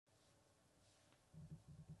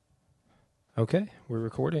Okay, we're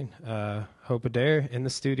recording. Hope Adair in the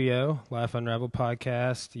studio, Life Unraveled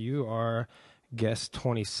podcast. You are guest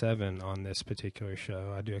 27 on this particular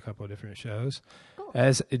show. I do a couple of different shows, Cool.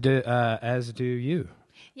 as do you.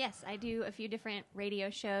 Yes, I do a few different radio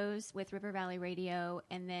shows with River Valley Radio,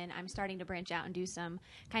 and then I'm starting to branch out and do some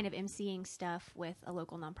kind of emceeing stuff with a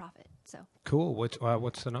local nonprofit. So Cool. What's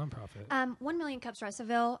the nonprofit? 1 Million Cups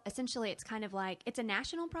Russellville. Essentially, it's kind of like it's a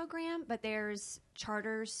national program, but there's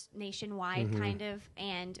charters nationwide, kind of.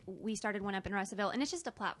 And we started one up in Russellville, and it's just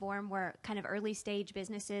a platform where kind of early stage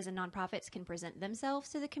businesses and nonprofits can present themselves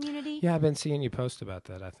to the community. Yeah, I've been seeing you post about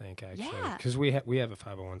that. I think actually, Yeah. because we have a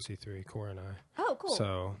 501c3, Cora and I. Oh, cool.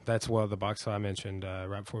 So that's the box I mentioned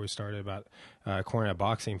right before we started about Cora and a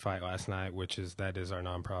boxing fight last night, that is our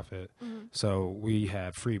nonprofit. So we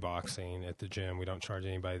have free boxing at the gym. We don't charge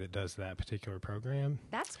anybody that does that particular program.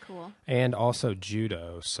 That's cool. And also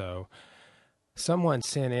judo. So someone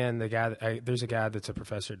sent in there's a guy that's a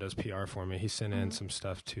professor that does PR for me. He sent in some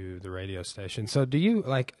stuff to the radio station. So do you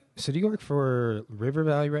work for River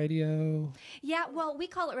Valley Radio? Yeah, well, we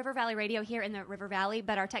call it River Valley Radio here in the River Valley,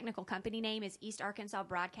 but our technical company name is East Arkansas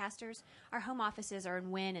Broadcasters. Our home offices are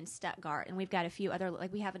in Wynne and Stuttgart, and we've got a few other,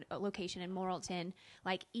 like we have a location in Morrilton,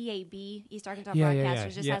 like EAB, East Arkansas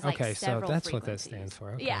Broadcasters, just has like okay, several so that's frequencies. what that stands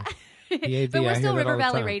for. Okay. Yeah. EAB, But we're I still hear that River all the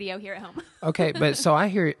Valley time. Radio here at home. Okay, but so I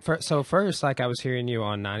hear first, like I was hearing you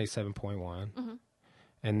on 97.1,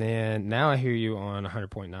 and then now I hear you on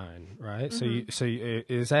 100.9, right? So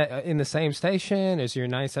is that in the same station? Is your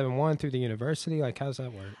 97.1 through the university? Like, how does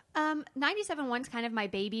that work? 97.1's kind of my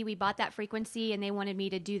baby. We bought that frequency and they wanted me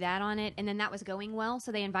to do that on it, and then that was going well,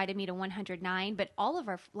 so they invited me to 109. But all of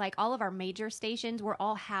our major stations were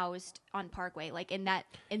all housed on Parkway, like in that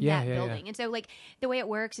building. And so like the way it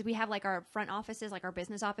works is we have like our front offices, like our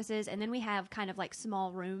business offices, and then we have kind of like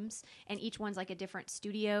small rooms, and each one's like a different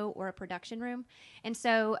studio or a production room. And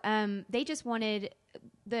so they just wanted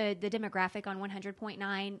the demographic on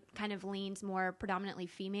 100.9 kind of leans more predominantly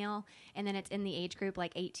female, and then it's in the age group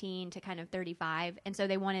like 18 to kind of 35, and so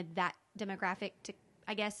they wanted that demographic to,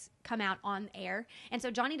 I guess, come out on air. And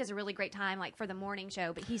so Johnny does a really great time like for the morning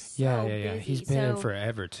show, but he's so busy. He's been in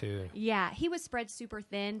forever too. Yeah, he was spread super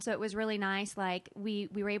thin, so it was really nice. Like we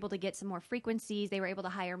were able to get some more frequencies. They were able to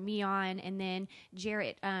hire me on, and then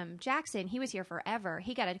Jarrett Jackson, he was here forever.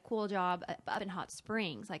 He got a cool job up in Hot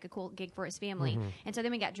Springs, like a cool gig for his family. And so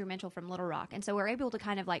then we got Drew Mitchell from Little Rock, and so we're able to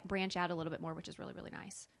kind of like branch out a little bit more, which is really, really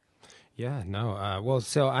nice. Yeah, no.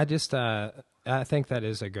 So I just I think that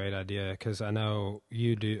is a great idea because I know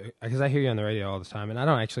you do, because I hear you on the radio all the time, and I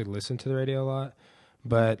don't actually listen to the radio a lot,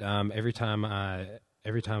 but every time I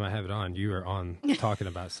have it on, you are on talking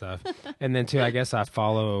about stuff. And then too, I guess I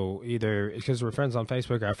follow either because we're friends on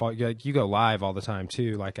Facebook, or I follow you go live all the time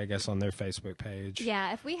too, like I guess on their Facebook page.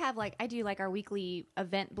 Yeah, if we have like, I do like our weekly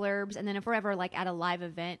event blurbs, and then if we're ever like at a live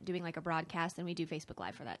event doing like a broadcast, then we do Facebook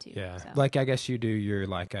Live for that too. Yeah, so. like I guess you do your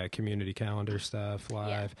like community calendar stuff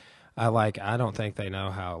live. Yeah. I don't think they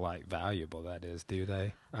know how like valuable that is, do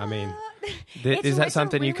they? I mean, is that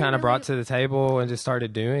something you kind of brought to the table and just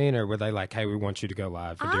started doing, or were they like, "Hey, we want you to go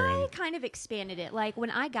live for during"? I kind of expanded it. Like when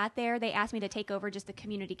I got there, they asked me to take over just the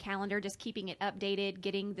community calendar, just keeping it updated,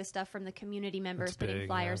 getting the stuff from the community members, putting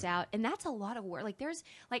flyers out, and that's a lot of work. Like there's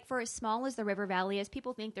like for as small as the River Valley is,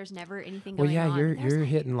 people think there's never anything going on. Well, yeah, you're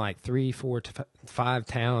hitting like 3, 4 to 5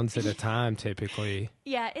 towns at a time typically.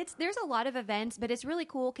 Yeah, there's a lot of events, but it's really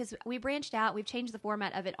cool because we branched out. We've changed the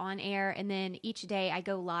format of it on air, and then each day I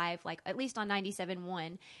go live, like at least on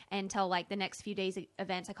 97.1 until like the next few days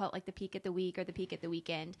events. I call it like the peak at the week or the peak at the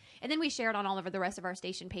weekend, and then we share it on all over the rest of our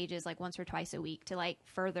station pages like once or twice a week to like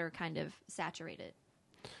further kind of saturate it.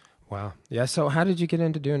 Wow. Yeah. So how did you get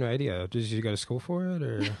into doing radio? Did you go to school for it,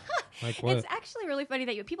 or like what? It's actually really funny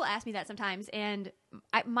that people ask me that sometimes, and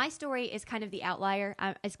my story is kind of the outlier.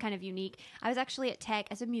 It's kind of unique. I was actually at Tech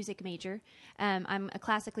as a music major. I'm a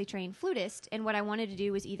classically trained flutist, and what I wanted to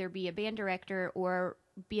do was either be a band director or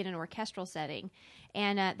be in an orchestral setting,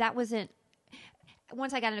 and that wasn't.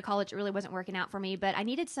 Once I got into college, it really wasn't working out for me, but I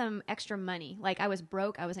needed some extra money. Like I was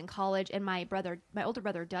broke, I was in college, and my older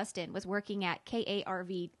brother Dustin was working at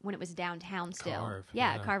KARV when it was downtown still. Carve,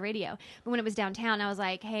 yeah, Carve Radio. But when it was downtown, I was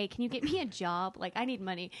like, hey, can you get me a job? Like I need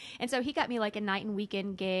money. And so he got me like a night and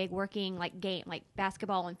weekend gig working like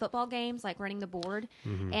basketball and football games, like running the board.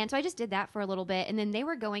 And so I just did that for a little bit, and then they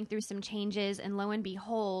were going through some changes, and lo and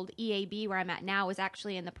behold, EAB, where I'm at now, was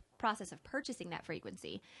actually in the process of purchasing that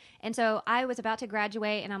frequency. And so I was about to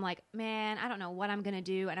graduate, and I'm like, man, I don't know what I'm going to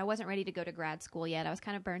do. And I wasn't ready to go to grad school yet. I was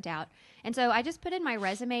kind of burnt out. And so I just put in my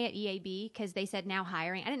resume at EAB because they said now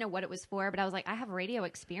hiring. I didn't know what it was for, but I was like, I have radio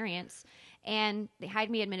experience. And they hired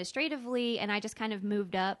me administratively, and I just kind of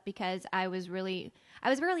moved up because I was really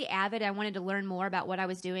avid. I wanted to learn more about what I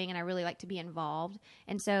was doing, and I really like to be involved.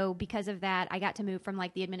 And so because of that, I got to move from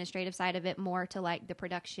like the administrative side of it more to like the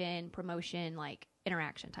production, promotion, like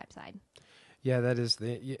interaction type side. Yeah, that is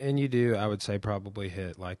and you do, I would say, probably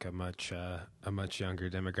hit like a much younger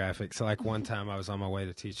demographic. So like one time I was on my way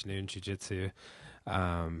to teach noon jiu-jitsu,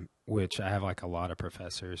 which I have like a lot of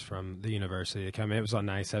professors from the university that come in. It was on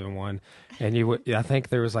 97.1, and I think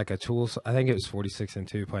there was like a Tool, I think it was 46 and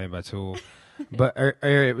 2 playing by Tool. But or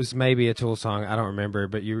it was maybe a Tool song, I don't remember.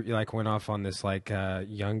 But you like went off on this like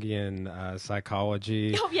Jungian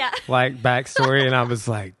psychology, like backstory, and I was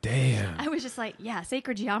like, damn. I was just like, yeah,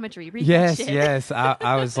 sacred geometry. Read Yes, that shit. yes.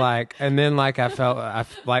 I was like, and then like I felt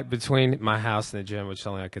like between my house and the gym, which is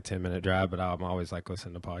only like a 10-minute drive, but I'm always like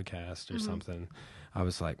listening to podcasts or something. I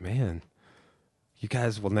was like, man, you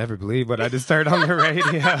guys will never believe what I just heard on the radio.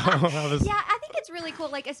 I think it's really cool,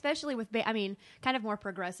 like especially with kind of more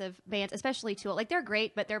progressive bands, especially Tool. Like they're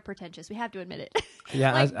great, but they're pretentious. We have to admit it.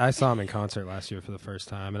 Yeah, like, I saw them in concert last year for the first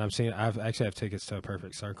time, and I've actually have tickets to a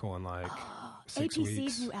Perfect Circle in like 6 APC's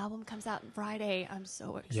weeks. new album comes out Friday. I'm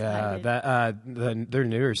so excited. Yeah, their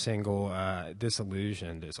newer single,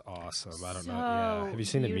 "Disillusioned," is awesome. I don't know. Yeah, have you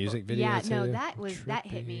seen the music video? Yeah, too? no, that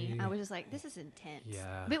hit me. I was just like, this is intense.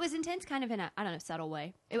 Yeah, but it was intense, kind of in a subtle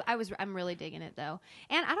way. I'm really digging it though,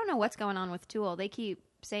 and I don't know what's going on with Tool. They keep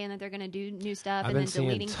saying that they're going to do new stuff I've and been then seeing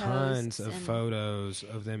deleting tons of posts photos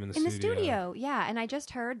of them in the studio. Yeah, and I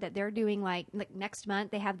just heard that they're doing like next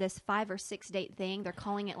month they have this 5 or 6 date thing. They're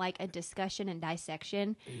calling it like a discussion and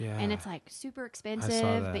dissection. Yeah, and it's like super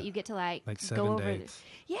expensive, but you get to like go over dates.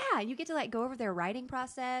 You get to like go over their writing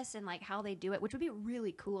process and like how they do it, which would be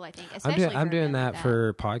really cool. I think, especially I'm doing that like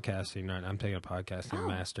for podcasting. Right, I'm taking a podcasting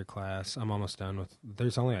master class. I'm almost done with.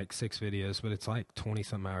 There's only like 6 videos, but it's like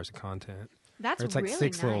 20-some hours of content. That's it's like really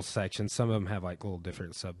 6 nice. Little sections. Some of them have like little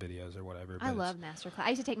different sub videos or whatever. I love master class.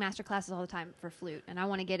 I used to take master classes all the time for flute, and I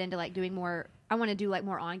want to get into like doing more. I want to do like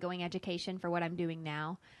more ongoing education for what I'm doing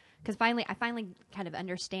now, because I finally kind of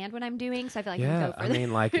understand what I'm doing. So I feel like I can go further. I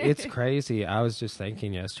mean, like it's crazy. I was just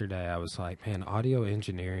thinking yesterday. I was like, man, audio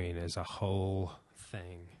engineering is a whole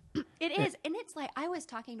thing. It is, and it's like I was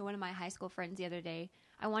talking to one of my high school friends the other day.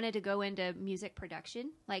 I wanted to go into music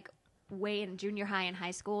production, like way in junior high and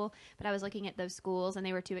high school, but I was looking at those schools and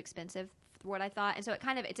they were too expensive for what I thought. And so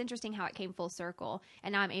it's interesting how it came full circle,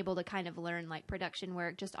 and now I'm able to kind of learn like production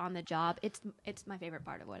work just on the job. It's my favorite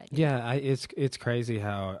part of what I do. Yeah, it's crazy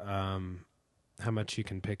how much you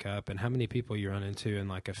can pick up and how many people you run into in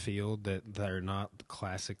like a field that are not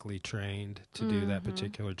classically trained to do that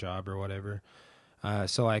particular job or whatever.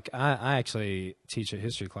 So like I actually teach a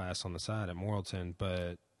history class on the side at Morrilton,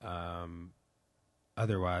 but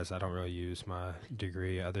otherwise I don't really use my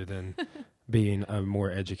degree other than being a more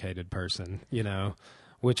educated person,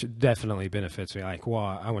 which definitely benefits me. Like, well,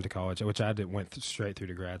 I went to college, which I went straight through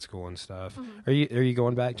to grad school and stuff. Are you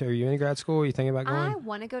going back to? Are you in grad school? Are you thinking about going? I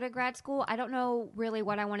want to go to grad school. I don't know really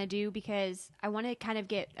what I want to do because I want to kind of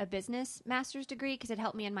get a business master's degree because it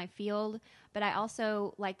helped me in my field. But I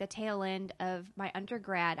also, like the tail end of my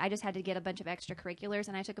undergrad, I just had to get a bunch of extracurriculars,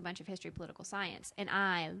 and I took a bunch of history, political science, and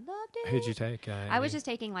I loved it. Who'd you take? I was just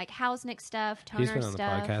taking like Hausnick stuff, Toner stuff. He's been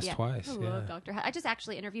on the podcast twice. I love Dr. I just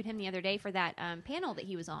actually interviewed him the other day for that panel that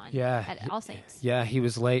he was on. Yeah, at All Saints. Yeah, he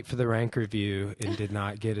was late for the rank review and did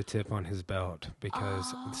not get a tip on his belt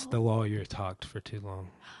because the lawyer talked for too long.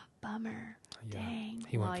 Bummer. Yeah. Dang.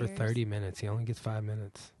 He went for 30 minutes. He only gets 5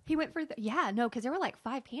 minutes. He went for because there were like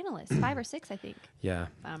 5 panelists, 5 or 6, I think. Yeah.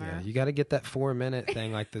 Bummer. Yeah. You got to get that 4-minute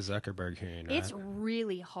thing like the Zuckerberg hearing, right? It's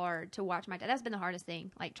really hard to watch that's been the hardest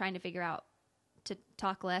thing, like trying to figure out to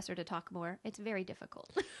talk less or to talk more. It's very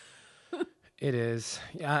difficult. It is.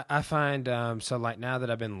 Yeah, I find so like now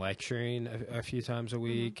that I've been lecturing a few times a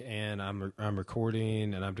week, and I'm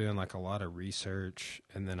recording, and I'm doing like a lot of research,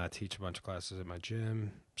 and then I teach a bunch of classes at my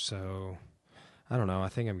gym. So I don't know. I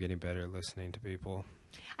think I'm getting better at listening to people.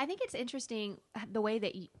 I think it's interesting the way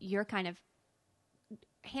that you're kind of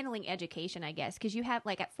handling education, I guess, because you have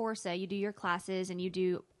like at Forza, you do your classes, and you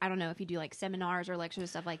do, I don't know if you do like seminars or lectures and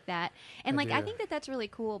stuff like that. And I think that's really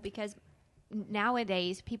cool because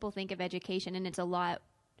nowadays people think of education and it's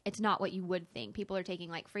not what you would think. People are taking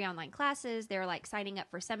like free online classes. They're like signing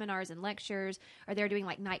up for seminars and lectures, or they're doing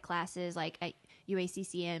like night classes like at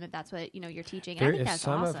UACCM if that's what you're teaching. And I think that's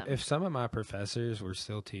awesome. If some of my professors were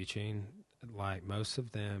still teaching like most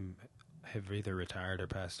of them have either retired or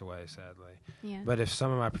passed away, sadly. Yeah. But if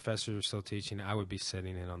some of my professors are still teaching, I would be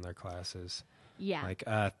sitting in on their classes. Yeah. Like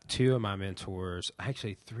three of my mentors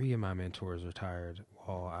retired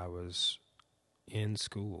while I was in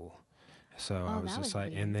school. So I was that just was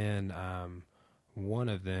like, weird. and then one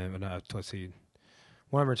of them, let's see,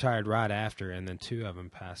 one of them retired right after, and then two of them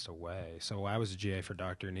passed away. So I was a GA for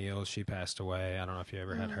Dr. Neal. She passed away. I don't know if you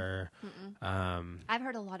ever had her. I've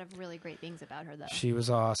heard a lot of really great things about her, though. She was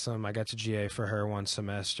awesome. I got to GA for her one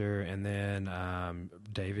semester, and then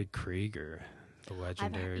David Krieger, the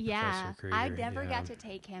legendary Professor Krieger. I never got to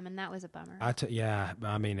take him, and that was a bummer.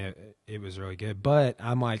 I mean, it was really good. But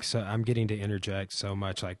I'm getting to interject so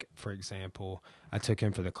much. Like, for example, I took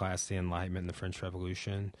him for the class, The Enlightenment and the French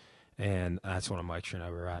Revolution. And that's what I'm lecturing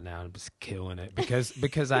over right now. I'm just killing it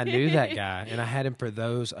because I knew that guy and I had him for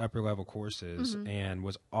those upper level courses and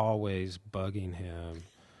was always bugging him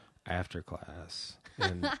after class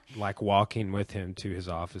and like walking with him to his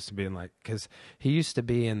office and being like, because he used to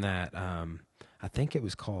be in that, I think it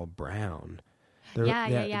was called Brown.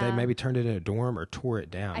 They maybe turned it into a dorm or tore it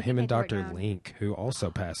down. Him and Dr. Link, who also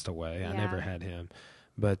passed away. I never had him.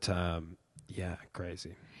 But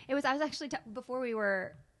crazy. I was actually, before we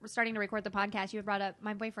were starting to record the podcast, you had brought up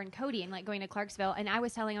my boyfriend Cody and like going to Clarksville, and I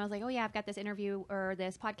was telling him, I was like, oh yeah, I've got this interview or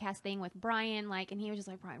this podcast thing with Brian, like, and he was just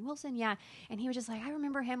like, Brian Wilson, yeah, and he was just like, I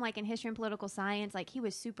remember him like in history and political science, like he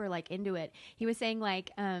was super like into it. He was saying like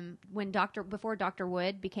before Dr.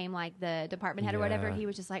 Wood became like the department head or whatever, he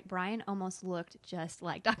was just like, Brian almost looked just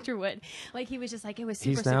like Dr. Wood, like he was just like, it was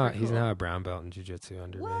super super cool. He's now a brown belt in jiu-jitsu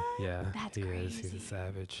under me. Yeah, that's he crazy. is. He's a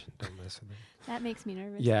savage. Don't mess with him. That makes me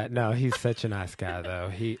nervous. Yeah, no, he's such a nice guy though.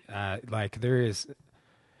 He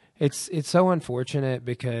it's so unfortunate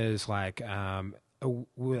because like I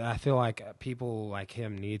feel like people like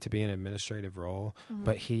him need to be in an administrative role,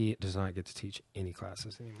 but he does not get to teach any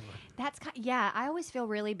classes anymore. I always feel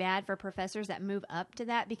really bad for professors that move up to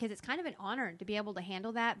that because it's kind of an honor to be able to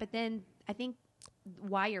handle that, but then I think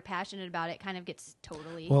why you're passionate about it kind of gets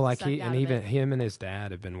totally sucked out of it. Him and his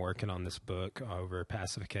dad have been working on this book over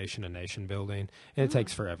pacification and nation building, and it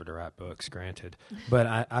takes forever to write books, granted,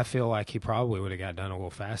 but I feel like he probably would have got done a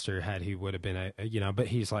little faster had he would have been but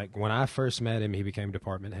he's like, when I first met him, he became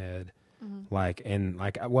department head.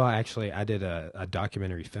 Actually I did a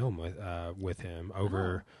documentary film with him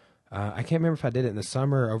over I can't remember if I did it in the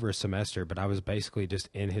summer or over a semester, but I was basically just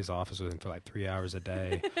in his office with him for like 3 hours a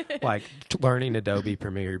day, like learning Adobe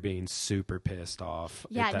Premiere, being super pissed off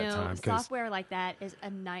at that time. Software like that is a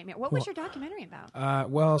nightmare. What was your documentary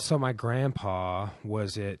about? So my grandpa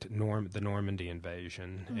was at the Normandy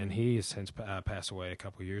invasion, and he has since passed away a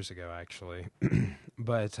couple years ago, actually.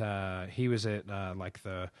 But he was at like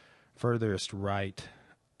the furthest right.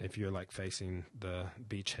 If you're like facing the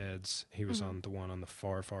beachheads, he was on the one on the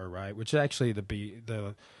far right, which is actually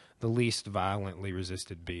the least violently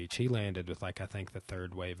resisted beach. He landed with like I think the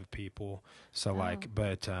third wave of people. So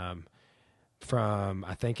from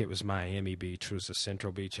I think it was Miami Beach was the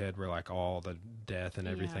central beachhead where like all the death and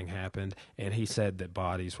everything happened, and he said that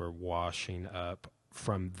bodies were washing up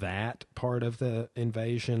from that part of the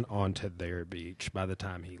invasion onto their beach by the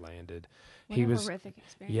time he landed. What a horrific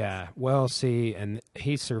experience. Yeah. Well, see, and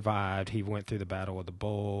he survived. He went through the Battle of the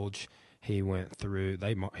Bulge. He went through.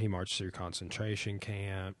 He marched through concentration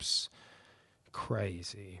camps.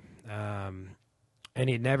 Crazy. And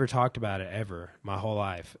he'd never talked about it ever my whole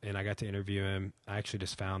life. And I got to interview him. I actually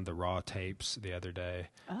just found the raw tapes the other day.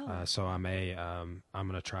 So I'm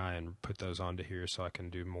going to try and put those onto here so I can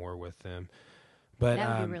do more with them. But,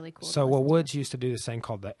 that would be really cool. So, Woods used to do this thing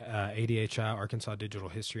called the ADHI, Arkansas Digital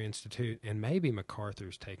History Institute, and maybe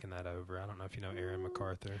MacArthur's taken that over. I don't know if you know Aaron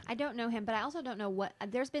MacArthur. I don't know him, but I also don't know what.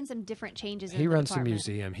 There's been some different changes. He runs the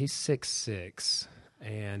museum. He's 6'6",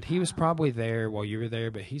 and he was probably there while you were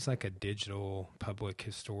there, but he's like a digital public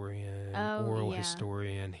historian, oral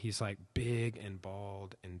historian. He's like big and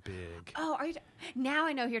bald and big. Oh, are you? Now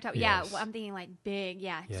I know who you're talking. Yes. Yeah, well, I'm thinking like big.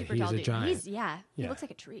 Yeah, super he's tall a dude. giant. He looks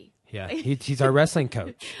like a tree. Yeah, he's our wrestling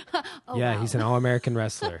coach. Wow. He's an All-American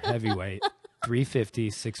wrestler, heavyweight, 350,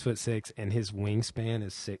 6'6", and his wingspan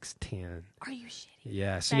is 6'10". Are you shitting?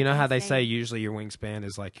 Yeah, so you know how they say usually your wingspan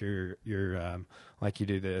is like your like you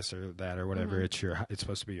do this or that or whatever. It's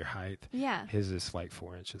supposed to be your height. Yeah, his is like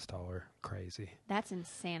 4 inches taller. Crazy. That's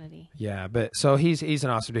insanity. Yeah, but so he's an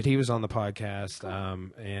awesome dude. He was on the podcast,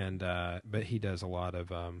 but he does a lot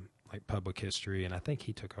of like public history, and I think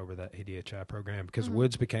he took over that ADHI program because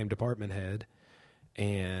Woods became department head,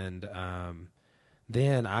 and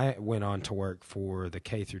then I went on to work for the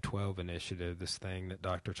K through 12 initiative, this thing that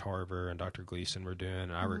Dr. Tarver and Dr. Gleason were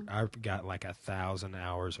doing. I got like 1,000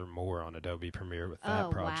 hours or more on Adobe Premiere with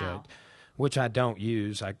that project, wow. which I don't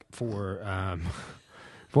use for.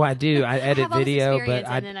 Well, I do. I edit have all this video, but experience,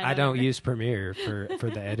 and then I I don't don't ever- use Premiere for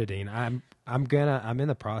the editing. I'm in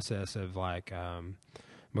the process of like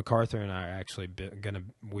MacArthur and I are actually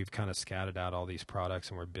we've kind of scouted out all these products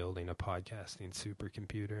and we're building a podcasting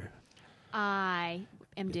supercomputer. I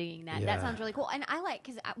am digging that. Yeah. That sounds really cool. And I like,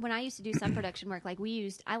 because when I used to do some production work, like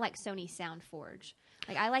I like Sony SoundForge.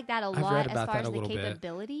 Like I like that a I've lot read as about far that as a the little bit.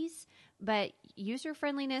 capabilities, but user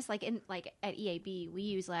friendliness, like at EAB, we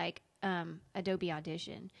use like Adobe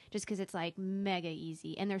Audition just because it's like mega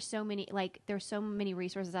easy. And there's so many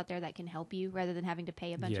resources out there that can help you rather than having to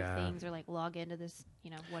pay a bunch of things or like log into this,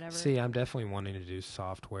 whatever. See, I'm definitely wanting to do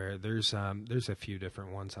software. There's a few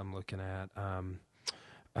different ones I'm looking at.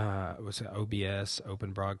 Was it OBS,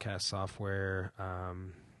 Open Broadcast Software,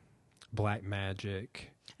 Blackmagic?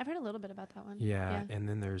 I've heard a little bit about that one. Yeah, and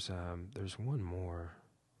then there's one more.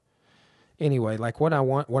 Anyway, like what I'm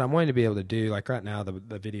wanting to be able to do, like right now, the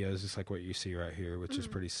videos is like what you see right here, which is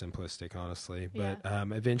pretty simplistic, honestly. But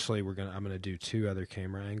eventually, I'm gonna do 2 other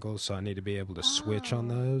camera angles, so I need to be able to switch on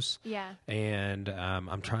those. Yeah. And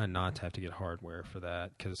I'm trying not to have to get hardware for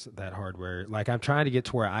that, because that hardware, like I'm trying to get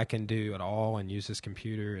to where I can do it all and use this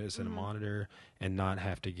computer as a monitor and not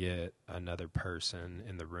have to get another person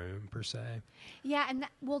in the room per se. Yeah, and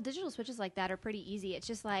digital switches like that are pretty easy. It's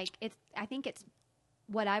just like I think it's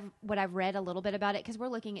what I've read a little bit about it, because we're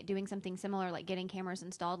looking at doing something similar, like getting cameras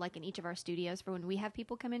installed like in each of our studios for when we have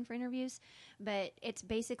people come in for interviews. But it's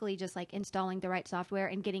basically just like installing the right software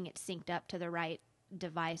and getting it synced up to the right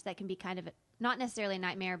device. That can be kind of not necessarily a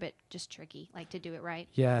nightmare, but just tricky, like to do it right.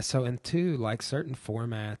 Yeah. So, and 2, like certain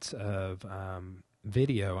formats of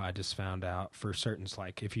video, I just found out for certain,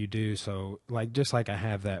 like if you do, so like just like I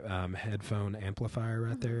have that headphone amplifier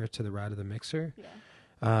right there to the right of the mixer.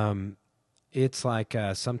 Yeah. It's like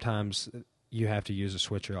sometimes you have to use a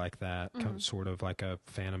switcher like that, sort of like a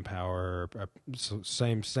phantom power,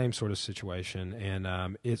 same sort of situation,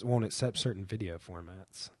 and it won't accept certain video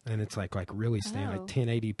formats, and it's like really standard, like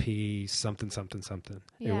 1080p something,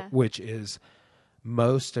 Yeah. which is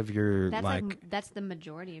most of your that's the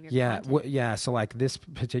majority of your content. So like this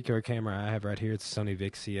particular camera I have right here, it's Sony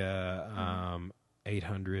Vixia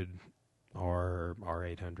 800. Or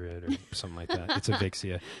R800 or something like that. It's a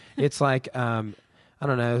Vixia. It's like I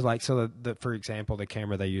don't know, like so for example, the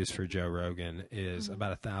camera they use for Joe Rogan is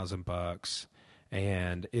about $1,000,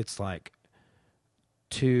 and it's like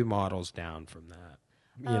 2 models down from that.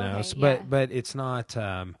 Okay, but it's not.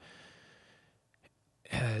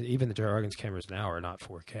 Even the Joe Rogan's cameras now are not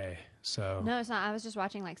 4K. So No, it's not. I was just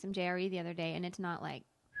watching like some JRE the other day, and it's not like.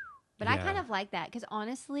 But I kind of like that because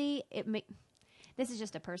honestly, this is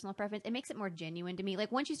just a personal preference. It makes it more genuine to me.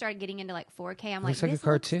 Like once you start getting into like 4K, I'm looks like, like a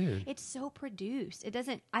cartoon. It's so produced. It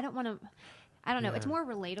doesn't. I don't want to. I don't know. It's more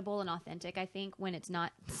relatable and authentic, I think, when it's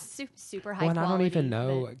not super high quality. I don't even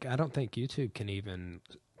know. I don't think YouTube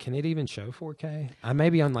can it even show 4K? I may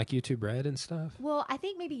be on like YouTube Red and stuff. Well, I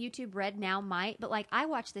think maybe YouTube Red now might, but like I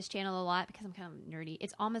watch this channel a lot because I'm kind of nerdy.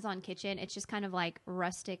 It's Amazon Kitchen. It's just kind of like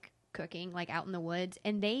rustic cooking, like out in the woods,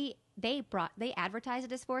 and they advertise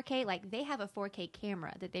it as 4K. Like they have a 4K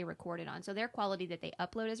camera that they recorded on, so their quality that they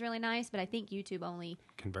upload is really nice. But I think YouTube only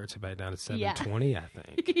converts it back down to 720. I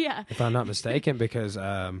think, yeah, if I'm not mistaken, because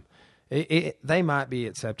they might be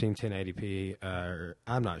accepting 1080p.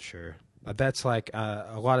 I'm not sure. That's like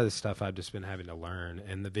a lot of the stuff I've just been having to learn,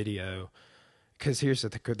 and the video. Because here's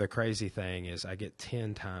the crazy thing is I get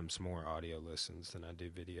 10 times more audio listens than I do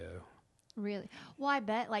video. Really? Well, I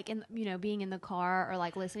bet like being in the car or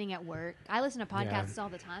like listening at work. I listen to podcasts all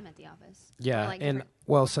the time at the office. Yeah, like and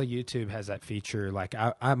so YouTube has that feature. Like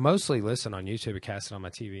I mostly listen on YouTube, and cast it on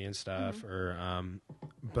my TV and stuff. Or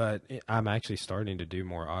but I'm actually starting to do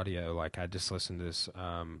more audio. Like I just listened to this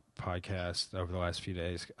podcast over the last few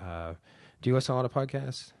days. Do you listen to a lot of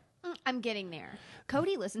podcasts? I'm getting there.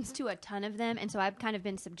 Cody listens to a ton of them, and so I've kind of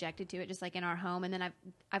been subjected to it, just like in our home. And then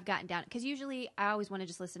I've gotten down because usually I always want to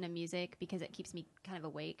just listen to music because it keeps me kind of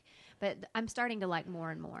awake. But I'm starting to like more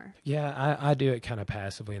and more. Yeah, I do it kind of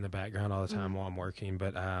passively in the background all the time while I'm working.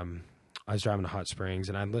 But I was driving to Hot Springs,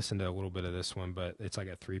 and I listened to a little bit of this one, but it's like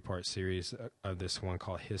a 3-part series of this one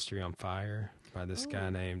called History on Fire by this guy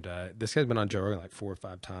named this guy's been on Joe Rogan like 4 or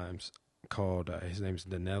 5 times. Called his name's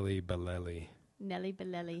Danelli Bellelli. Danelli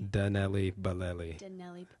Bellelli.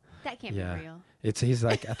 Danelli. That can't be real. He's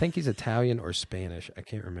like, I think he's Italian or Spanish. I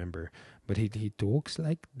can't remember. But he talks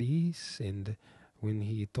like this, and when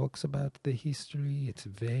he talks about the history, it's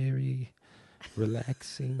very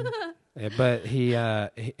relaxing. But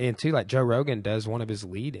and too, like Joe Rogan does one of his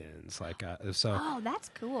lead-ins, like so. Oh, that's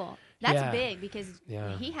cool. That's Yeah. big because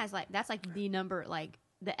Yeah. he has like that's like the number like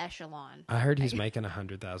the echelon. I heard he's making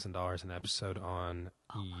 $100,000 an episode on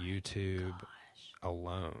YouTube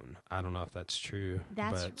alone. I don't know if that's true.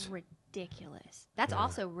 That's but ridiculous. That's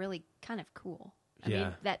also really kind of cool. I Yeah.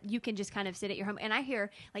 mean, that you can just kind of sit at your home. And I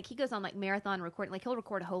hear, like, he goes on, like, marathon recording. Like, he'll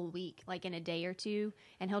record a whole week, like, in a day or two.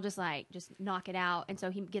 And he'll just, like, just knock it out. And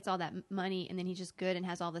so he gets all that money. And then he's just good and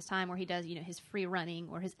has all this time where he does, you know, his free running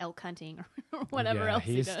or his elk hunting or whatever else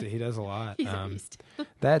he does. He does a lot. He's a beast.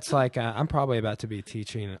 That's like, I'm probably about to be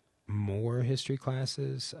teaching more history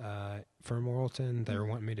classes for Morrilton. They're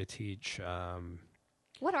wanting me to teach...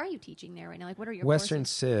 What are you teaching there right now? Like, what are your Western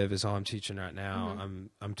courses? Civ is all I'm teaching right now.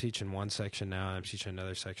 I'm teaching one section now, and I'm teaching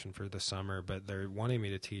another section for the summer. But they're wanting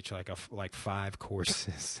me to teach like 5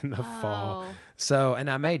 courses in the fall. So, and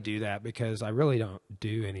I may do that because I really don't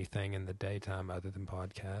do anything in the daytime other than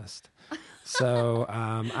podcast. So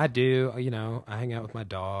I do. You know, I hang out with my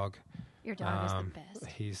dog. Your dog is the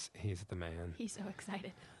best. He's the man. He's so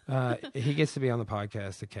excited. He gets to be on the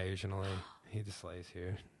podcast occasionally. He just lays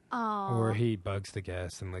here. Oh, Or he bugs the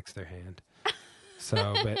guests and licks their hand.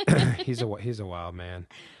 So, but he's a wild man.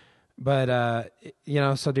 But you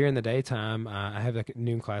know, so during the daytime, I have like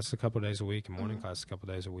noon class a couple of days a week and morning class a couple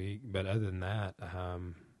of days a week. But other than that,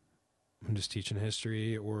 I'm just teaching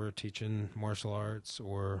history or teaching martial arts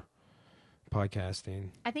or podcasting.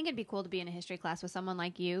 I think it'd be cool to be in a history class with someone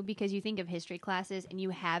like you because you think of history classes and you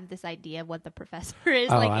have this idea of what the professor is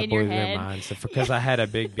like in your head. Their minds. So because I had a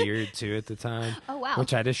big beard too at the time. Oh wow!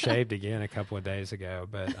 Which I just shaved again a couple of days ago,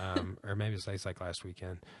 but or maybe it's like last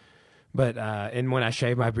weekend. But and when I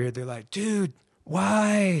shaved my beard, they're like, "Dude,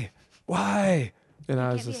 why?" And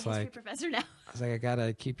I was just like, "Professor now." I was like, I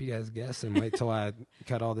gotta keep you guys guessing. Wait till I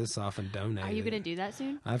cut all this off and donate. Are you gonna do that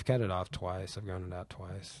soon? I've cut it off twice. I've grown it out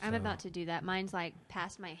twice. I'm about to do that. Mine's like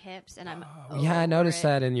past my hips, and I'm. Yeah, I noticed it.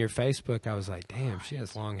 that in your Facebook. I was like, damn, she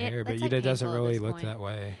has long hair, but that's like it doesn't painful at really this look point. that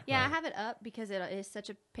way. Yeah, I have it up because it is such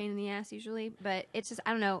a pain in the ass usually, but it's just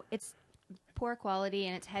I don't know. It's poor quality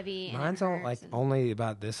and it's heavy. And Mine's it all, hurts like and- only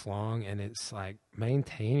about this long, and it's like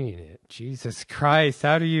maintaining it. Jesus Christ,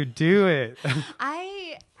 how do you do it?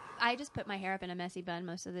 I just put my hair up in a messy bun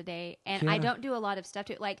most of the day, and Yeah. I don't do a lot of stuff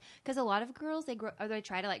to it. Like, because a lot of girls they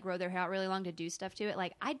try to like grow their hair out really long to do stuff to it.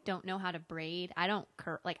 Like, I don't know how to braid. I don't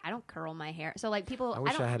curl my hair. So like people, I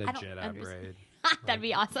wish I had a don't jet out braid. That'd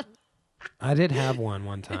be awesome. I did have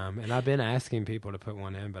one time, and I've been asking people to put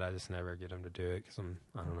one in, but I just never get them to do it because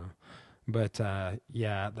I don't know. But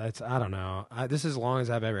yeah, I don't know. This is as long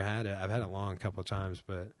as I've ever had it. I've had it long a couple of times,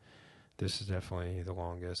 but this is definitely the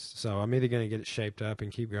longest. So I'm either going to get it shaped up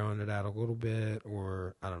and keep growing it out a little bit,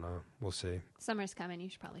 or I don't know. We'll see. Summer's coming. You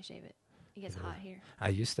should probably shave it. It gets hot here. I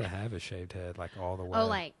used to have a shaved head, like all the way. Oh,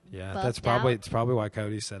 like yeah. buffed It's probably why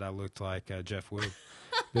Cody said I looked like Jeff Wood,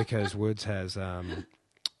 because Woods has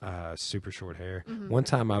super short hair. Mm-hmm. One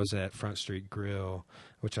time I was at Front Street Grill,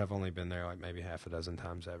 which I've only been there like maybe half a dozen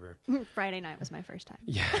times ever. Friday night was my first time.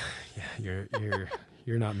 Yeah,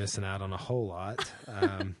 you're not missing out on a whole lot.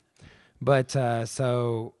 But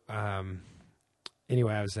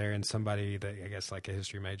anyway, I was there, and somebody that I guess like a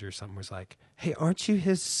history major or something was like, "Hey, aren't you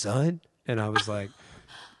his son?" And I was like,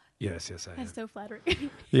 "Yes, I am." That's so flattering.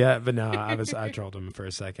 Yeah, but no, I trolled him for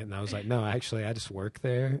a second, and I was like, "No, actually, I just work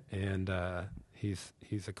there, and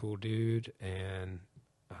he's a cool dude, and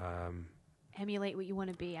Emulate what you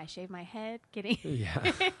want to be. I shave my head. Kidding.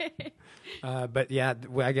 yeah." But yeah,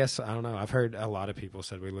 well, I guess I don't know. I've heard a lot of people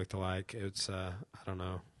said we looked alike. It's I don't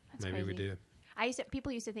know. That's Maybe we crazy. do.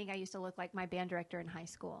 People used to think I used to look like my band director in high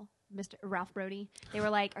school, Mr. Ralph Brody. They were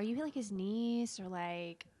like, "Are you like his niece or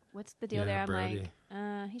like what's the deal Yeah, there?" I'm Brody.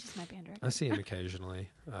 like, "He's just my band director." I see him occasionally.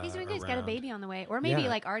 He's doing good. He's got a around. baby on the way, or maybe Yeah.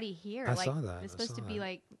 like already here. I like saw that. it's I supposed saw to be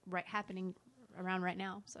that. like happening around right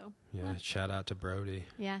now. So Yeah, shout out to Brody.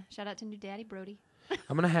 yeah, shout out to new daddy Brody.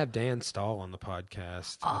 I'm gonna have Dan Stahl on the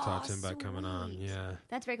podcast. I Oh, talked to him about coming on. sweet. Yeah,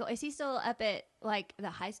 That's very cool. Is he still up at like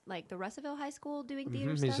the Russellville High School doing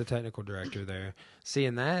theater stuff? he's the technical director there. See,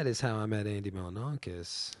 and that is how I met Andy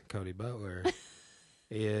Milonakis, Cody Butler.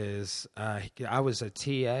 I was a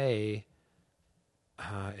TA,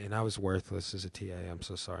 and I was worthless as a TA. I'm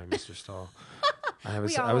so sorry, Mr. Stahl. I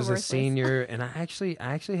was all a worthless. senior, and I actually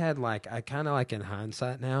had like I kind of like in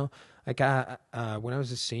hindsight now. I got when I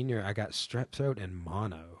was a senior, I got strep throat and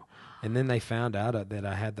mono, and then they found out that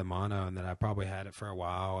I had the mono and that I probably had it for a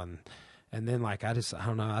while, and then like I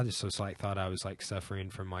don't know, I just was like thought I was like suffering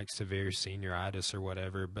from like severe senioritis or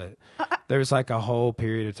whatever, but there was like a whole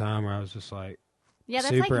period of time where I was just like Yeah,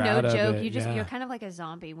 that's super like no out of joke. it. You're kind of like a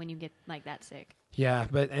zombie when you get like that sick. Yeah,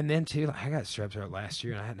 and then too, like, I got strep throat last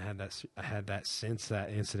year, and I hadn't had that. I had that since that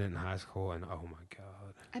incident in high school, and oh my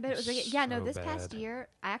god, I bet it was like, this bad. past year,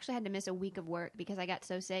 I actually had to miss a week of work because I got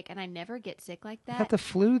so sick, and I never get sick like I that. got the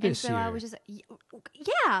flu this and so year. I was just,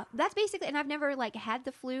 yeah, that's basically, and I've never like had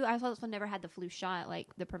the flu. I also never had the flu shot, like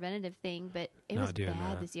the preventative thing, but it was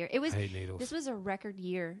bad this year. It was, I hate needles. this was a record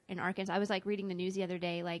year in Arkansas. I was like reading the news the other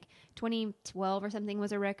day, like 2012 or something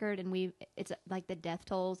was a record, and it's like the death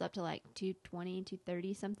tolls up to like 220,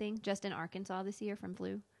 230 something just in Arkansas this year from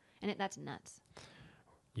flu, and that's nuts.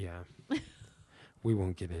 Yeah. We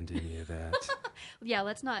won't get into any of that. Yeah,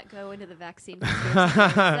 let's not go into the vaccine.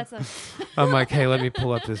 That's I'm like, hey, let me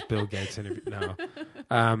pull up this Bill Gates interview. No.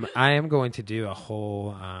 I am going to do a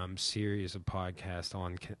whole series of podcasts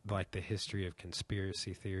on like the history of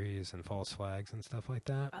conspiracy theories and false flags and stuff like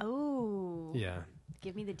that. Oh. Yeah.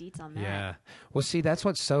 Give me the deets on that. Yeah. Well, see, that's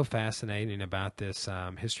what's so fascinating about this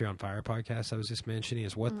History on Fire podcast I was just mentioning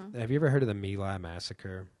is what, have you ever heard of the My Lai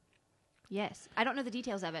massacre? Yes. I don't know the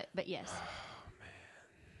details of it, but yes.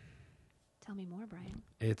 Tell me more, Brian.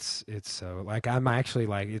 It's so like I'm actually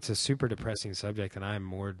like it's a super depressing subject, and I'm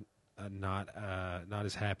more not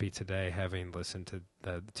as happy today having listened to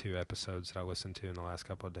the 2 episodes that I listened to in the last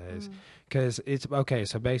couple of days because it's okay.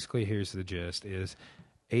 So basically, here's the gist: is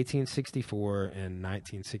 1864 and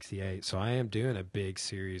 1968. So I am doing a big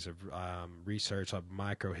series of research of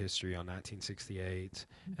microhistory on 1968,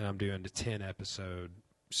 and I'm doing a 10 episode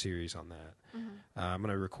series on that. I'm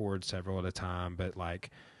going to record several at a time, but like.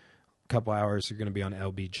 Couple hours are going to be on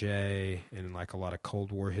LBJ and like a lot of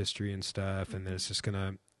Cold War history and stuff, and then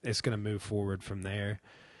it's gonna move forward from there.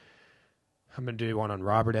 I'm gonna do one on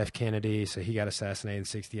Robert F. Kennedy, so he got assassinated in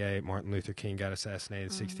 '68. Martin Luther King got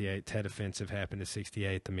assassinated in '68. Tet Offensive happened in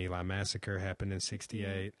 '68. The My Lai massacre happened in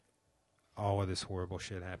 '68. All of this horrible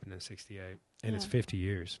shit happened in '68, and it's 50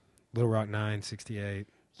 years. Little Rock 9, '68.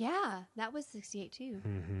 Yeah, that was '68 too.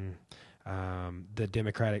 The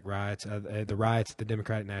Democratic riots, the riots at the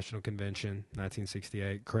Democratic National Convention,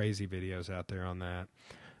 1968. Crazy videos out there on that.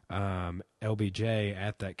 LBJ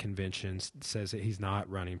at that convention says that he's not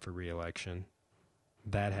running for re-election.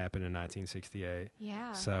 That happened in 1968.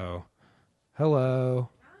 Yeah. So, hello.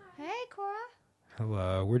 Hey, Cora.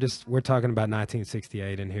 Hello. We're talking about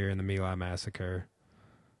 1968 in here in the My Lai massacre.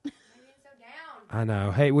 I'm getting so down. I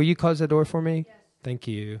know. Hey, will you close the door for me? Yes. Thank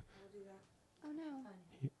you.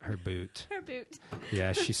 Her boot. Her boot.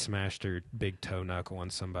 Yeah, she smashed her big toe knuckle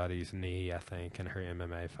on somebody's knee, I think, in her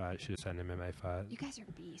MMA fight. She just had an MMA fight. You guys are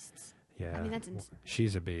beasts. Yeah. I mean, that's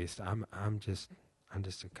she's a beast. I'm just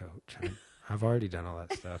a coach. I've already done all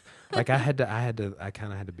that stuff. Like I kind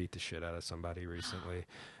of had to beat the shit out of somebody recently.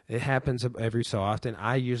 It happens every so often.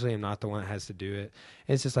 I usually am not the one that has to do it.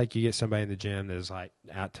 It's just like you get somebody in the gym that's like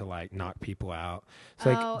out to like knock people out. It's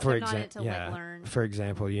like for example, like learn. For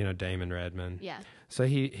example, Damon Redmond. Yeah. So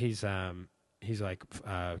he's like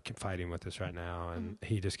fighting with us right now, and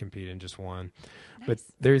he just competed and just won. Nice. But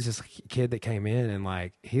there's this kid that came in and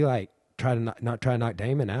like he like tried to knock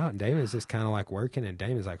Damon out, and Damon's just kind of like working, and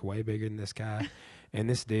Damon's like way bigger than this guy, and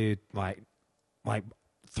this dude like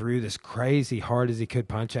threw this crazy hard as he could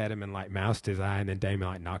punch at him and like moused his eye, and then Damon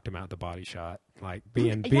like knocked him out the body shot, like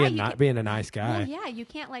being a nice guy. Well, yeah, you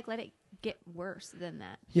can't like let it get worse than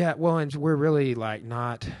that. Yeah, well, and we're really like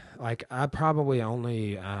not like I probably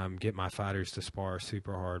only get my fighters to spar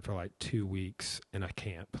super hard for like 2 weeks in a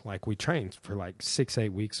camp. Like we train for like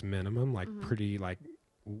 6-8 weeks minimum, like pretty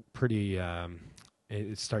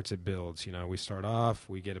it starts, it builds, we start off,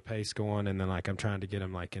 we get a pace going, and then like I'm trying to get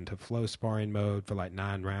them like into flow sparring mode for like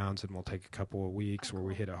 9 rounds, and we'll take a couple of weeks where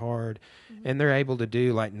we hit it hard, and they're able to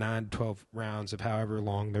do like 9-12 rounds of however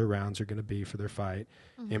long their rounds are going to be for their fight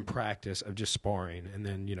in practice of just sparring, and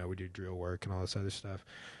then we do drill work and all this other stuff.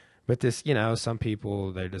 But this, some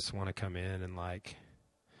people, they just want to come in and like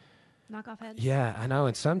knock off heads. Yeah, I know,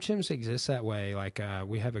 and some gyms exist that way. Like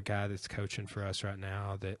we have a guy that's coaching for us right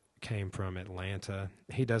now that came from Atlanta.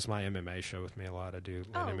 He does my MMA show with me a lot. I do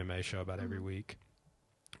an MMA show about every week.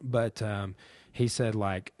 But he said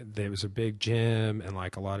like there was a big gym and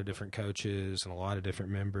like a lot of different coaches and a lot of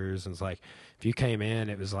different members, and it's like if you came in,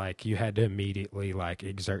 it was like you had to immediately like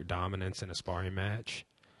exert dominance in a sparring match.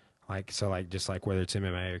 Like, so like, just like whether it's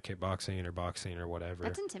MMA or kickboxing or boxing or whatever.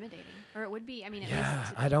 That's intimidating. Or it would be, at least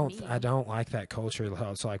I don't like that culture.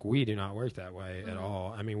 So like, we do not work that way at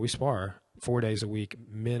all. I mean, we spar 4 days a week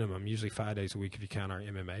minimum, usually 5 days a week if you count our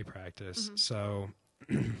MMA practice. So,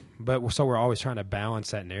 so we're always trying to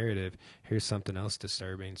balance that narrative. Here's something else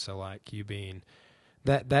disturbing. So like you being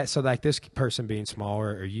So like this person being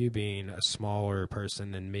smaller, or you being a smaller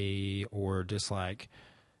person than me, or just like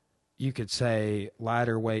you could say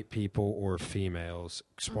lighter weight people or females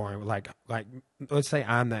sparring, like let's say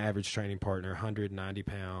I'm the average training partner, 190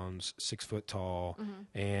 pounds, 6 foot tall,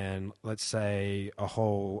 and let's say a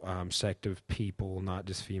whole sect of people, not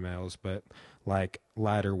just females, but like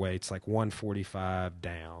lighter weights, like 145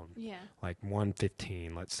 down, like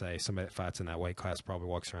 115. Let's say somebody that fights in that weight class probably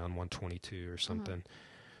walks around 122 or something.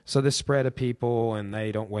 So this spread of people, and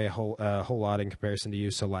they don't weigh a whole lot in comparison to you.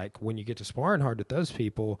 So like when you get to sparring hard with those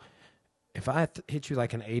people, if I hit you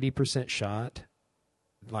like an 80% shot,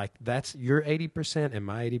 like that's your 80% and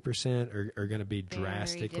my 80% are going to be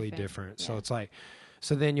drastically different. Yeah. So it's like,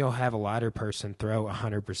 so then you'll have a lighter person throw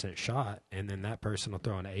 100% shot, and then that person will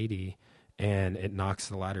throw an 80, and it knocks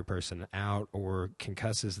the lighter person out or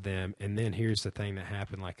concusses them. And then here's the thing that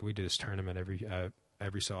happened. Like we do this tournament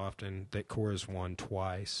every so often that Cora's won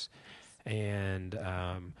twice, and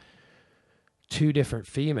two different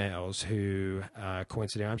females who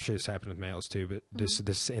coincidentally, I'm sure this happened with males too, but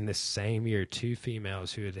this in this same year, two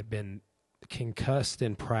females who had been concussed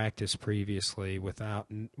in practice previously without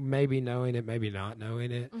maybe knowing it, maybe not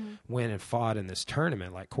knowing it, went and fought in this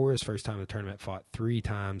tournament. Like Cora's first time in the tournament fought 3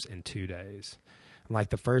 times in 2 days. Like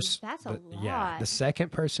the first, that's a lot. Yeah, the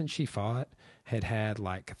second person she fought had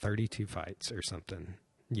like 32 fights or something.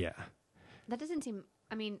 Yeah, that doesn't seem.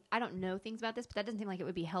 I mean, I don't know things about this, but that doesn't seem like it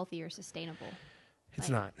would be healthy or sustainable. It's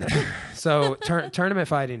not. So tournament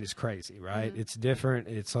fighting is crazy, right? It's different.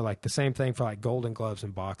 It's so like the same thing for like Golden Gloves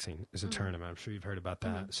in boxing is a tournament. I'm sure you've heard about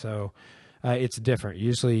that. So it's different.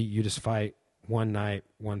 Usually you just fight one night,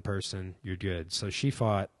 one person, you're good. So she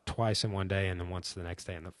fought twice in one day and then once the next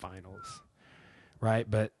day in the finals, right?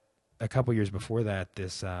 But a couple years before that,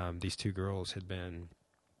 these two girls had been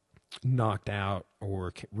knocked out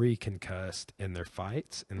or reconcussed in their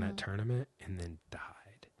fights in that tournament and then died.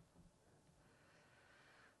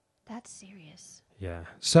 That's serious. Yeah.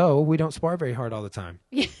 So we don't spar very hard all the time.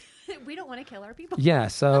 We don't want to kill our people. Yeah.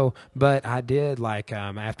 So, but I did like,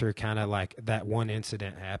 after kind of like that one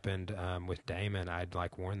incident happened, with Damon, I'd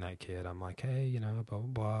like warn that kid. I'm like, hey, you know, blah, blah,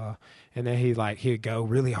 blah. And then he'd go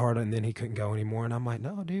really hard and then he couldn't go anymore. And I'm like,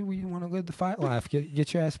 no, dude, we want to live the fight life.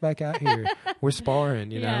 Get your ass back out here. We're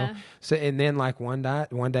sparring, you know? So, and then like one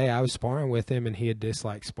day I was sparring with him and he had just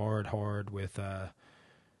like sparred hard with,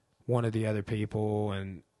 one of the other people,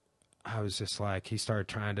 and I was just like, he started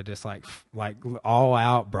trying to just like all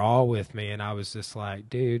out brawl with me, and I was just like,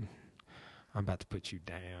 dude, I'm about to put you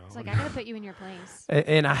down. It's like, I gotta put you in your place.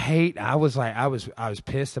 And I was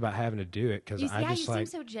pissed about having to do it because I just you seem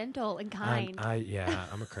so gentle and kind.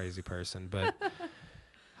 I'm a crazy person, but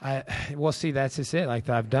well, see, that's just it. Like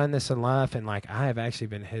I've done this in life, and like I have actually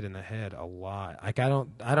been hit in the head a lot. Like I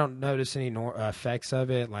don't notice any effects of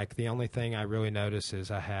it. Like the only thing I really notice is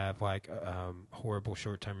I have like horrible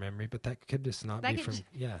short-term memory, but that could just not be from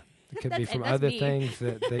it could be from other things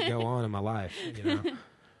that go on in my life, you know.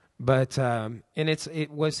 But and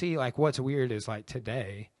like what's weird is like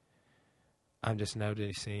today, I'm just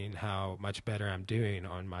noticing how much better I'm doing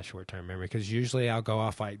on my short-term memory, because usually I'll go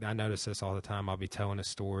off, like I notice this all the time. I'll be telling a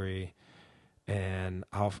story and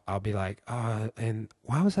I'll be like, and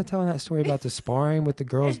why was I telling that story about the sparring with the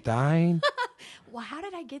girls dying? Well, how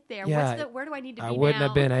did I get there? Yeah, where do I need to be I wouldn't now?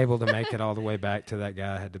 have been able to make it all the way back to that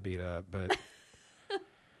guy I had to beat up, but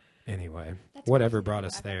anyway, That's whatever crazy. brought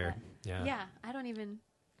us there. Yeah, I don't even.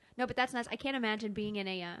 No, but that's nice. I can't imagine being in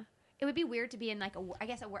a. It would be weird to be in like I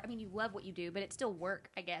guess a work. I mean, you love what you do, but it's still work,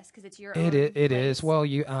 I guess, because it's your. It is. Well,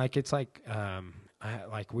 you like it's like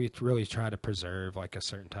we really try to preserve like a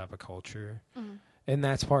certain type of culture, and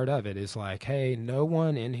that's part of it. Is like, hey, no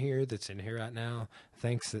one in here that's in here right now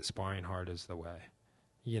thinks that sparring hard is the way.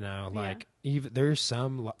 You know, like even there's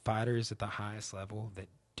some fighters at the highest level that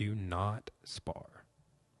do not spar,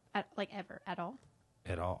 ever at all.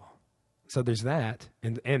 At all. So there's that,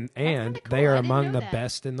 and cool. they are among the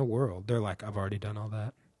best in the world. They're like, I've already done all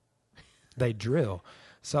that. They drill.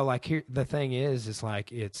 So like here, the thing is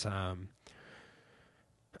like it's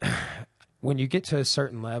when you get to a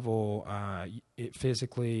certain level, it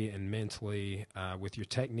physically and mentally, with your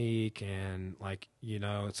technique and like, you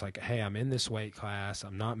know, it's like, hey, I'm in this weight class.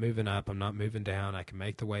 I'm not moving up. I'm not moving down. I can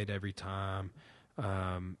make the weight every time.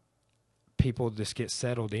 People just get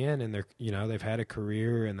settled in and they've had a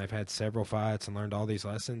career and they've had several fights and learned all these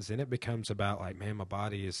lessons. And it becomes about like, man, my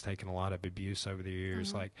body has taken a lot of abuse over the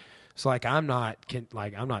years. Like, so like, I'm not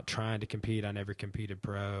trying to compete. I never competed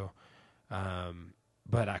pro.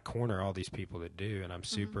 But I corner all these people that do, and I'm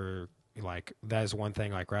super like that is one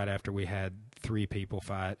thing. Like right after we had 3 people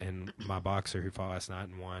fight, and my boxer who fought last night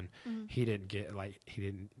and won, he didn't get like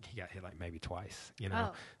he got hit like maybe twice, you know.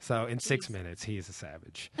 Oh, So in 6 jeez. minutes, he is a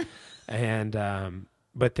savage. And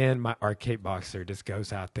but then our kickboxer just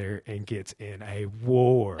goes out there and gets in a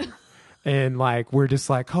war. And like we're just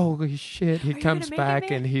like, holy shit! He Are you comes gonna make it, back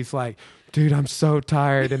man? and he's like, dude, I'm so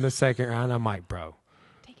tired. In the second round, I'm like, bro,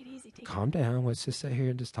 Take it easy. calm down. Let's just sit here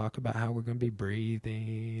and just talk about how we're going to be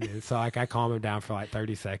breathing. And so like I calm him down for like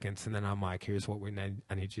 30 seconds, and then I'm like, here's what we need.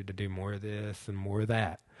 I need you to do more of this and more of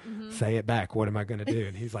that. Say it back. What am I going to do?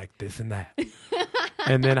 And he's like, this and that.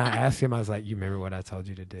 And then I asked him, I was like, you remember what I told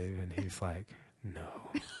you to do? And he's like, no,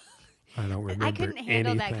 I don't remember. I couldn't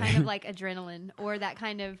handle that kind anything." of like adrenaline or that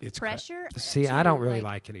kind of It's cra- pressure. See, to, I don't really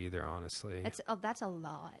like it either, honestly. That's a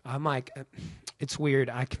lot. I'm like, it's weird.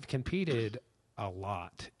 I competed a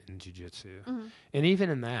lot in jiu-jitsu, and even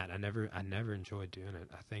in that, I never enjoyed doing it.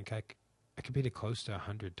 I think I competed close to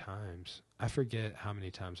 100 times. I forget how many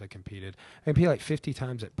times I competed. I competed like 50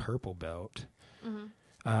 times at purple belt,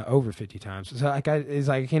 over 50 times. So like I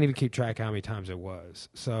can't even keep track how many times it was.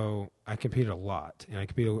 So I competed a lot, and I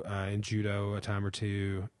competed in judo a time or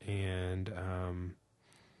two, and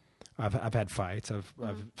I've had fights. I've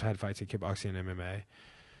had fights in kickboxing and MMA.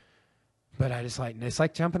 But I just like, it's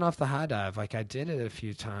like jumping off the high dive. Like I did it a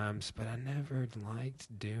few times, but I never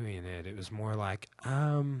liked doing it. It was more like,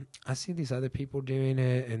 I see these other people doing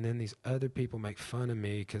it, and then these other people make fun of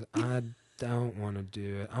me because I don't want to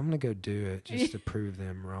do it. I'm going to go do it just to prove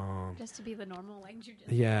them wrong. Just to be the normal like jujitsu.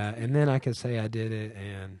 Yeah, and then I can say I did it,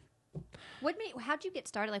 and How'd you get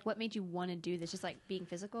started? Like, what made you want to do this? Just like being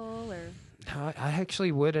physical, or I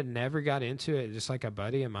actually would have never got into it. Just like a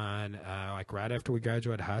buddy of mine, like right after we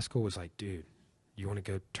graduated high school, was like, dude, you want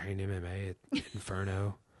to go train MMA at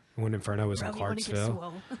Inferno? When Inferno was in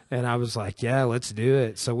Clarksville. And I was like, yeah, let's do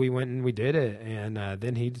it. So we went and we did it. And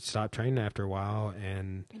then he stopped training after a while.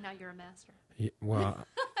 And now you're a master. well,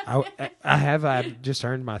 I've just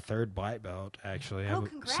earned my 3rd black belt, actually. Oh,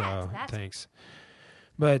 congrats. So That's- thanks.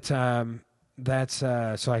 But that's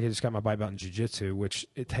so I just got my black belt in jiu-jitsu, which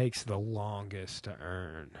it takes the longest to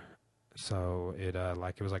earn. So it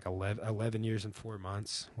was like 11 years and 4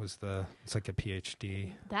 months it's like a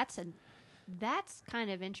PhD. That's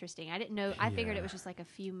kind of interesting. I didn't know. I figured it was just like a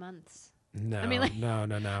few months. No, I mean, like, no.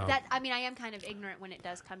 I am kind of ignorant when it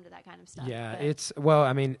does come to that kind of stuff. Yeah, but-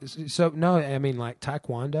 like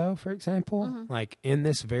Taekwondo, for example, like in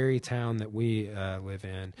this very town that we live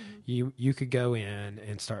in, you could go in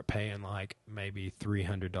and start paying like maybe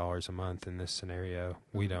 $300 a month in this scenario.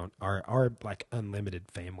 We don't, our like unlimited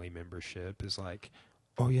family membership is like,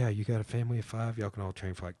 oh yeah, you got a family of 5, y'all can all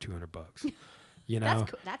train for like $200. You know,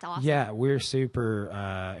 that's cool. That's awesome. Yeah, we're super,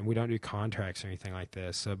 and we don't do contracts or anything like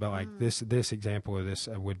this. So, but like this example of this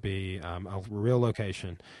would be a real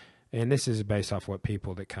location, and this is based off what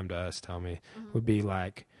people that come to us tell me would be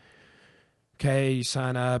like. Okay, you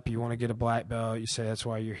sign up. You want to get a black belt. You say that's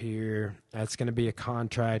why you're here. That's going to be a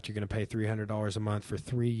contract. You're going to pay $300 a month for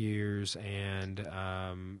 3 years, and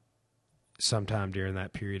sometime during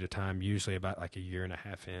that period of time, usually about like a year and a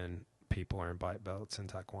half in, people earn black belts in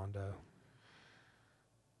Taekwondo.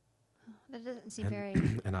 That doesn't seem very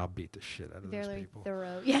And I'll beat the shit out of those people.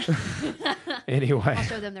 thorough. Yeah. Anyway, I'll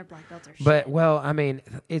show them their black belts or shit. but well, I mean,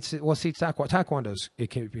 see, Taekwondo's it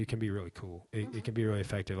can be really cool. It can be really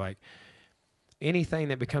effective. Like anything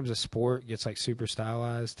that becomes a sport gets like super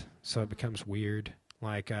stylized, so it becomes weird.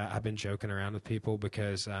 Like I've been joking around with people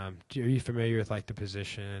because are you familiar with like the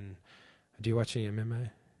position? Do you watch any MMA?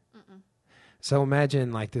 So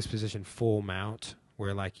imagine like this position, full mount,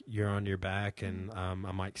 where like you're on your back and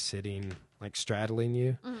I'm like sitting, like straddling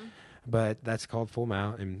you. But that's called full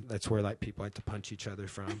mount, and that's where like people like to punch each other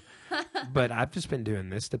from. But I've just been doing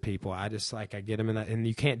this to people. I just like I get them in that, and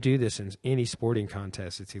you can't do this in any sporting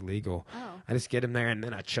contest. It's illegal. Oh. I just get them there, and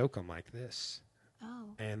then I choke them like this, Oh.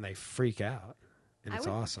 and they freak out, and it's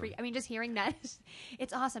awesome. I mean, just hearing that,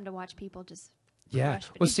 it's awesome to watch people just. Yeah. crush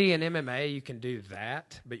Well, beneath- see, in MMA, you can do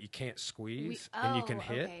that, but you can't squeeze and you can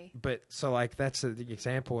hit. Okay. But so, like, that's the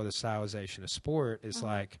example of the stylization of sport is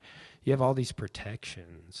like you have all these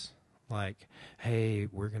protections. Like, hey,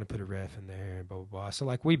 we're going to put a ref in there and blah, blah, blah. So,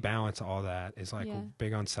 like, we balance all that. It's like we're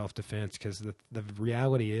big on self-defense because the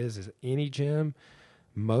reality is any gym,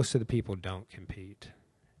 most of the people don't compete.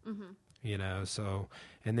 You know, so,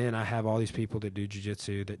 and then I have all these people that do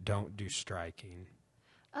jiu-jitsu that don't do striking.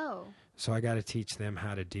 Oh. So I got to teach them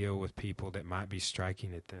how to deal with people that might be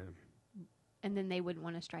striking at them. And then they wouldn't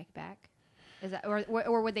want to strike back. Is that,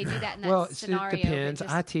 or would they do that in that Well, scenario? it depends.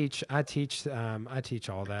 I teach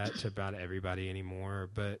all that to about everybody anymore.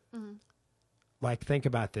 But like, think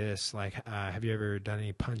about this. Like, have you ever done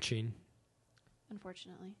any punching?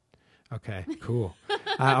 Unfortunately. Okay, cool.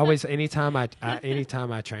 I always, anytime I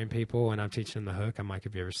train people and I'm teaching them the hook, I'm like,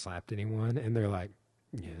 have you ever slapped anyone? And they're like,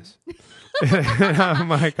 yes. I'm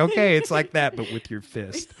like, okay, it's like that, but with your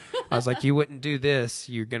fist. I was like, you wouldn't do this.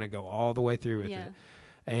 You're going to go all the way through with it.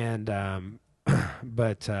 And,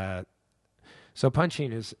 so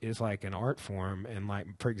punching is like an art form. And like,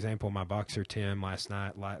 for example, my boxer Tim last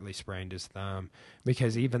night lightly sprained his thumb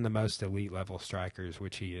because even the most elite level strikers,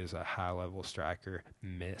 which he is a high level striker,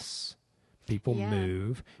 miss. People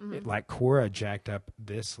move. It, like Cora jacked up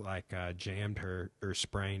this, like jammed her or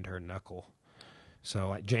sprained her knuckle. So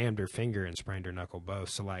like jammed her finger and sprained her knuckle both.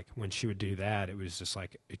 So like when she would do that, it was just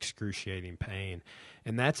like excruciating pain.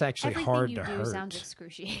 And that's actually hard to hurt. Sounds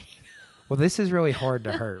excruciating. Well, this is really hard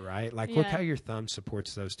to hurt, right? Like look how your thumb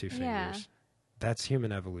supports those two fingers. Yeah. That's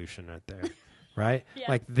human evolution right there, right?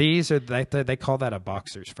 Like these are, they call that a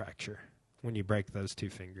boxer's fracture. When you break those two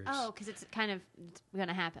fingers. Oh, because it's going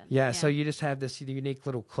to happen. Yeah, so you just have this unique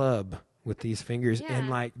little club with these fingers. And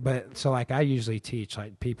like, but so like I usually teach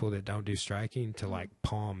like people that don't do striking to like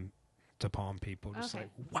palm people. Just like,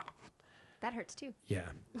 wow. That hurts too. Yeah.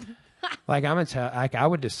 Like I'm going to tell, like I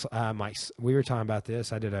would just, like we were talking about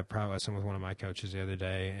this. I did a private lesson with one of my coaches the other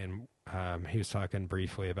day and he was talking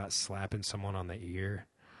briefly about slapping someone on the ear.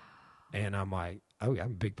 And I'm like, oh, I'm a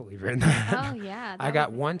big believer in that. Oh, yeah. I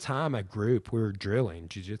got one time a group, we were drilling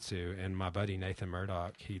jiu-jitsu, and my buddy Nathan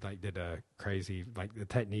Murdoch, he like did a crazy, like the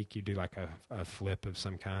technique, you do like a flip of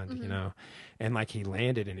some kind, you know, and like he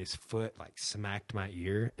landed and his foot like smacked my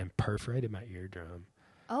ear and perforated my eardrum.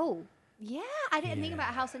 Oh, yeah. I didn't think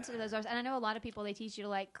about how sensitive those are. And I know a lot of people, they teach you to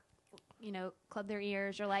like, you know, club their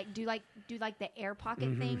ears or like do the air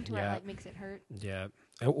pocket thing to where it like makes it hurt. Yeah.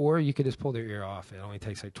 Or you could just pull their ear off. It only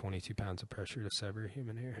takes like 22 pounds of pressure to sever a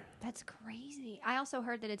human ear. That's crazy. I also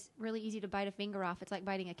heard that it's really easy to bite a finger off. It's like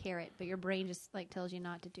biting a carrot, but your brain just like tells you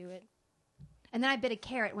not to do it. And then I bit a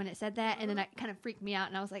carrot when it said that, and then it kind of freaked me out,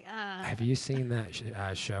 and I was like, ah. Have you seen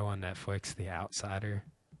that show on Netflix, The Outsider?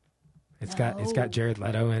 It's got Jared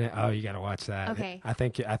Leto in it. Oh, you got to watch that. Okay. I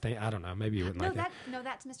think I don't know. Maybe you wouldn't like it. No,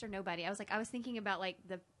 that's Mr. Nobody. I was thinking about like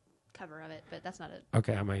the cover of it, but that's not it.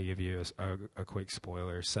 Okay, I'm gonna give you a quick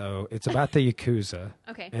spoiler. So it's about the Yakuza.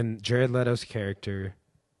 Okay. And Jared Leto's character,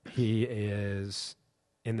 he is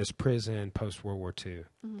in this prison post World War II,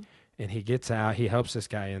 and he gets out. He helps this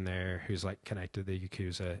guy in there who's like connected to the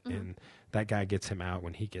Yakuza, and that guy gets him out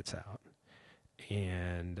when he gets out.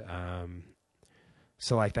 And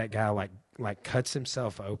so like that guy like cuts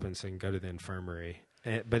himself open so he can go to the infirmary.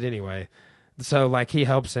 But anyway. So, like, he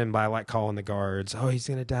helps him by, like, calling the guards. Oh, he's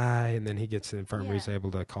going to die. And then he gets to the infirmary. He's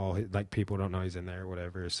able to call, like, people don't know he's in there or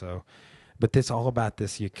whatever. So, but it's all about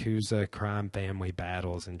this Yakuza crime family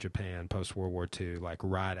battles in Japan post-World War II, like,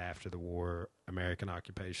 right after the war, American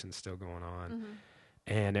occupation still going on.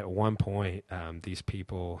 And at one point, these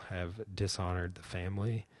people have dishonored the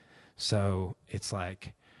family. So, it's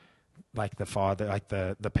like the father, like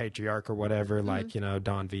the patriarch or whatever, like, you know,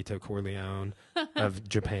 Don Vito Corleone of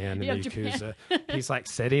Japan and the Yakuza. He's like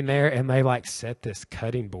sitting there and they like set this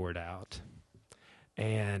cutting board out.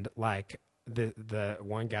 And like the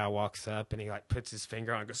one guy walks up and he like puts his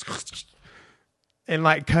finger on and goes and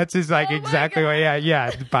like cuts his like exactly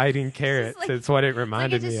what, biting carrots. Like, it's what it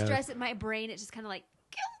reminded me of. I just stress it, my brain, it just kind of like.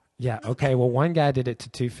 Yeah, okay. Well, one guy did it to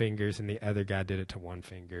 2 fingers and the other guy did it to 1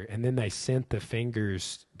 finger. And then they sent the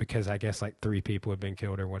fingers, because I guess like 3 people had been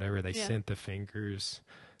killed or whatever, they sent the fingers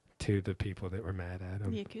to the people that were mad at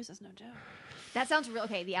him. The Yakuza's no joke. That sounds real.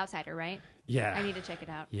 Okay, The Outsider, right? Yeah. I need to check it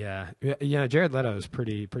out. Yeah. Yeah, Jared Leto is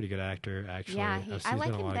pretty good actor, actually. Yeah, I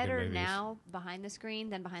like him better now behind the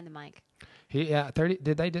screen than behind the mic. Did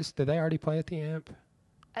they already play at the Amp?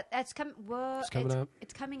 It's coming up.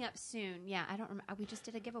 It's coming up soon. Yeah, I don't remember. We just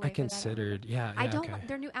did a giveaway. I considered. I don't. Okay.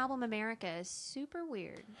 Their new album America is super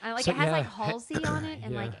weird. It has like Halsey on it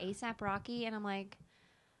and like ASAP Rocky, and I'm like,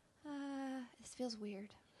 this feels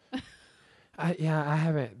weird. I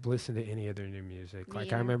haven't listened to any of their new music.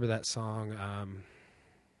 Like I remember that song.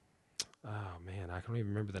 Oh man, I can't even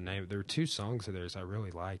remember the name. There were 2 songs of theirs I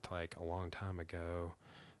really liked like a long time ago,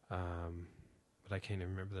 but I can't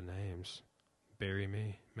even remember the names. Bury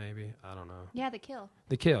Me, maybe. I don't know. Yeah, The Kill.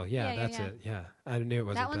 The Kill, that's it. Yeah, I knew it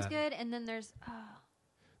wasn't that. That one's good, and then there's...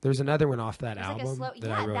 There's another one off that album. Like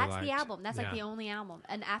that's liked. The album. That's like the only album.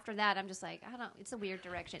 And after that, I'm just like, I don't know. It's a weird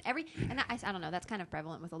direction. I don't know. That's kind of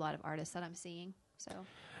prevalent with a lot of artists that I'm seeing. So.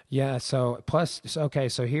 Yeah. So plus, so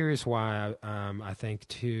here's why I think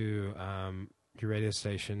too. your radio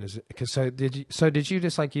station? Is it because did you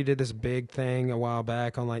just like you did this big thing a while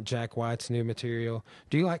back on like Jack White's new material?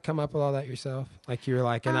 Do you like come up with all that yourself? Like you were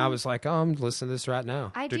like, and I was like, oh, I'm listening to this right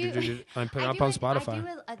now. I do. I'm putting it up on Spotify. I do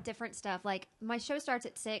a different stuff. Like my show starts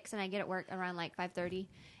at 6, and I get at work around like 5:30,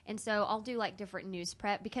 and so I'll do like different news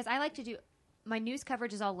prep because I like to do. My news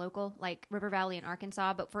coverage is all local, like River Valley and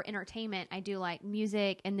Arkansas. But for entertainment, I do like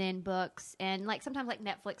music and then books and like sometimes like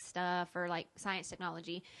Netflix stuff or like science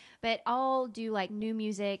technology. But I'll do like new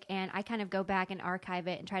music and I kind of go back and archive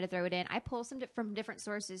it and try to throw it in. I pull some from different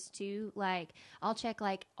sources too. Like I'll check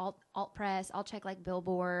like alt press, I'll check like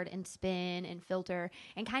Billboard and Spin and Filter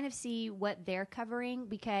and kind of see what they're covering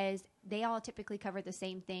because they all typically cover the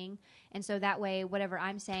same thing. And so that way, whatever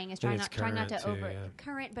I'm saying is trying not to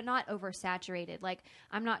current, but not oversaturated. Like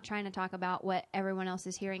I'm not trying to talk about what everyone else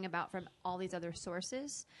is hearing about from all these other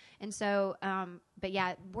sources. And so, but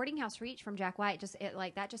yeah, Boarding House Reach from Jack White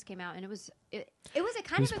just came out, and it was a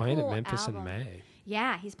kind He's of a playing cool at Memphis album. in May.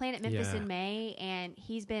 Yeah, he's playing at Memphis in May, and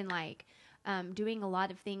he's been like doing a lot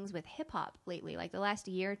of things with hip hop lately, like the last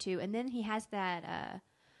year or two. And then he has that.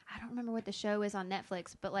 I don't remember what the show is on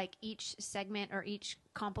Netflix, but like each segment or each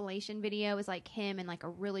compilation video is like him and like a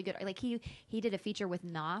really good, like he did a feature with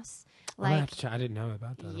Nas. Like, I didn't know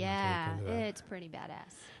about that. Yeah, it's pretty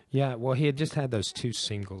badass. Yeah, well, he had just had those 2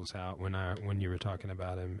 singles out when you were talking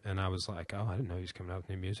about him, and I was like, oh, I didn't know he was coming out with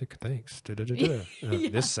new music. Thanks.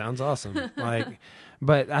 This sounds awesome. Like,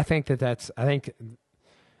 but I think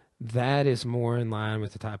that is more in line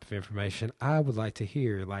with the type of information I would like to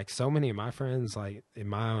hear. Like so many of my friends, like in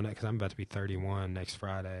my own, because I'm about to be 31 next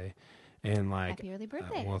Friday, and like, happy early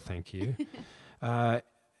birthday. Well, thank you.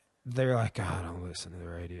 They're like, oh, I don't listen to the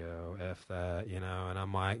radio, F that, and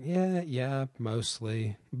I'm like, yeah,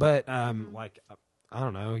 mostly. But like, I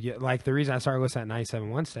don't know. Yeah, like the reason I started listening at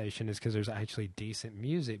 97.1 station is because there's actually decent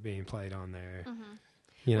music being played on there.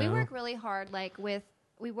 Mm-hmm. We work really hard, like we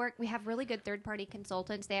have really good third-party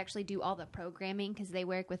consultants. They actually do all the programming because they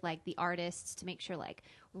work with like the artists to make sure like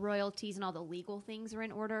royalties and all the legal things are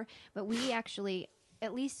in order. But we actually,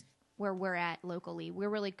 at least where we're at locally, we're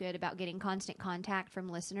really good about getting constant contact from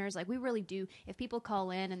listeners. Like we really do. If people call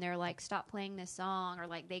in and they're like, stop playing this song, or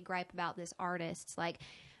like they gripe about this artist, like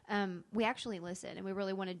we actually listen and we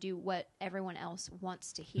really want to do what everyone else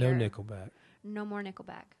wants to hear. No Nickelback. No more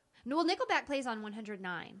Nickelback. No, well, Nickelback plays on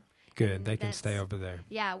 109. Good. They can stay over there.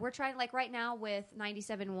 Yeah, we're trying, like right now with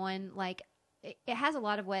 97.1, like it has a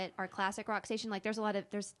lot of what our classic rock station, like there's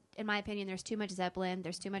in my opinion, there's too much Zeppelin,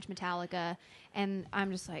 there's too much Metallica, and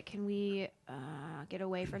I'm just like, can we get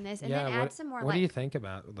away from this and then add some more? What do you think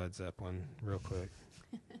about Led Zeppelin, real quick?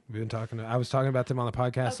 I was talking about them on the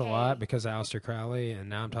podcast a lot because of Aleister Crowley, and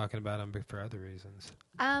now I'm talking about them for other reasons.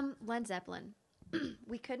 Led Zeppelin.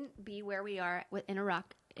 We couldn't be where we are in a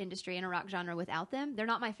rock industry, in a rock genre without them. They're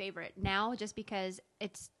not my favorite now just because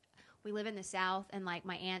we live in the South, and like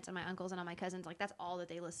my aunts and my uncles and all my cousins, like that's all that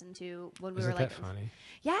they listened to when we were like. Isn't that funny?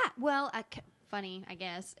 Yeah, well, funny, I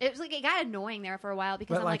guess. It was like it got annoying there for a while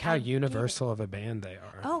because I'm like how universal of a band they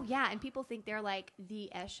are. Oh yeah, and people think they're like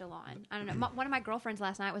the echelon. I don't know. One of my girlfriends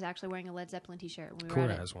last night was actually wearing a Led Zeppelin t-shirt when we were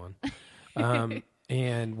at it. Has one.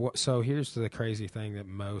 So here's the crazy thing that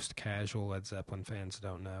most casual Led Zeppelin fans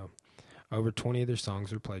don't know. Over 20 of their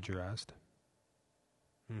songs are plagiarized.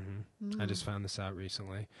 I just found this out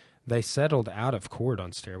recently. They settled out of court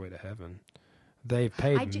on Stairway to Heaven. They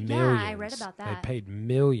paid millions. Yeah, I read about that. They paid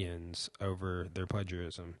millions over their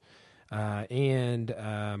plagiarism. And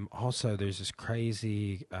also there's this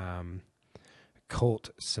crazy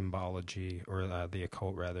cult symbology, or the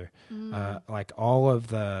occult rather. Like all of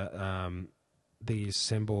the these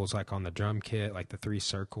symbols, like on the drum kit, like the 3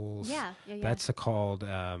 circles. Yeah. That's those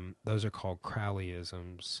are called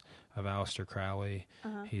Crowleyisms of Aleister Crowley.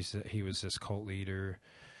 He was this cult leader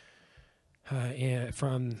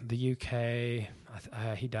from the UK.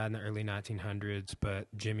 He died in the early 1900s, but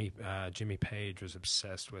Jimmy Page was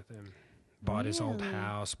obsessed with him. Bought his old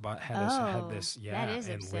house, had this,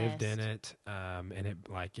 and lived in it. And it,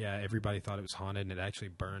 everybody thought it was haunted, and it actually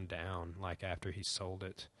burned down, like after he sold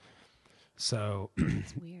it. So,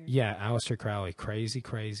 that's weird. Yeah, Aleister Crowley, crazy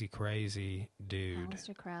dude.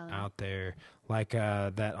 Aleister Crowley out there, like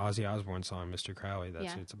that Ozzy Osbourne song, Mr. Crowley.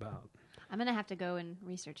 That's what it's about. I'm gonna have to go and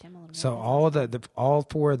research him a little bit. So all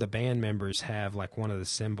 4 of the band members have like one of the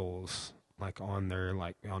symbols, like on their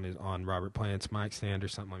on Robert Plant's mic stand or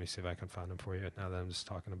something. Let me see if I can find them for you. Now that I'm just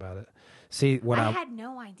talking about it. See what I had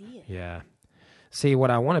no idea. Yeah. See,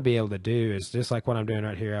 what I want to be able to do is just like what I'm doing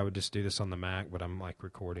right here. I would just do this on the Mac, but I'm like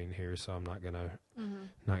recording here, so I'm not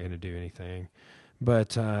gonna do anything.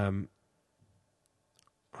 But I'm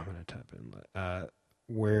gonna type in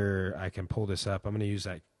where I can pull this up. I'm going to use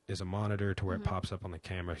that as a monitor to where it pops up on the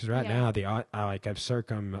camera. Because right now,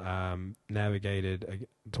 I've navigated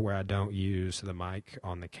to where I don't use the mic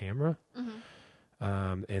on the camera.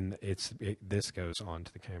 And this goes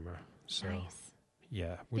onto the camera. So, nice.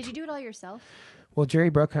 Yeah. Did you do it all yourself? Well,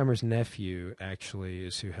 Jerry Bruckheimer's nephew actually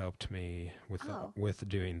is who helped me with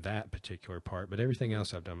doing that particular part, but everything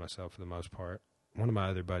else I've done myself for the most part. One of my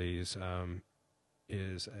other buddies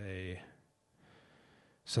is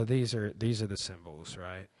so these are the symbols,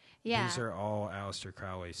 right? Yeah. These are all Aleister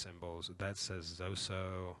Crowley symbols. That says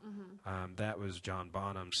Zoso. That was John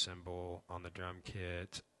Bonham's symbol on the drum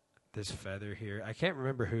kit. This feather here, I can't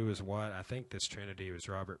remember who was what. I think this Trinity was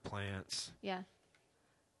Robert Plant's. Yeah.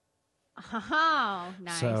 Oh,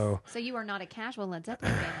 nice. So you are not a casual Led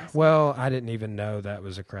Zeppelin fan. Well, I didn't even know that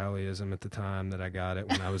was a Crowleyism at the time that I got it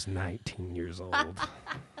when I was 19 years old.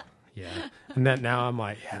 Yeah. And then now I'm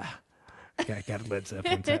like, yeah, I got a Led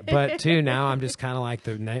Zeppelin. But too, now I'm just kind of like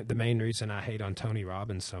the main reason I hate on Tony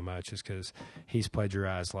Robbins so much is because he's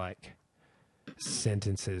plagiarized like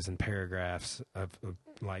sentences and paragraphs of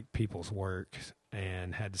like people's work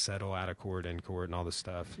and had to settle out of court, in court, and all this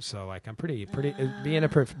stuff. So like I'm pretty being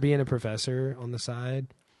a professor on the side,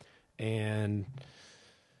 and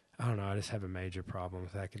I don't know. I just have a major problem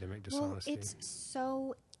with academic dishonesty. Well, it's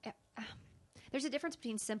so there's a difference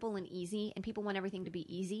between simple and easy, and people want everything to be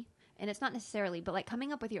easy, and it's not necessarily. But like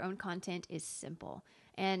coming up with your own content is simple,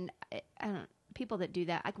 and I don't. People that do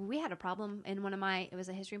that, we had a problem in it was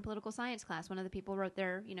a history and political science class. One of the people wrote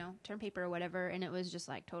their, term paper or whatever, and it was just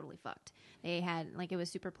like totally fucked. They had it was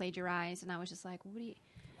super plagiarized, and I was just like, what do you,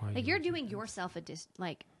 you're doing yourself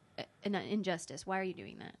an injustice. Why are you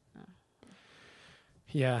doing that? Oh.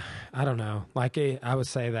 Yeah, I don't know. Like I would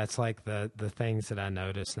say that's like the things that I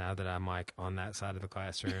notice now that I'm like on that side of the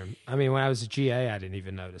classroom. I mean, when I was a GA, I didn't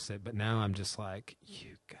even notice it, but now I'm just like,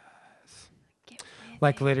 you guys.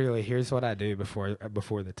 Like literally, here's what I do before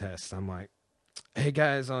the test. I'm like, hey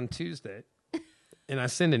guys, on Tuesday, and I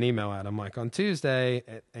send an email out. I'm like, on Tuesday,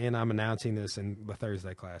 and I'm announcing this in the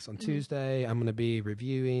Thursday class. On Tuesday, I'm going to be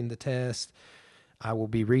reviewing the test. I will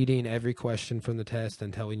be reading every question from the test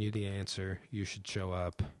and telling you the answer. You should show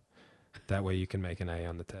up. That way you can make an A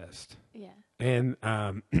on the test. Yeah. And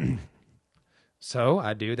so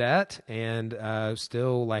I do that, and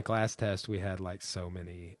still, like last test, we had like so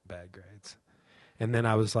many bad grades. And then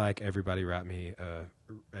I was like, everybody write me a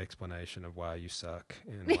explanation of why you suck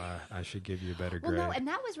and why I should give you a better grade. Well, no, and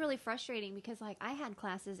that was really frustrating because like I had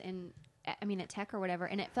classes at Tech or whatever,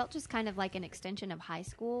 and it felt just kind of like an extension of high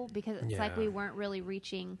school because it's like we weren't really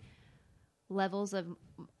reaching levels of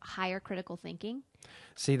higher critical thinking.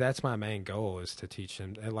 See, that's my main goal is to teach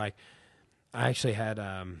them. Like, I actually had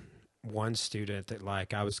one student that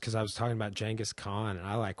because I was talking about Genghis Khan, and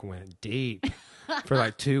I like went deep. For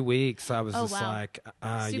like 2 weeks, I was I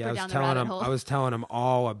was telling them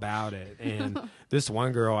all about it. And this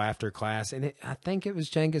one girl after class, and I think it was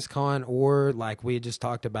Genghis Khan, or like we had just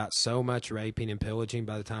talked about so much raping and pillaging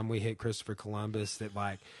by the time we hit Christopher Columbus that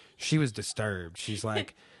like she was disturbed. She's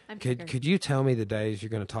like, could you tell me the days you're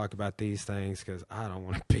going to talk about these things? Because I don't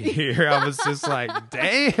want to be here. I was just like,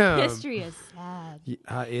 damn. History is sad.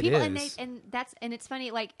 It is. And it's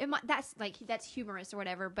funny. Like that's humorous or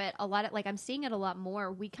whatever. But a lot of I'm seeing it a lot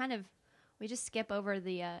more. We just skip over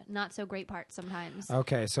the not so great parts sometimes.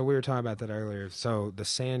 Okay, so we were talking about that earlier. So the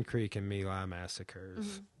Sand Creek and My Lai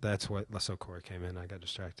massacres. That's what. So Corey came in. I got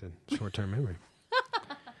distracted. Short-term memory.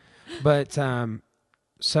 But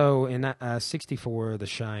so in 64, the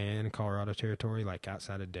Cheyenne, Colorado Territory, like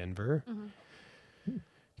outside of Denver,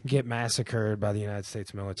 get massacred by the United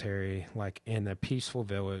States military, like in a peaceful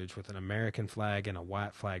village with an American flag and a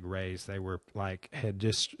white flag raised. They were had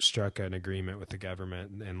just struck an agreement with the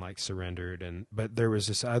government and like surrendered. But there was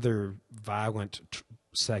this other violent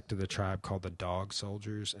sect of the tribe called the Dog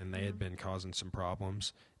Soldiers, and they had been causing some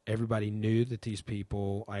problems. Everybody knew that these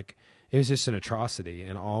people, it was just an atrocity,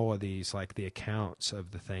 and all of these, the accounts of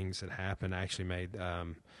the things that happened actually made,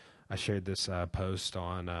 I shared this post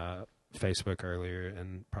on Facebook earlier,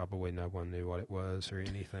 and probably no one knew what it was or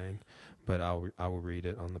anything, but I will read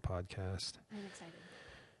it on the podcast. I'm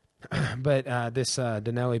excited. But this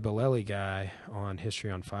Danelli Bolelli guy on History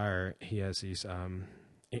on Fire, he has these...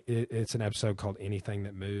 It's an episode called Anything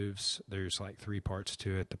That Moves. There's 3 parts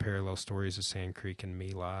to it. The parallel stories of Sand Creek and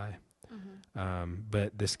My Lai.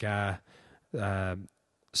 But this guy,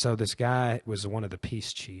 so this guy was one of the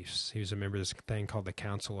peace chiefs. He was a member of this thing called the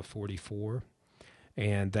Council of 44.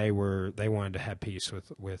 And they wanted to have peace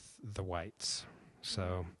with the whites.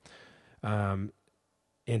 So, and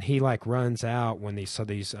he runs out when these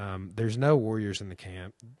there's no warriors in the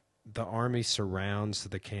camp. the army surrounds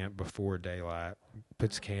the camp before daylight,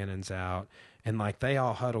 puts cannons out, and like they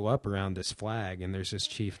all huddle up around this flag. And there's this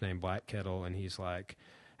chief named Black Kettle, and he's like,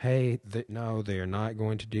 "Hey, no, they are not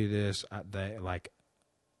going to do this. They like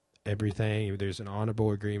everything. There's an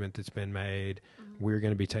honorable agreement that's been made. We're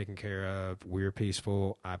going to be taken care of. We're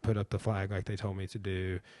peaceful. I put up the flag like they told me to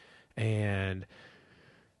do." And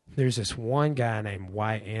there's this one guy named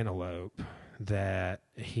White Antelope that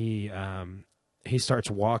he starts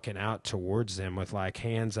walking out towards them with like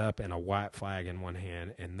hands up and a white flag in one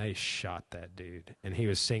hand, and they shot that dude. And he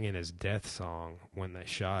was singing his death song when they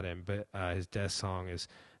shot him, but his death song is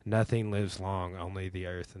 "Nothing lives long, only the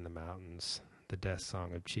earth and the mountains." The death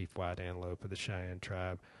song of Chief White Antelope of the Cheyenne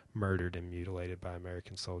tribe, murdered and mutilated by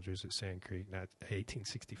American soldiers at Sand Creek,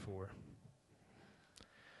 1864.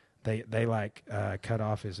 They like cut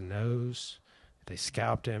off his nose, they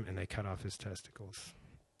scalped him, and they cut off his testicles.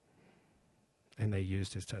 And they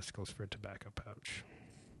used his testicles for a tobacco pouch.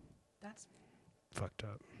 That's fucked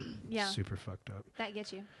up. Yeah. Super fucked up. That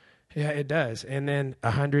gets you. Yeah, it does. And then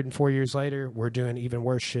 104 years later, we're doing even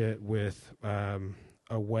worse shit with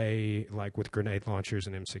with grenade launchers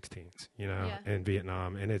and M16s, in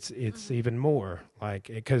Vietnam. And it's even more like,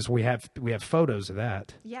 because we have photos of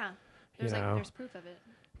that. Yeah. There's proof of it.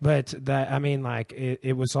 But that, I mean, like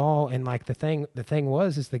it was all, and like the thing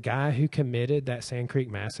is the guy who committed that Sand Creek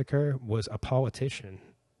massacre was a politician.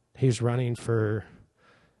 He was running for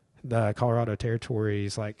the Colorado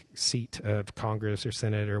Territory's like seat of Congress or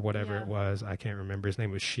Senate or whatever it was. I can't remember. His name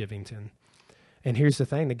was Shivington. And here's the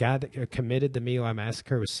thing: the guy that committed the My Lai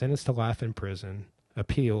massacre was sentenced to life in prison,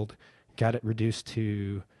 appealed, got it reduced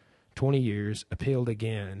to 20 years, appealed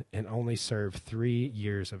again, and only served 3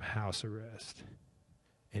 years of house arrest.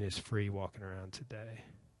 And is free walking around today.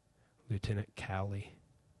 Lieutenant Cowley.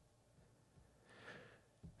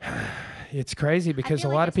 It's crazy because a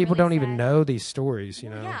lot of people don't even know these stories,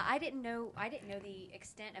 Yeah, I didn't know the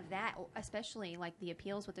extent of that, especially like the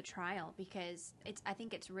appeals with the trial, because I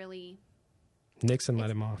think it's really Nixon let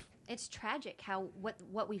him off. It's tragic how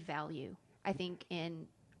what we value, I think, in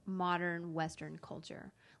modern Western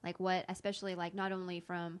culture. Like what, especially like not only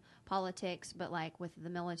from politics, but like with the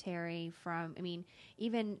military,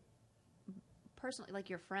 even personally, like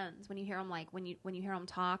your friends, when you hear them, like when you hear them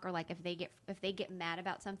talk, or like if they get mad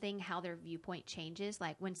about something, how their viewpoint changes,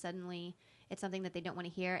 like when suddenly it's something that they don't want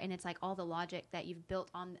to hear, and it's like all the logic that you've built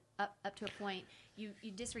on up to a point, you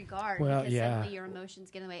disregard, because suddenly your emotions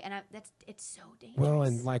get in the way, and it's so dangerous. Well,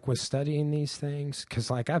 and like with studying these things, because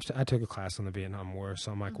like I took a class on the Vietnam War,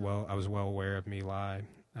 so I'm like, I was well aware of My Lai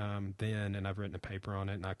then, and I've written a paper on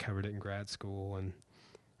it, and I covered it in grad school, and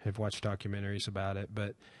have watched documentaries about it.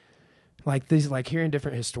 But like these, like hearing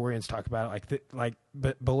different historians talk about it,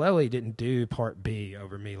 but Bolelli didn't do Part B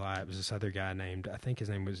over My Lai. It was this other guy named, I think his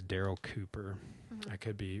name was Daryl Cooper. I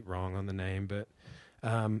could be wrong on the name, but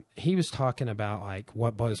he was talking about, like,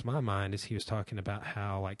 what blows my mind is he was talking about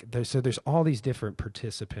how like there's all these different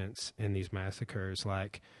participants in these massacres,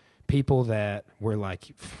 like people that were like,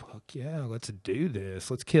 fuck yeah, let's do this,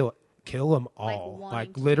 let's kill them all,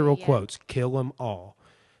 like literal quotes, kill them all.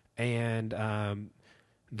 And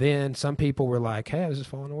then some people were like, hey, I was just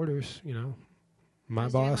following orders, my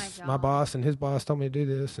boss and his boss told me to do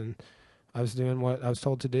this, and I was doing what I was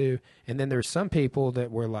told to do. And then there's some people that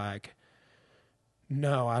were like,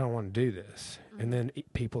 no, I don't want to do this. And then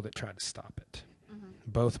people that tried to stop it.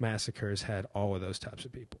 Both massacres had all of those types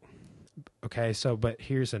of people. Okay, so, but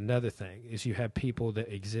here's another thing, is you have people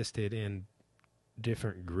that existed in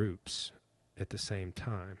different groups at the same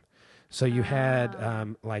time. So you had,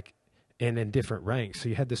 and in different ranks. So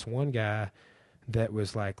you had this one guy that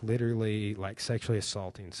was like literally like sexually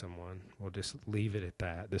assaulting someone. We'll just leave it at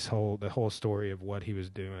that. The whole story of what he was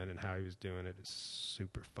doing and how he was doing it is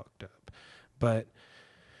super fucked up. But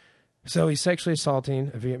so he's sexually assaulting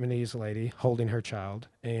a Vietnamese lady, holding her child,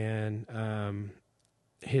 and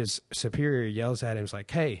his superior yells at him, is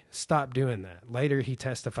like, hey, stop doing that. Later he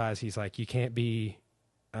testifies, he's like, you can't be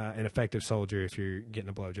an effective soldier if you're getting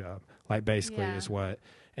a blowjob. Like basically is what.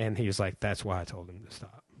 And he was like, that's why I told him to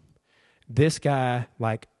stop. This guy,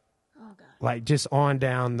 like just on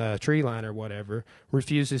down the tree line or whatever,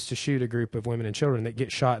 refuses to shoot a group of women and children that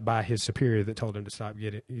get shot by his superior that told him to stop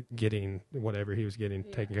getting whatever he was getting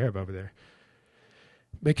taken care of over there.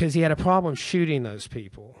 Because he had a problem shooting those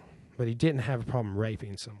people, but he didn't have a problem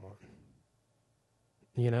raping someone.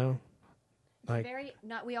 Like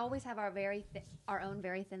we always have our own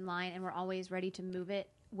very thin line, and we're always ready to move it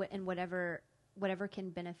in whatever can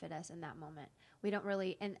benefit us in that moment. We don't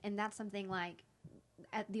really, and that's something like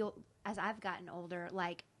as I've gotten older,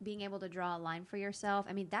 like being able to draw a line for yourself.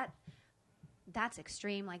 I mean, that's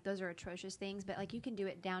extreme. Like those are atrocious things, but like you can do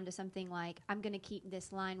it down to something like, I'm going to keep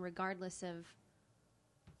this line regardless of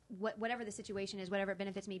whatever the situation is, whatever it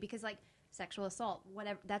benefits me, because like sexual assault,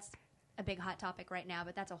 whatever, that's a big hot topic right now,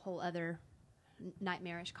 but that's a whole other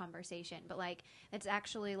nightmarish conversation. But like it's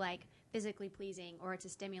actually like physically pleasing, or it's a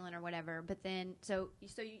stimulant or whatever, but then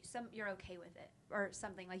you're okay with it or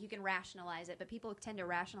something, like you can rationalize it, but people tend to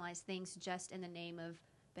rationalize things just in the name of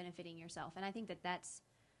benefiting yourself. And I think that's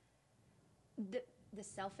the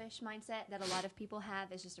selfish mindset that a lot of people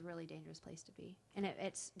have is just a really dangerous place to be. And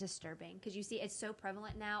it's disturbing because you see it's so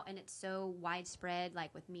prevalent now, and it's so widespread,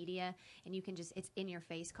 like with media, and you can just, it's in your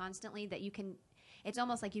face constantly, that you can, it's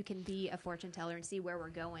almost like you can be a fortune teller and see where we're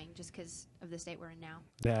going just because of the state we're in now.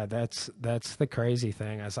 Yeah, that's the crazy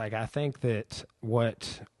thing. I think that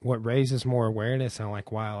what raises more awareness, and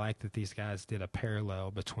like why I like that these guys did a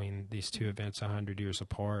parallel between these two events 100 years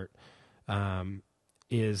apart,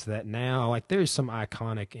 is that now, like, there's some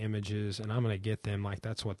iconic images, and I'm going to get them. Like,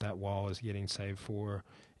 that's what that wall is getting saved for,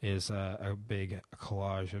 is a big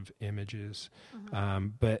collage of images.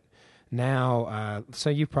 But now, so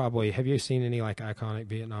you probably, have you seen any, like, iconic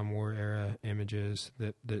Vietnam War era images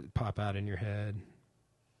that pop out in your head?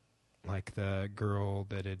 Like the girl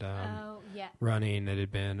that had running, that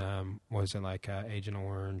had been, was it like Agent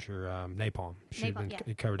Orange or napalm? She'd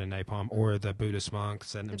been covered in napalm. Or the Buddhist monk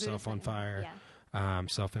setting himself on fire.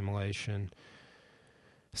 Self-immolation.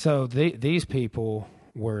 So these people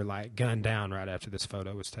were like gunned down right after this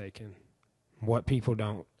photo was taken. What people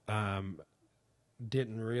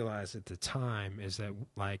didn't realize at the time is that,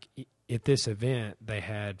 like, at this event they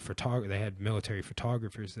had military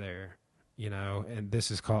photographers there, you know, and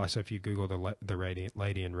this is called, so if you Google the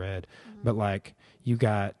Lady in Red, but like you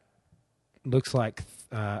got, looks like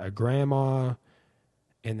a grandma,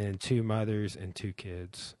 and then two mothers and two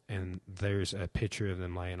kids. And there's a picture of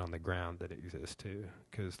them laying on the ground that exists too,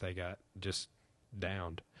 because they got just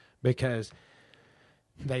downed. Because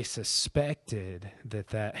they suspected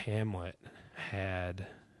that Hamlet had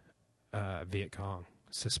Viet Cong.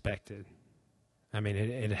 Suspected. I mean,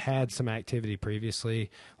 it had some activity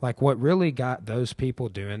previously. Like, what really got those people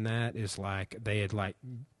doing that is, like, they had, like,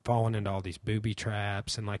 fallen into all these booby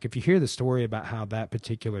traps. And, like, if you hear the story about how that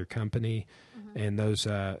particular company and those,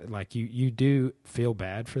 like, you do feel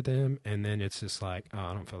bad for them. And then it's just like, oh,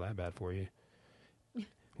 I don't feel that bad for you.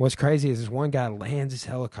 What's crazy is this one guy lands his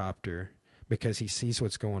helicopter because he sees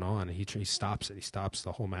what's going on, and he stops it. He stops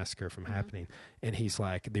the whole massacre from happening. And he's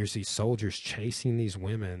like, there's these soldiers chasing these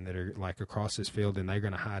women that are, like, across this field, and they're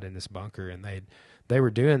going to hide in this bunker. And they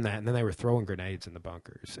were doing that, and then they were throwing grenades in the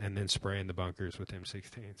bunkers and then spraying the bunkers with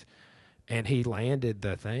M16s. And he landed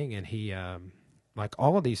the thing, and he, like,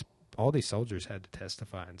 all these soldiers had to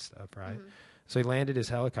testify and stuff, right? So he landed his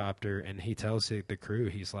helicopter, and he tells the crew,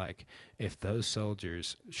 he's like, if those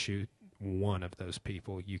soldiers shoot one of those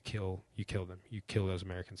people, you kill them. You kill those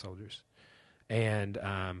American soldiers. And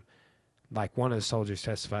like, one of the soldiers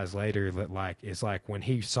testifies later that, like, it's like when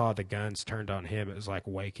he saw the guns turned on him, it was like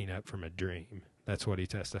waking up from a dream. That's what he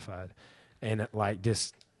testified. And it, like,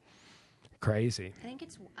 just crazy. I think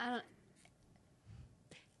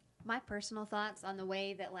my personal thoughts on the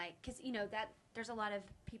way that, like, because, you know, that there's a lot of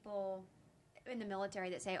people in the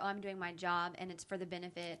military that say, oh, I'm doing my job and it's for the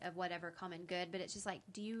benefit of whatever common good. But it's just like,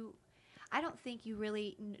 I don't think you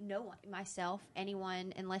really know myself,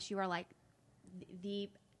 anyone, unless you are, like, the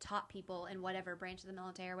top people in whatever branch of the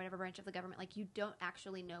military or whatever branch of the government. Like, you don't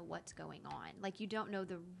actually know what's going on. Like, you don't know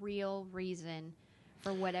the real reason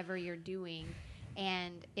for whatever you're doing.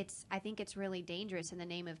 And I think it's really dangerous in the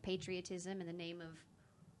name of patriotism, in the name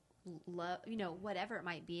of love, you know, whatever it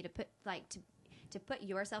might be, to put, like, to put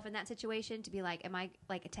yourself in that situation, to be like, am I,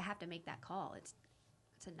 like, to have to make that call. It's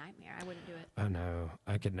a nightmare. I wouldn't do it. I know.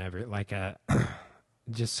 I could never. Like,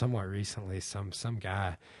 just somewhat recently, some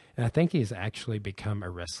guy, and I think he's actually become a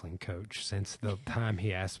wrestling coach since the time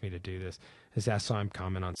he asked me to do this. Is I saw him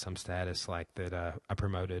comment on some status, like, that I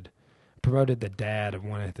promoted the dad of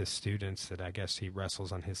one of the students that I guess he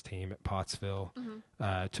wrestles on his team at Pottsville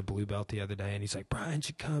to blue belt the other day, and he's like, Brian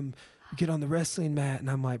should come get on the wrestling mat.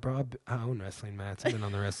 And I'm like, bro, I own wrestling mats. I've been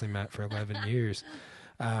on the wrestling mat for 11 years.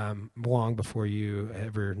 Long before you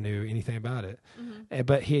ever knew anything about it.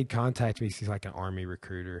 But he had contacted me. He's like an Army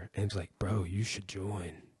recruiter. And he's like, bro, you should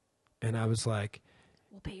join. And I was like,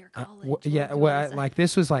 we'll pay your college.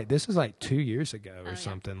 This was like 2 years ago or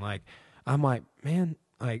something. Yeah. Like, I'm like, man,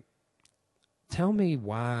 like, tell me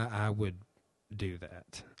why I would do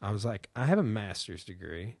that. I was like, I have a master's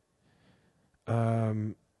degree.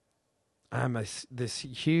 this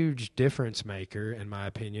huge difference maker, in my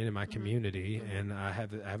opinion, in my community, and I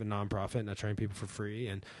have a nonprofit, and I train people for free,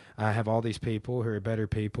 and I have all these people who are better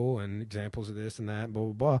people, and examples of this and that, blah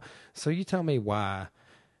blah blah. So you tell me why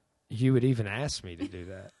you would even ask me to do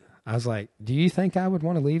that? I was like, do you think I would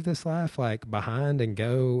want to leave this life like behind and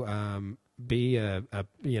go be a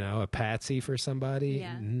patsy for somebody?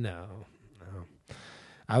 Yeah. No.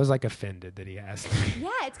 I was like offended that he asked me. Yeah,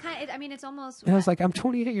 it's kind of. I mean, it's almost. And I was like, I'm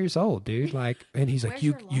 28 years old, dude. Like, and he's like, Where's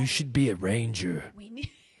you your you life? should be a ranger. We need.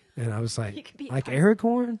 And I was You like, could be like us.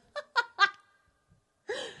 Aragorn?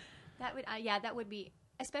 That would. Yeah, that would be.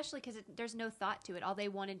 Especially because there's no thought to it. All they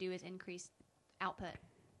want to do is increase output.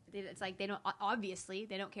 It's like they don't. Obviously,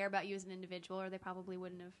 they don't care about you as an individual, or they probably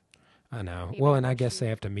wouldn't have. I know. Maybe Well, I and I wish guess you- they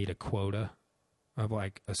have to meet a quota of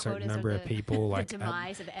like a certain Quotas of number of the- people. the Like,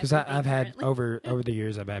 demise of because everything I've had currently. over the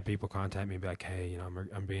years, I've had people contact me and be like, hey, you know,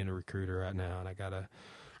 I'm being a recruiter right now, and I gotta.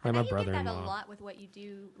 I Like bet my you get that a brother-in-law. lot with what you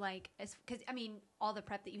do, like, because I mean, all the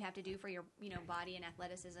prep that you have to do for your, body and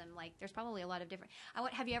athleticism. Like, there's probably a lot of different.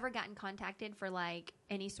 Have you ever gotten contacted for like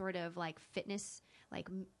any sort of like fitness, like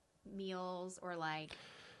meals or like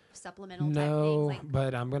supplemental type No, things? Like,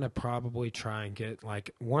 but I'm gonna probably try and get like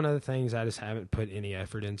one of the things I just haven't put any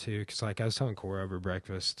effort into, because like I was telling Cora over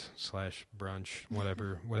breakfast / brunch,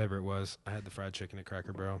 whatever it was. I had the fried chicken at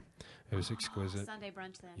Cracker Barrel. It was exquisite. Sunday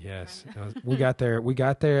brunch then. Yes, Brenda. we got there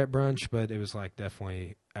at brunch, but it was like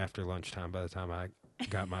definitely after lunchtime by the time I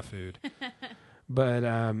got my food. But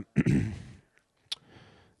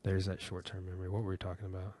there's that short-term memory. What were we talking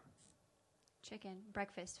about? Chicken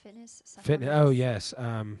breakfast fitness. Fitness. supplements. Oh yes.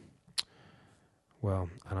 Well,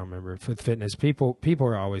 I don't remember. For fitness, people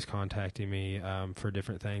are always contacting me for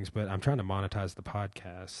different things, but I'm trying to monetize the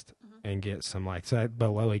podcast and get some like. So the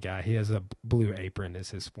Lily guy, he has a Blue Apron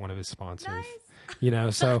as one of his sponsors.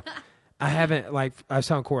 Nice. So I haven't like I was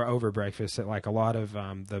telling Cora over breakfast that like a lot of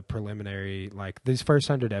the preliminary like these first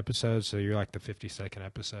 100 episodes. So you're like the 52nd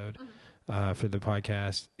episode for the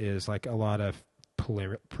podcast is like a lot of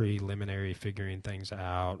preliminary figuring things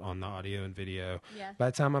out on the audio and video. Yeah.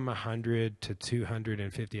 By the time I'm 100 to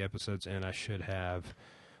 250 episodes in, I should have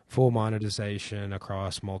full monetization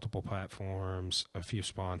across multiple platforms, a few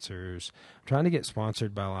sponsors. I'm trying to get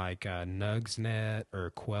sponsored by like Nugsnet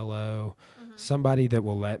or Quello, somebody that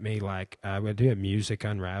will let me like, I would do a Music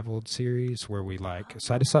Unraveled series where we like,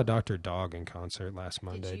 so I just saw Dr. Dog in concert last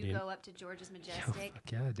Monday. Did you go up to George's Majestic?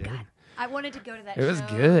 Fuck yeah, I did. God, I wanted to go to that It was show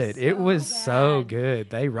good. It was so bad. good.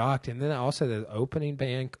 They rocked. And then also the opening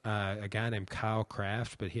band, a guy named Kyle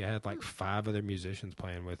Kraft, but he had like 5 other musicians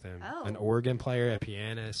playing with him. Oh. An organ player, a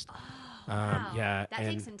pianist. Wow. Yeah. That and,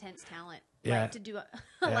 takes intense talent. Yeah. Like, to do a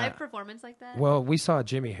Yeah. live performance like that. well, we saw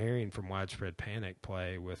Jimmy Herring from Widespread Panic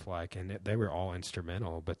play with like, and they were all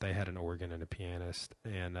instrumental, but they had an organ and a pianist.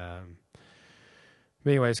 And, but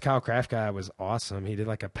anyways, Kyle Kraft guy was awesome. He did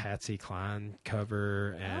like a Patsy Cline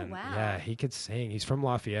cover, and wow. yeah, he could sing. He's from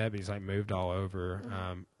Lafayette, but he's like moved all over.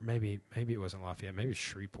 Maybe it wasn't Lafayette, maybe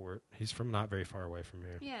Shreveport. He's from not very far away from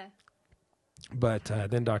here. Yeah. But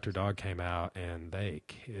then Dr. Dog came out and they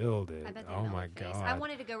killed it. I bet they Oh had my all the face. god! I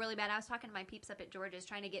wanted to go really bad. I was talking to my peeps up at George's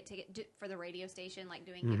trying to get for the radio station, like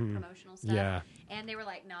doing promotional stuff. Yeah. And they were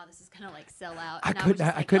like, "No, this is gonna like sell out." I And was couldn't.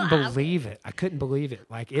 just I like, couldn't "Ah, believe it. I couldn't believe it.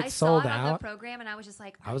 Like it I sold saw it on out. the program, and I was just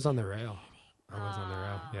like, I was on the rail.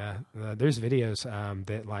 Yeah. There's videos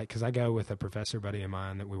that like, because I go with a professor buddy of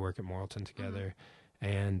mine that we work at Morrilton together.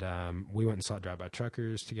 And we went and saw Drive By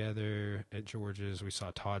Truckers together at George's. We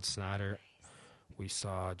saw Todd Snyder. We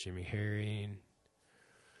saw Jimmy Herring.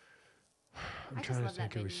 I'm I just trying to love that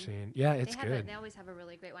think who we've venue. seen. Yeah, it's they good. They always have a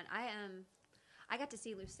really great one. I got to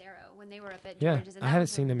see Lucero when they were up at Yeah, George's. And I that haven't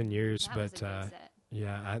was seen them in years, that was but a good set.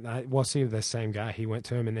 yeah, well, see, the same guy. He went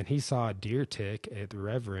to him, and then he saw Deer Tick at the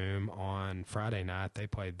Rev Room on Friday night. They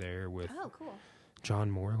played there with Oh, cool.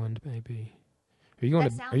 John Moreland, maybe. Are you going That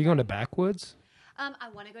to sounds Are you going to right. Backwoods? I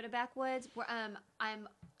want to go to Backwoods.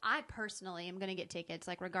 I personally am going to get tickets,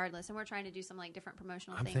 like regardless, and we're trying to do some like different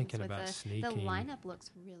promotional I'm things. thinking with about the sneaking lineup looks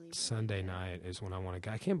really Sunday good. night is when I want to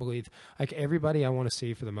go. I can't believe like everybody I want to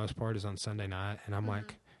see for the most part is on Sunday night, and I'm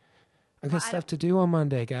like, I got Well, stuff to do on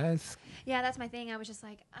Monday, guys. Yeah, that's my thing. I was just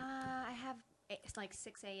like, I have it's like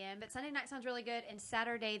 6 a.m. But Sunday night sounds really good, and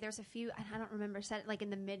Saturday there's a few. I don't remember set like in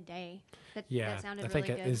the midday. That sounded I think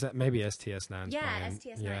really good. is that maybe STS9's Yeah, playing.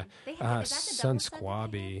 STS9. Yeah, They have- is that the Sun double set that they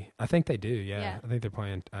Squabby. I think they do. Yeah. Yeah. I think they're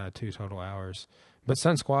playing 2 total hours. But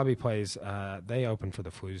Sun Squabby plays. They opened for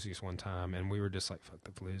the Floozies one time, and we were just like, "Fuck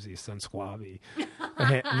the Floozies, Sun Squabby."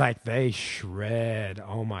 And, like they shred.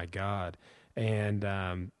 Oh my god! And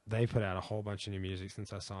they put out a whole bunch of new music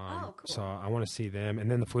since I saw them. Oh, cool. So I want to see them.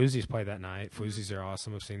 And then the Floozies play that night. Floozies are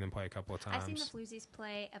awesome. I've seen them play a couple of times. I've seen the Floozies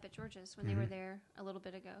play up at George's when they were there a little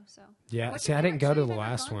bit ago. So Yeah, What's see, your I didn't favorite go show to the you've ever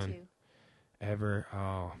last gone one to? ever.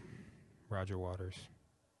 Oh, Roger Waters.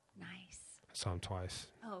 Nice. I saw him twice.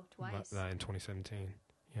 Oh, twice. In 2017.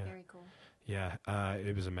 Yeah. Very cool. Yeah,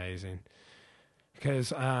 it was amazing.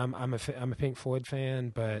 Because I'm a Pink Floyd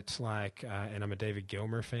fan, but like, and I'm a David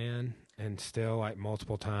Gilmour fan, and still like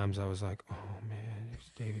multiple times I was like, oh man,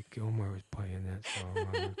 David Gilmour was playing that song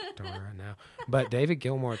on the door right now. But David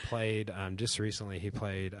Gilmour played just recently. He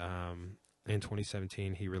played in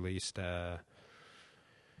 2017. He released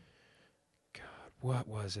what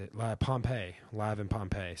was it? Pompeii, live in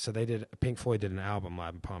Pompeii. So Pink Floyd did an album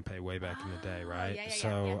live in Pompeii way back in the day, right?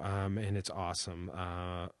 And it's awesome.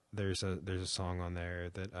 There's a song on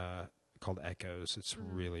there that called Echoes. It's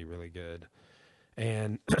really, really good.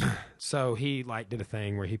 And so he like did a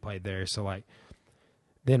thing where he played there. So like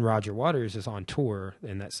then Roger Waters is on tour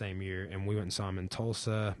in that same year, and we went and saw him in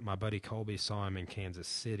Tulsa. My buddy Colby saw him in Kansas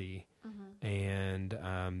City, and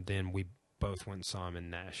then we both went and saw him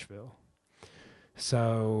in Nashville.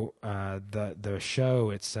 So the show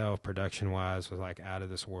itself, production wise, was like out of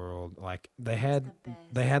this world. Like they had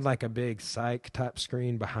like a big psych type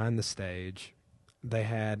screen behind the stage. They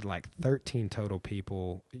had like 13 total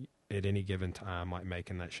people at any given time, like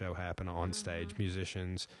making that show happen on stage.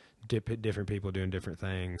 Musicians, different people doing different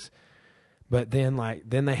things. But then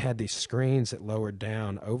they had these screens that lowered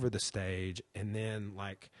down over the stage, and then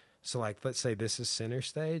so let's say this is center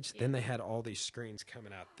stage. Then they had all these screens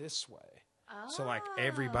coming out this way. So like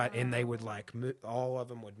everybody, and they would like all of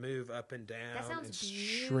them would move up and down and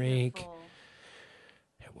shrink.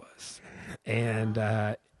 It was, and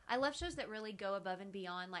I love shows that really go above and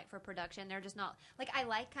beyond, like for production. They're just not like I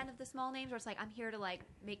like kind of the small names where it's like I'm here to like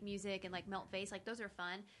make music and like melt face. Like those are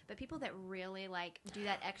fun, but people that really like do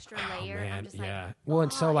that extra layer, I'm just like, well,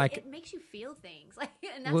 and so like it makes you feel things. Like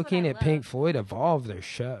and that's looking what I at love. Pink Floyd evolve their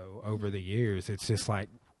show over the years. It's just like.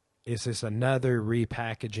 It's just another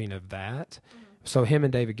repackaging of that. So him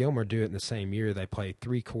and David Gilmour do it in the same year. They play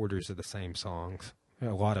 3/4 of the same songs. A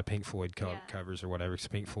lot of Pink Floyd covers or whatever. So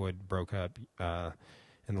Pink Floyd broke up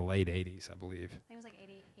in the late 80s, I believe. I think it was like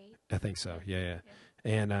 88. I think so, yeah.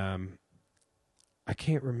 And I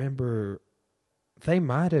can't remember. They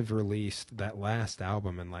might have released that last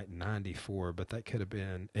album in like 94, but that could have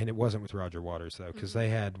been. And it wasn't with Roger Waters, though, because they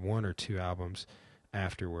had 1 or 2 albums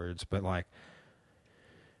afterwards. But like,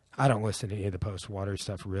 I don't listen to any of the post-Waters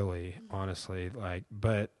stuff, really, honestly. Like,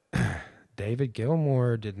 but David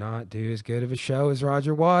Gilmour did not do as good of a show as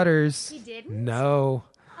Roger Waters. He didn't? No.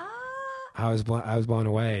 I was blown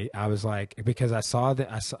away. I was like, because I saw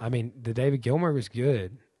that. I mean, the David Gilmour was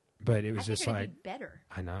good, but it was just like it'd be better.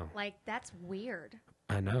 I know. Like that's weird.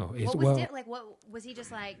 I know. What was what was he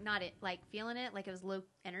just like not it like feeling it like it was low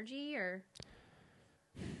energy or?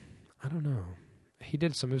 I don't know. He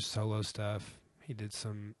did some of his solo stuff. He did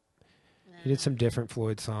some different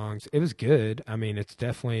Floyd songs. It was good. I mean, it's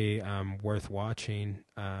definitely worth watching.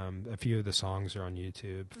 A few of the songs are on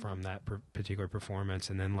YouTube from that particular performance.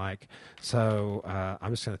 And then I'm just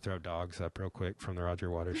going to throw Dogs up real quick from the Roger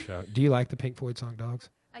Waters show. Do you like the Pink Floyd song Dogs?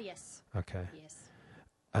 Yes. Okay.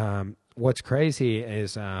 Yes. What's crazy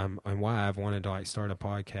is, and why I've wanted to like start a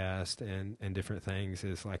podcast and different things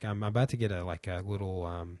is like, I'm about to get a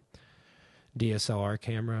little DSLR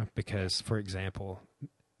camera because, for example,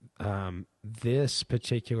 this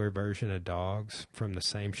particular version of Dogs from the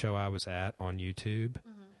same show I was at on YouTube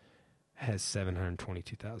has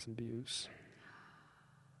 722,000 views.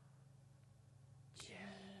 Jeez. Yeah.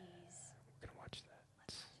 We're going to watch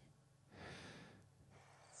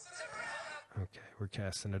that. Okay, we're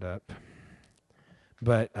casting it up.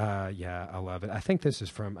 But, yeah, I love it. I think this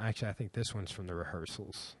one's from the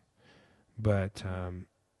rehearsals. But,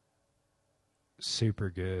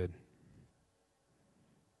 super good.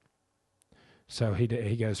 So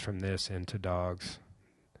he goes from this into Dogs.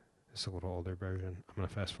 It's a little older version. I'm going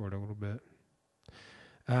to fast forward a little bit.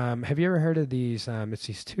 Have you ever heard of these? It's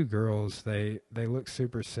these 2 girls. They look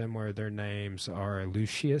super similar. Their names are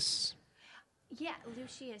Lucius. Yeah,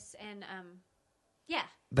 Lucius and yeah.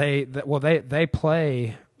 They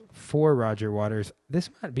play for Roger Waters. This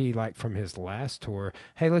might be like from his last tour.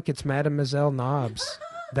 Hey, look, it's Mademoiselle Knobs.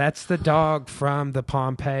 That's the dog from the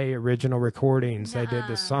Pompeii original recordings. They did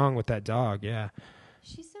this song with that dog, yeah.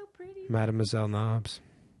 She's so pretty. Mademoiselle Knobs.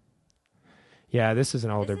 Yeah, this is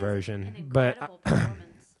an older version. An incredible performance.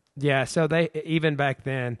 Yeah, so they even back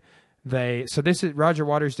then, So this is Roger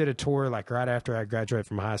Waters did a tour like right after I graduated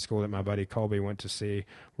from high school that my buddy Colby went to see.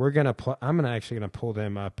 I'm actually gonna pull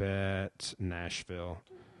them up at Nashville.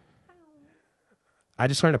 I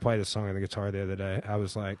just learned to play this song on the guitar the other day. I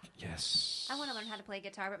was like, yes. I want to learn how to play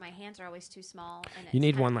guitar, but my hands are always too small. And You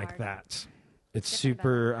need one hard. like that. It's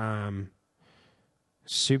Different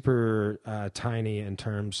super tiny in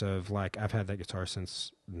terms of like I've had that guitar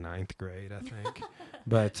since 9th grade, I think.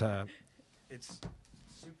 But it's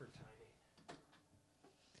super tiny.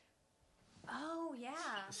 Oh yeah.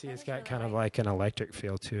 See, it's got kind of like an electric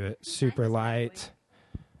feel to it. Super light.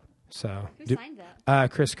 So Who signed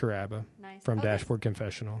that? Chris Caraba Nice. from Oh, Dashboard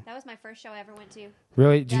Confessional. That was my first show I ever went to.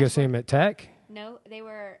 Really? Did you go see Dashboard. him at Tech? No,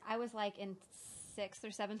 I was like in 6th or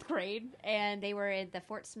 7th grade, and they were in the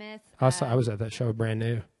Fort Smith. Also, I was at that show brand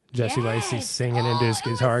new. Jesse Lacey Yes! singing into his Oh,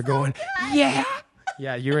 it was guitar so going, good! yeah.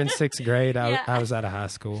 Yeah, you were in 6th grade. Yeah. I was out of high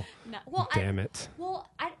school. No, well, Damn it.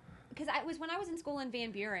 Because I was when I was in school in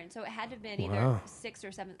Van Buren, so it had to have been either Wow. 6th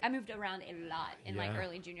or 7th. I moved around a lot in like Yeah.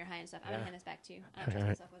 early junior high and stuff. I'm Yeah. gonna hand this back to you. I don't trust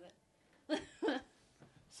Alright. myself with it.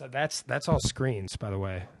 So that's all screens, by the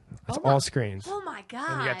way. That's Oh my- all screens. Oh my god!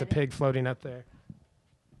 And you got the pig floating up there.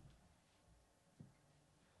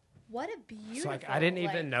 What a beautiful. So like I didn't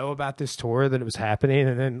even know about this tour that it was happening,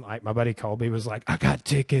 and then like my buddy Colby was like, "I got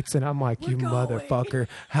tickets," and I'm like, "You motherfucker!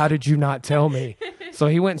 How did you not tell me?" So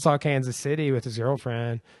he went and saw Kansas City with his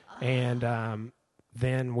girlfriend, and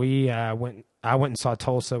then we went. I went and saw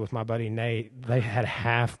Tulsa with my buddy Nate. They had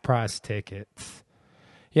half price tickets.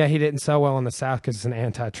 Yeah, he didn't sell well in the South because it's an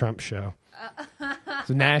anti-Trump show.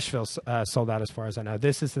 So Nashville sold out as far as I know.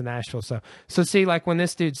 This is the Nashville show. So see, like when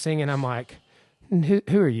this dude's singing, I'm like, who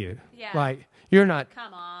are you? Yeah. Like you're not.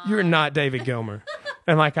 Come on. You're not David Gilmour.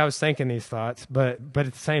 And like I was thinking these thoughts, but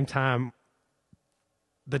at the same time,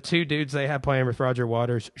 the two dudes they had playing with Roger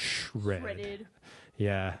Waters shredded.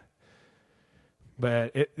 Yeah.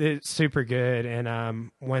 But it's super good,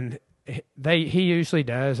 and when he usually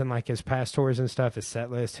does, and like his past tours and stuff, his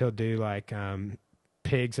set list, he'll do like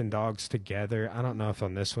pigs and dogs together. I don't know if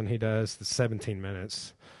on this one he does the 17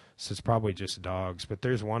 minutes, so it's probably just dogs. But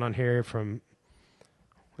there's one on here from,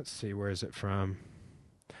 let's see, where is it from?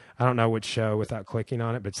 I don't know which show without clicking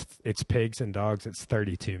on it, but it's pigs and dogs. It's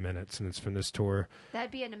 32 minutes, and it's from this tour.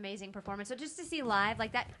 That'd be an amazing performance. So just to see live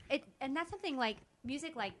like that, and that's something like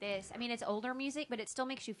music like this. I mean, it's older music, but it still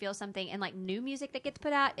makes you feel something. And like new music that gets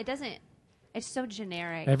put out, it doesn't. It's so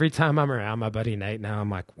generic. Every time I'm around my buddy Nate now,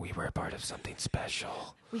 I'm like, we were a part of something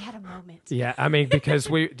special. We had a moment. Yeah, I mean, because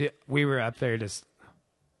we were up there just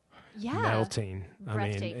Yeah. melting. I mean,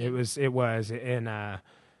 Breathtaking. it was, and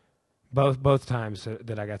both times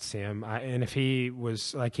that I got to see him. And if he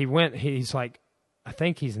was like, he's like, I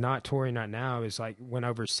think he's not touring right now. He's like went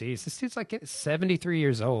overseas. This dude's like 73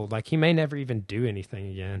 years old. Like he may never even do anything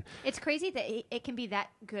again. It's crazy that it can be that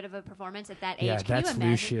good of a performance at that age. Yeah, Can that's you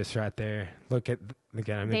imagine? Lucius right there. Look at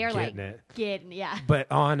again. I'm They are getting like it. getting, yeah.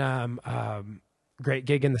 But on Great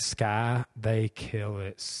Gig in the Sky, they kill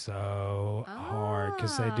it so hard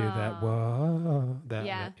because they do that. Whoa,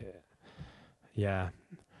 Yeah. Yeah.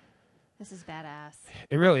 This is badass.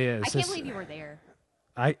 It really is. I can't believe you were there.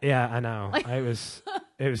 I know. It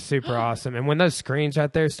was super awesome. And when those screens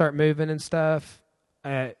right there start moving and stuff,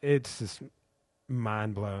 it's just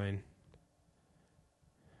mind blowing.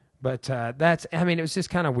 But it was just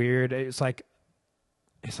kind of weird. It's like,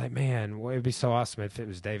 man, well, it'd be so awesome if it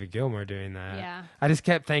was David Gilmour doing that. Yeah. I just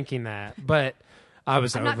kept thinking that, but I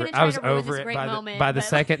was I'm not over. gonna I try was to ruin over this it great by moment, the but-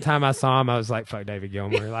 second time I saw him. I was like, "Fuck David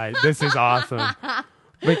Gilmour!" Like this is awesome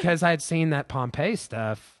because I'd seen that Pompeii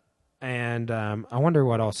stuff, and I wonder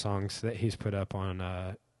what all songs that he's put up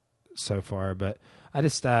on so far. But I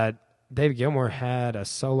just David Gilmour had a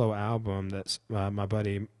solo album that's my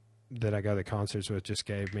buddy that I go to concerts with just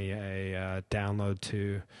gave me a download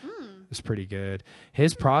to. It's pretty good.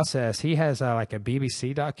 His process, he has like a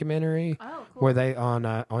BBC documentary Oh, cool. where they on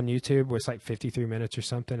YouTube where it's like 53 minutes or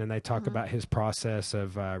something, and they talk about his process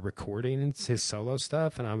of recording his solo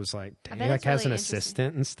stuff. And I was like, I damn, bet he like it's has really an interesting.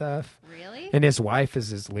 assistant and stuff. Really? And his wife is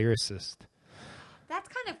his lyricist. That's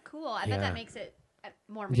kind of cool. I Yeah. bet that makes it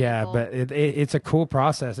more meaningful. Yeah, but it's a cool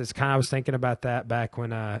process. It's kind of, I was thinking about that back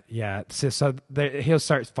when, it's just, so he'll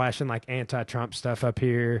start flashing like anti-Trump stuff up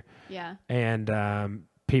here, Yeah. and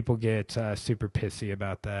people get super pissy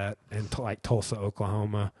about that. And like Tulsa,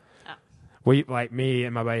 Oklahoma, we, like me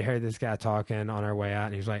and my buddy, heard this guy talking on our way out,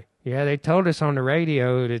 and he was like, "Yeah, they told us on the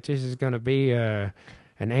radio that this is going to be an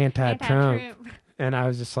anti-Trump," and I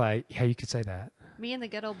was just like, "Yeah, you could say that." Me and the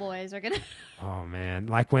good old boys are gonna. Oh man,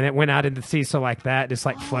 like when it went out into sea, so like that just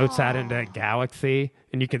like floats out into a galaxy,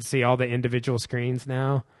 and you can see all the individual screens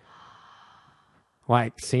now.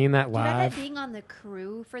 Like seeing that Dude, I bet live. being on the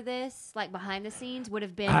crew for this, like behind the scenes, would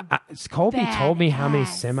have been Colby told me how many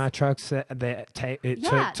badass. semi trucks that it Yeah,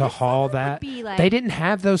 took to this haul summer would that. be like- They didn't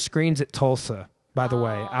have those screens at Tulsa. By the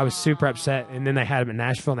way, I was super upset, and then they had them in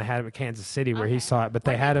Nashville and they had them at Kansas City where he Okay. saw it, but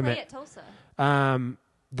Where'd they had them play at Tulsa.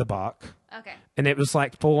 the Bach, Okay. and it was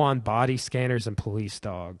like full on body scanners and police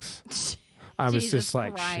dogs. I was Jesus just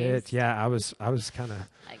like, Christ. shit. Yeah, I was kind of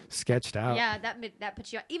Like, sketched out. yeah, that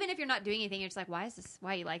puts you. Even if you're not doing anything, you're just like, why is this?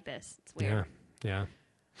 Why you like this? It's weird.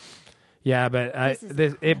 Yeah, but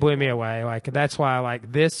it blew me away. Like that's why I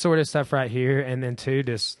like this sort of stuff right here, and then too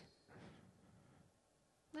just.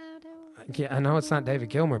 Yeah, I know it's not David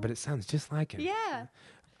Gilmour, but it sounds just like him. Yeah.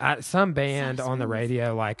 Some band So on the smooth.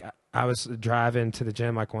 radio, like I was driving to the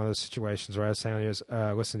gym, like one of those situations where I was saying,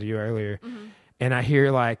 listening to you earlier, and I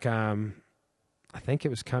hear like, I think it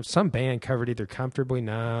was some band covered either "Comfortably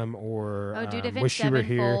Numb" or Dude, Avenged "Wish You Were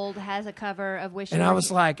Here," Sevenfold has a cover of "Wish." and You I Were was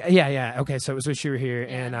Here. like, yeah, okay, so it was "Wish You Were Here,"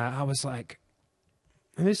 Yeah. and I was like,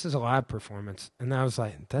 this is a live performance, and I was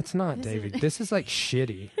like, that's not David. This is like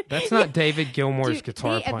shitty. That's not David Gilmour's Dude,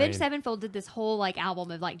 guitar Avenged playing. Sevenfold did this whole like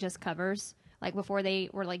album of like just covers, like before they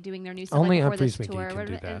were like doing their new stuff. Only like, before Humphreys this McGee tour, can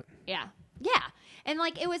whatever, do that. and- yeah, and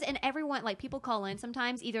like it was, and everyone like people call in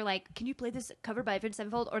sometimes, either like, can you play this cover by Avenged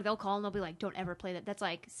Sevenfold, or they'll call and they'll be like, don't ever play that. That's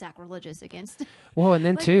like sacrilegious against. Well, and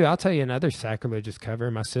then Like- too, I'll tell you another sacrilegious cover.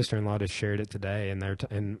 My sister-in-law just shared it today, and they're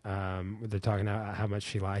talking about how much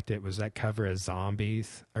she liked it. Was that cover of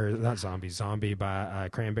 "Zombies" or not "Zombies"? "Zombie" by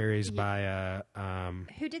Cranberries by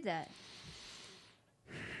Who did that?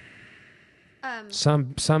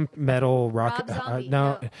 some metal rock. Rob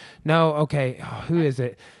Zombie, no. Okay, who is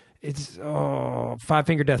it? It's Five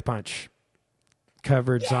Finger Death Punch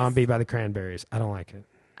covered "Zombie" by the Cranberries. I don't like it.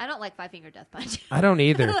 I don't like Five Finger Death Punch. I don't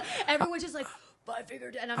either. Everyone's just like Five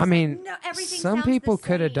Finger Death. And I'm I just mean, like, no, everything some sounds people the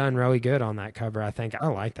could have same. done really good on that cover. I think I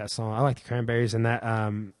like that song. I like the Cranberries, and that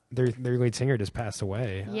their lead singer just passed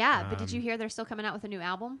away. Yeah, but did you hear they're still coming out with a new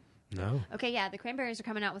album? No. Okay, yeah, the Cranberries are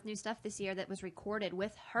coming out with new stuff this year that was recorded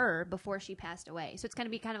with her before she passed away. So it's going to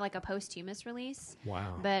be kind of like a posthumous release.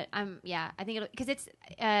 Wow. But I think it'll, because it's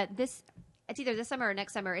it's either this summer or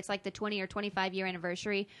next summer. It's like the 20 or 25 year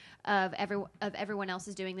anniversary of everyone else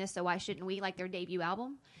is doing this. So why shouldn't we? Like their debut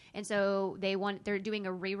album. And so they're doing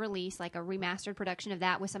a re-release, like a remastered production of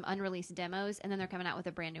that with some unreleased demos, and then they're coming out with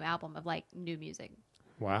a brand new album of like new music.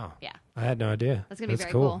 Wow. Yeah. I had no idea. That's gonna be very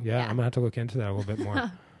cool. cool. Yeah, Yeah. I'm gonna have to look into that a little bit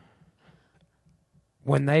more.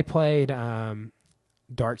 When they played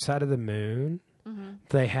Dark Side of the Moon,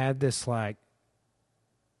 they had this like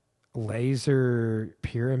laser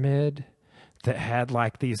pyramid that had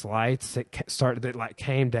like these lights that like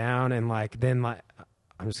came down and like then like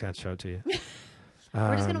I'm just gonna show it to you.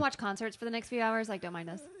 We're just gonna watch concerts for the next few hours. Like, don't mind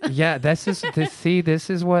us. Yeah, this is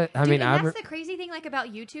what I Dude, mean. and that's the crazy thing, like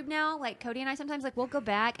about YouTube now. Like Cody and I sometimes like we'll go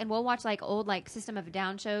back and we'll watch like old like System of a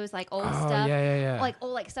Down shows, like old stuff. Yeah. Like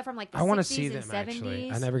old like stuff from like the I want to 60s see and them 70s.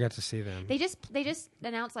 actually. I never got to see them. They just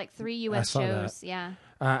announced like 3 U.S. saw that. shows. Yeah.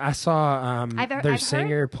 I saw I've their heard-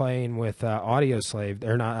 singer playing with Audio Slave.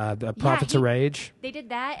 They're not the Prophets of Rage. They did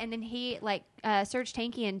that, and then he like Serge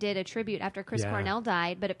Tankian did a tribute after Chris Yeah. Cornell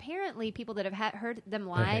died. But apparently, people that have heard them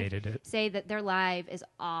live hated it. say that their live is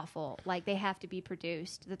awful. Like they have to be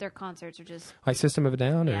produced. That their concerts are just Like System of a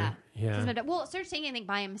Down? yeah. Or, yeah. System of a Down- Well, Serge Tankian I think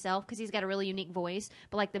by himself because he's got a really unique voice.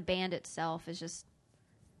 But like the band itself is just.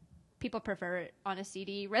 People prefer it on a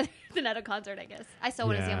CD rather than at a concert, I guess. I still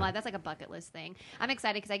want to see Yeah. them live. That's like a bucket list thing. I'm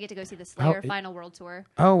excited because I get to go see the Slayer it- Final World Tour.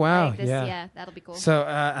 Oh, wow. Like this, yeah. that'll be cool. So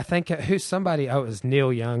I think it was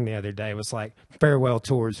Neil Young the other day was like, farewell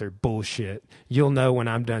tours are bullshit. You'll know when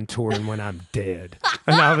I'm done touring when I'm dead.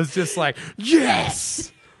 And I was just like,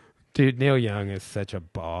 yes! Dude, Neil Young is such a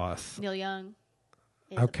boss. Neil Young.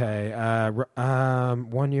 is a Okay.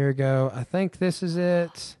 1 year ago, I think this is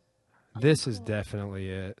it. This is definitely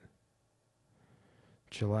it.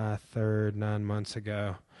 July 3rd, 9 months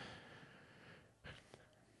ago.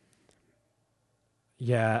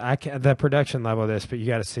 Yeah, the production level of this, but you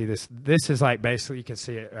got to see this. This is like basically you can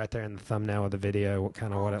see it right there in the thumbnail of the video.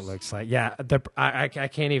 What it looks like. Yeah, I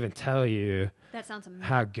can't even tell you That sounds amazing.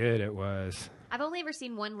 how good it was. I've only ever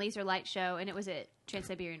seen one laser light show, and it was at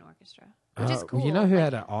Trans-Siberian Orchestra, which is Oh, cool. You know who Like,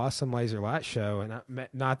 had an awesome laser light show, and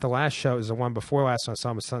not the last show. It was the one before last one. I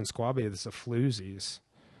saw my son Squabby. It's the Floozies.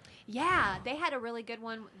 Yeah, they had a really good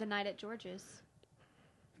one the night at George's.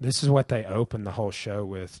 This is what they opened the whole show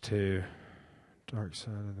with too. Dark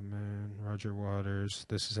Side of the Moon, Roger Waters.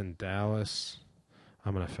 This is in Dallas.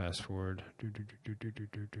 I'm gonna fast forward.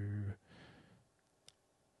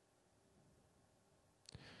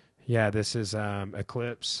 Yeah, this is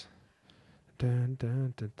Eclipse. dun,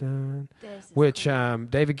 dun, dun, dun. This is Which cool.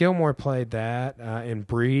 David Gilmour played that in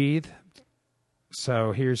Breathe.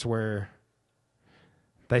 So here's where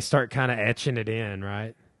they start kind of etching it in,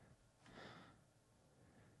 right?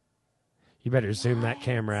 You better zoom that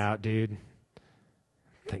camera out, dude.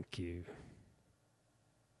 Thank you.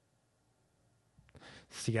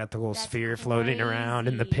 So you got the little That's sphere floating around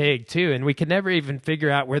and the crazy. pig, too. And we could never even figure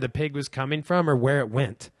out where the pig was coming from or where it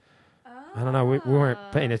went. I don't know. We weren't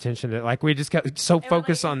paying attention to it. Like, we just got so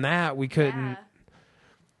focused on that, we couldn't. Yeah.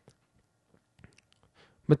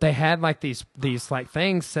 But they had like these like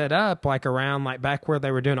things set up like around like back where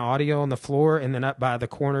they were doing audio on the floor and then up by the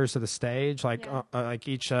corners of the stage, like Yeah. like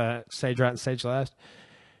each stage right and stage left,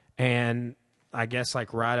 and I guess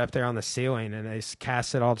like right up there on the ceiling, and they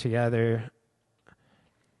cast it all together.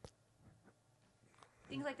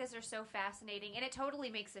 Things like this are so fascinating, and it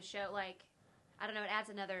totally makes the show like, I don't know, it adds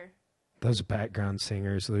another. Those background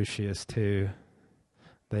singers, Lucius too,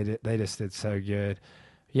 they just did so good.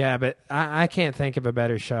 Yeah, but I can't think of a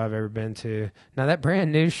better show I've ever been to. Now, that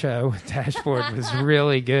brand new show with Dashboard was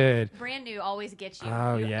really good. Brand new always gets you.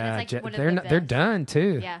 Oh, And yeah. it's like one of they're the they're best. done,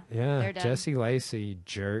 too. Yeah, Yeah. they're done. Jesse Lacey,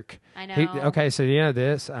 jerk. I know. Okay, so you know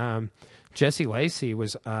this. Jesse Lacey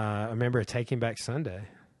was a member of Taking Back Sunday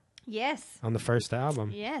Yes. on the first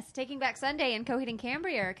album. Yes. Taking Back Sunday and Coheed and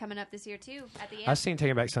Cambria are coming up this year too. At the end. I've seen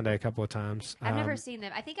Taking Back Sunday a couple of times. I've never seen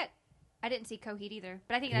them. I think I didn't see Coheed either,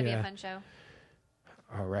 but I think that'd be Yeah. a fun show.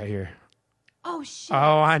 Oh, right here. Oh shit!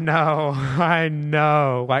 Oh, I know. I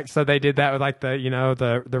know. Like, so they did that with like the, you know,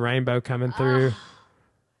 the rainbow coming through.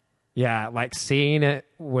 Yeah, like seeing it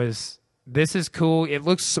was, this is cool. It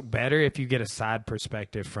looks better if you get a side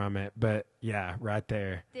perspective from it. But yeah, right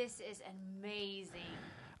there. This is amazing.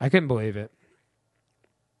 I couldn't believe it.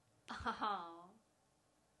 Oh.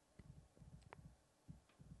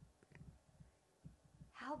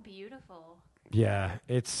 How beautiful. Yeah,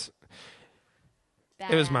 it was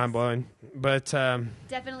Badass. mind blowing. But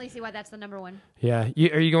Definitely see why that's the number one. yeah,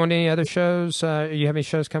 are you going to any other shows? You have any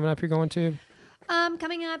shows coming up you're going to?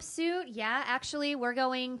 Coming up soon. Yeah, actually, we're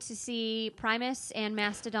going to see Primus and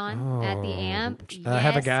Mastodon at the Amp. I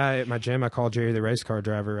have a Yes. guy at my gym I call Jerry the race car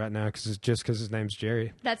driver right now because his name's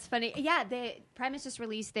Jerry. That's funny. Yeah, Primus just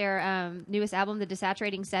released their newest album, The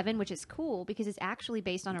Desaturating Seven, which is cool because it's actually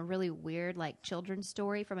based on a really weird like children's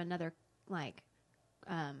story from another like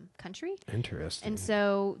country. Interesting. And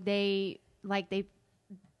so the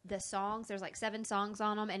songs, there's like 7 songs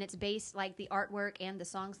on them, and it's based like the artwork and the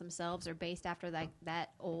songs themselves are based after like that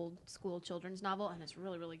old school children's novel, and it's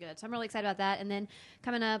really, really good. So I'm really excited about that. And then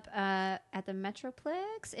coming up at the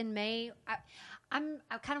Metroplex in May, I kind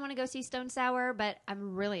of want to go see Stone Sour, but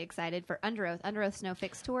I'm really excited for Under Oath. Under Oath's No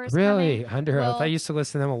Fix tour is Really? coming. Under Oath. Well, I used to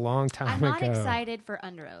listen to them a long time I'm not ago. excited for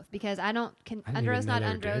Under Oath because Under even Oath's know not they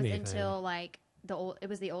were Under doing Oath anything. until like it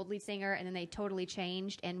was the old lead singer, and then they totally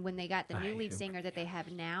changed. And when they got the new lead singer that they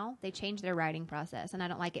have now, they changed their writing process, and I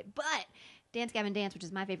don't like it. But Dance Gavin Dance, which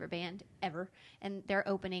is my favorite band ever, and they're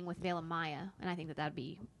opening with Veil of Maya, and I think that'd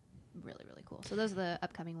be really, really cool. So those are the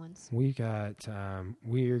upcoming ones. We got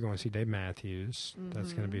we are going to see Dave Matthews.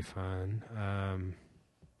 That's going to be fun. I'm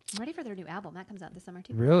ready for their new album that comes out this summer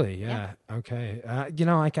too. Really? Yeah. Okay. You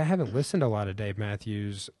know, like I haven't listened to a lot of Dave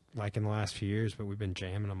Matthews like in the last few years, but we've been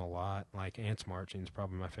jamming them a lot. Like Ants Marching is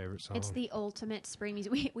probably my favorite song. It's the ultimate spring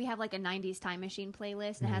music. We have like a 90s Time Machine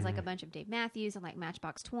playlist, and it has like a bunch of Dave Matthews and like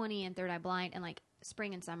Matchbox 20 and Third Eye Blind, and like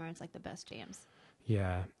spring and summer, it's like the best jams.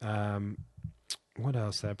 Yeah. What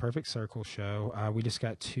else? That Perfect Circle show. We just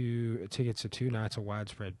got 2 tickets to 2 nights of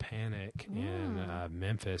Widespread Panic in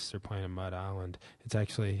Memphis. They're playing in Mud Island. It's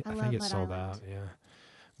actually, I think love it's Mud sold Island. out. Yeah.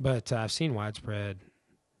 But I've seen Widespread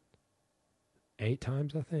 8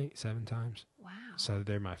 times, I think, 7 times. Wow. So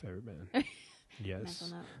they're my favorite band. Yes.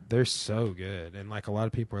 Messing up. They're so good. And like a lot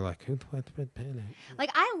of people are like, who's Widespread Panic? Like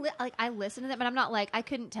I listen to them, but I'm not like I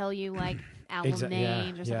couldn't tell you like album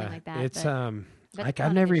names or something like that. It's but that's like not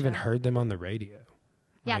I've a never good even show. heard them on the radio.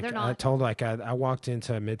 Yeah, Like, they're I not. told I walked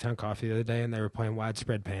into Midtown Coffee the other day and they were playing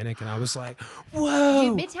Widespread Panic and I was like,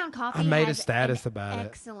 whoa! Dude, Midtown Coffee. I made a has status an about it.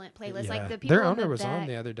 excellent playlist. Yeah. Like the people Their in owner the was on back-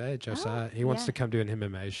 the other day, Josiah. He wants to come do an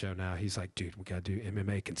MMA show now. He's like, dude, we got to do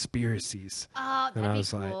MMA conspiracies. Oh, And that'd I be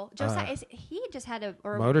was like, cool. Josiah, he just had a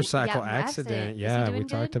Motorcycle yeah, accident. Is he Yeah, doing we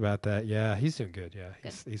talked good? about that. Yeah, he's doing good.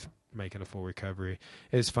 Yeah, he's making a full recovery.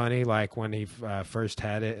 It's funny, like when he first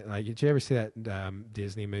had it. Like, did you ever see that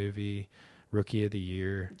Disney movie, Rookie of the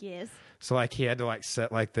Year? Yes. So like he had to like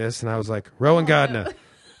sit like this, and I was like, Rowan Gardner.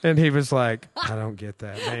 And he was like, I don't get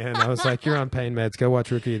that, man. I was like, you're on pain meds. Go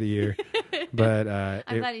watch Rookie of the Year. But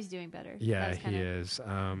I'm glad he's doing better. yeah, That was he kinda- is.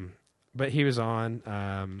 But he was on,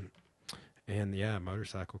 And yeah,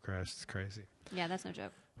 motorcycle crash is crazy. Yeah, that's no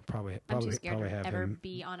joke. Probably I'm too scared probably to have ever him.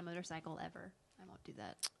 be on a motorcycle ever. I won't do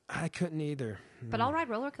that. I couldn't either. But I'll ride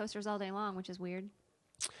roller coasters all day long, which is weird.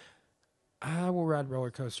 I will ride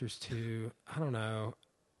roller coasters too. I don't know.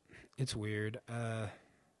 It's weird.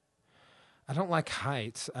 I don't like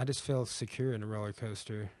heights. I just feel secure in a roller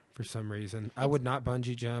coaster for some reason. I would not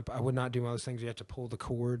bungee jump. I would not do all those things. You have to pull the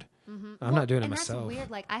cord. Mm-hmm. I'm not doing it and myself. That's weird.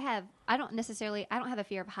 Like I don't have a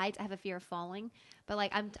fear of heights. I have a fear of falling. But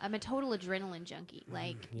like I'm a total adrenaline junkie.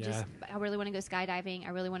 Like yeah. I really want to go skydiving. I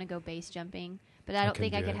really want to go base jumping. But I don't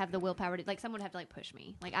think I could have the willpower to, like, someone would have to like push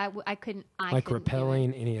me. Like I couldn't. Like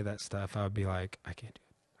rappelling, any of that stuff, I would be like, I can't do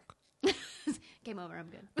it. Game over. I'm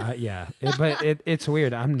good. Yeah, it's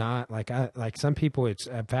weird. I'm not like some people.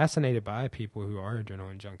 I'm fascinated by people who are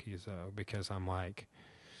adrenaline junkies though, because I'm like,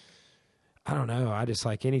 I don't know. I just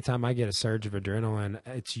like anytime I get a surge of adrenaline,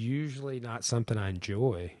 it's usually not something I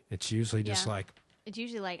enjoy. It's usually just like it's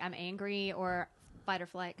usually like I'm angry or fight or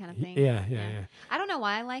flight kind of thing. Yeah. I don't know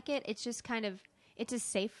why I like it. It's just kind of it's a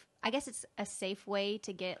safe. I guess it's a safe way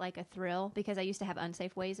to get like a thrill because I used to have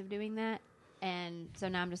unsafe ways of doing that. And so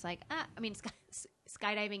now I'm just like, I mean,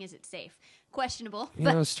 skydiving, is it safe? Questionable.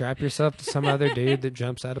 Strap yourself to some other dude that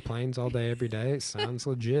jumps out of planes all day, every day. It sounds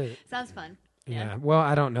legit. Sounds fun. Yeah. Well,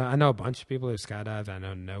 I don't know. I know a bunch of people who skydive. I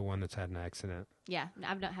know no one that's had an accident. Yeah.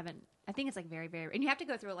 I think it's like very, very, and you have to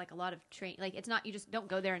go through like a lot of like, it's not, you just don't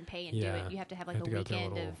go there and pay and do it. You have to have like a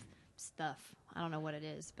weekend of stuff. I don't know what it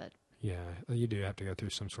is, but. Yeah, you do have to go through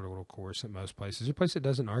some sort of little course at most places. There's a place that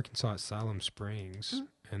does in Arkansas at Siloam Springs,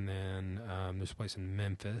 and then there's a place in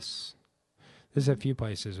Memphis. There's a few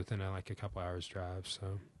places within like a couple hours drive.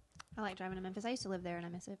 So I like driving to Memphis. I used to live there, and I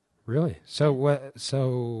miss it. Really? So what?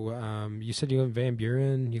 So you said you lived in Van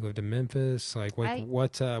Buren. You lived in Memphis. Like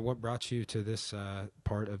what brought you to this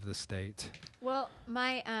part of the state? Well,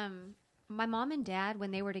 my mom and dad, when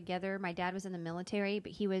they were together, my dad was in the military,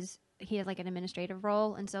 but he had like an administrative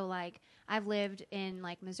role. And so like I've lived in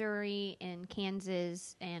like Missouri and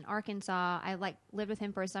Kansas and Arkansas. I like lived with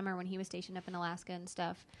him for a summer when he was stationed up in Alaska and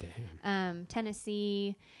stuff. Damn.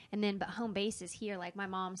 Tennessee. And then, but home base is here. Like my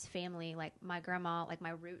mom's family, like my grandma, like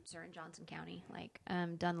my roots are in Johnson County, like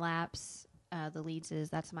Dunlaps, the Leedses.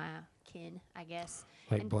 That's my kin, I guess.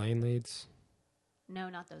 Like Blaine Leeds? No,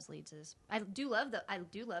 not those Leedses. I do love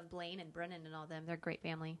Blaine and Brennan and all them. They're a great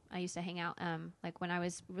family. I used to hang out, like when I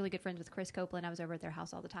was really good friends with Chris Copeland, I was over at their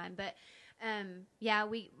house all the time. But,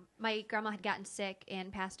 my grandma had gotten sick and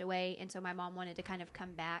passed away. And so my mom wanted to kind of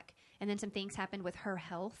come back, and then some things happened with her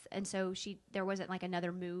health. And so there wasn't like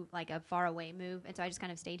another move, like a far away move. And so I just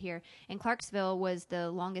kind of stayed here. And Clarksville was the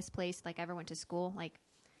longest place like I ever went to school, like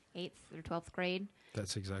 8th or 12th grade.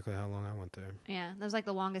 That's exactly how long I went there. Yeah, that was like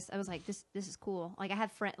the longest. I was like, this is cool. Like I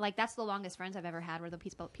have like that's the longest friends I've ever had were the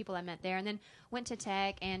people I met there, and then went to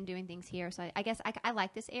tech and doing things here. So I guess I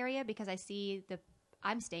like this area because I see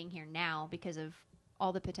I'm staying here now because of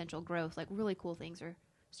all the potential growth. Like really cool things are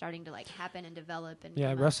starting to like happen and develop. And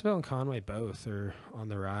yeah, Russellville and Conway both are on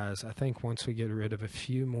the rise. I think once we get rid of a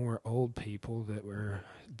few more old people that were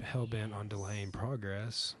hell bent on delaying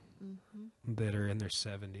progress. Mm-hmm. That are in their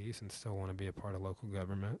 70s and still want to be a part of local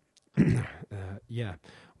government. Yeah,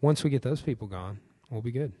 once we get those people gone, we'll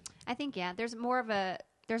be good. I think there's more of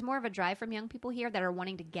a drive from young people here that are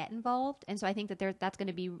wanting to get involved, and so I think that that's going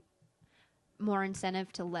to be more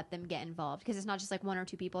incentive to let them get involved because it's not just like one or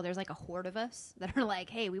two people. There's like a horde of us that are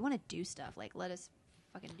like, hey, we want to do stuff. Like, let us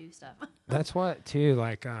fucking do stuff. That's what too.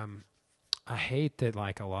 Like, I hate that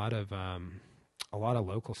like a lot of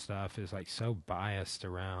local stuff is like so biased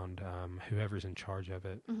around whoever's in charge of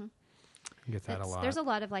it. Mm-hmm. You get that a lot. There's a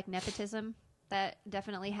lot of like nepotism that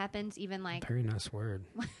definitely happens. Even like very nice word.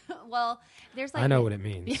 Well, there's like I know what it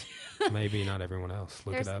means. Maybe not everyone else.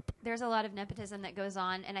 Look it up. There's a lot of nepotism that goes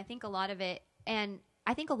on, and I think a lot of it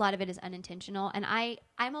is unintentional. And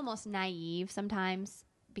I'm almost naive sometimes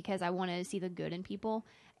because I want to see the good in people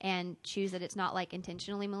and choose that it's not like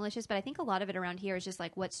intentionally malicious. But I think a lot of it around here is just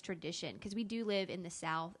like what's tradition, because we do live in the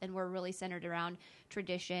South and we're really centered around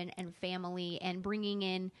tradition and family and bringing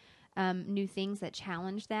in new things that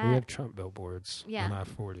challenge that. We have Trump billboards on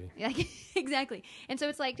I-40. Yeah, exactly. And so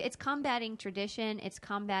it's like it's combating tradition. It's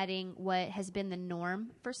combating what has been the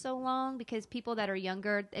norm for so long, because people that are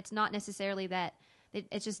younger, it's not necessarily that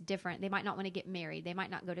it's just different. They might not want to get married. They might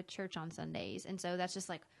not go to church on Sundays. And so that's just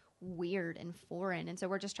like weird and foreign. And so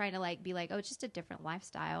we're just trying to like be like, oh, it's just a different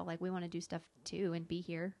lifestyle. Like we want to do stuff too and be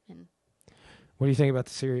here. And what do you think about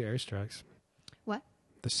the Syria airstrikes? What?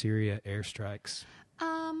 The Syria airstrikes.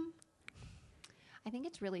 I think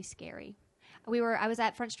it's really scary. I was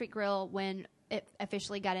at Front Street Grill when it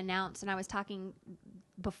officially got announced, and I was talking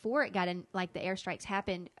before it got in, like the airstrikes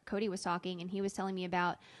happened, Cody was talking and he was telling me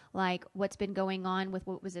about like what's been going on with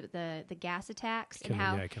what was it, the gas attacks and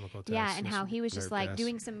how chemical attacks, yeah, and how he was just nerve like gas.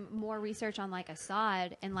 doing some more research on like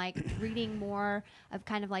Assad and like reading more of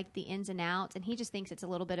kind of like the ins and outs, and he just thinks it's a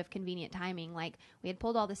little bit of convenient timing. Like we had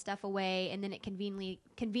pulled all this stuff away, and then it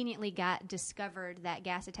conveniently got discovered that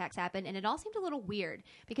gas attacks happened, and it all seemed a little weird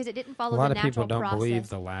because it didn't follow A lot the of people natural don't process. believe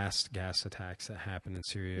the last gas attacks that happened in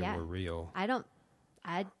Syria Yeah. were real.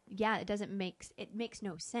 It doesn't makes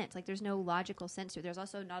no sense. Like there's no logical sense to it. There's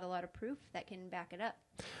also not a lot of proof that can back it up.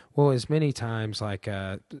 Well, as many times, like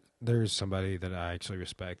there's somebody that I actually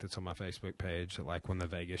respect that's on my Facebook page that, like, when the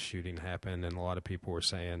Vegas shooting happened and a lot of people were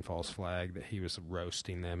saying false flag, that he was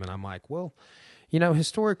roasting them. And I'm like, well,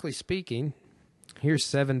 historically speaking, here's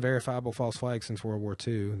 7 verifiable false flags since World War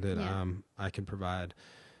II that I can provide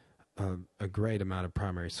a great amount of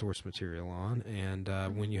primary source material on. And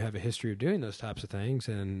when you have a history of doing those types of things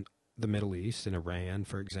in the Middle East, in Iran,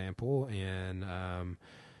 for example, and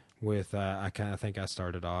with I kind of think I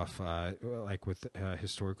started off like with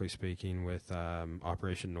historically speaking with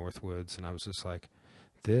Operation Northwoods, and I was just like,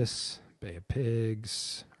 this Bay of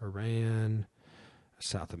Pigs, Iran,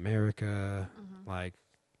 South America, like,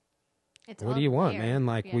 It's what all do you want, there. man?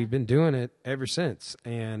 Like, Yeah. we've been doing it ever since,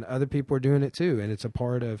 and other people are doing it too, and it's a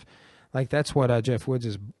part of, like, that's what Jeff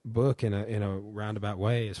Woods' book, in a roundabout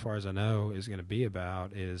way, as far as I know, is going to be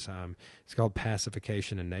about. Is it's called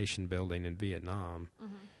Pacification and Nation Building in Vietnam,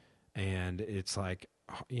 and it's like,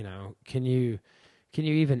 can you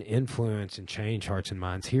even influence and change hearts and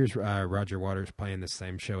minds? Here's Roger Waters playing the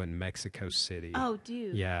same show in Mexico City. Oh,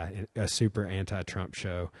 dude. Yeah, a super anti-Trump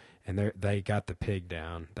show, and they got the pig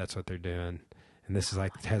down. That's what they're doing, and this is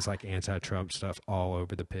like, it has like anti-Trump stuff all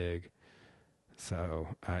over the pig. So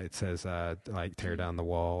it says like tear down the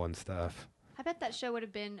wall and stuff. I bet that show would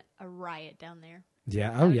have been a riot down there.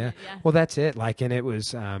 Yeah. Oh, yeah. Yeah. Well, that's it. Like, and it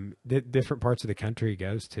was different parts of the country he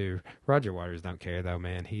goes to. Roger Waters don't care though,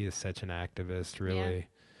 man. He is such an activist, really.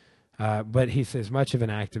 But he's as much of an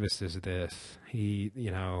activist as this. He,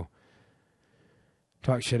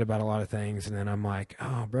 talk shit about a lot of things, and then I'm like,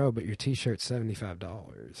 oh, bro, but your T-shirt's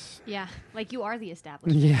 $75. Yeah, like you are the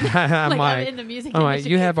establishment. Yeah, I'm like in the music I'm like,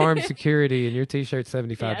 industry. you have armed security, and your T-shirt's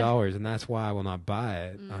 $75, and that's why I will not buy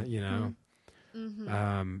it.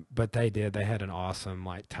 But they did. They had an awesome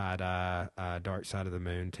like tie-dye Dark Side of the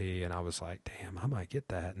Moon tee, and I was like, damn, I might get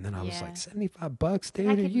that. And then I was like, $75, dude?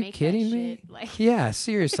 I Are could you make that kidding me? shit, like- Yeah,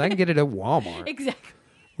 seriously, I can get it at Walmart. Exactly.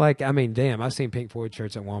 Like, I mean, damn, I've seen Pink Floyd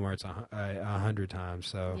shirts at Walmart 100 times,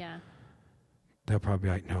 so Yeah. they'll probably be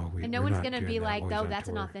like, no, And no we're one's not gonna doing be that like, while he's "Oh, on that's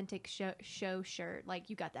an tour." authentic show shirt. Like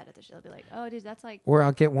you got that at the show." They'll be like, "Oh, dude, that's like." Or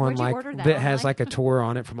I'll get one Where'd you like order that, that has online? like a tour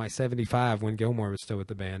on it from like 75 when Gilmore was still with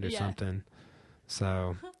the band or Yeah. something.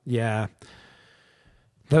 So, yeah.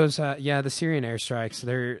 Those the Syrian airstrikes,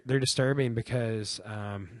 they're disturbing because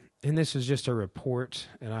and this was just a report,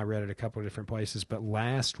 and I read it a couple of different places, but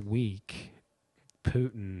last week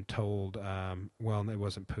Putin told well, it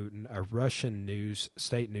wasn't Putin, a Russian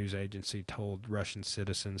state news agency told Russian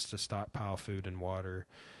citizens to stockpile food and water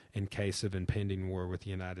in case of impending war with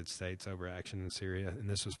the United States over action in Syria, and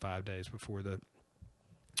this was 5 days before the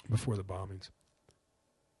bombings.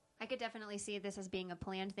 I could definitely see this as being a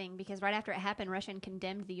planned thing because right after it happened, Russia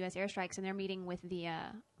condemned the U.S. airstrikes, and they're meeting with the. I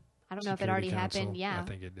don't know if it already Security Council. happened. Yeah. I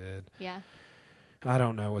think it did. Yeah. I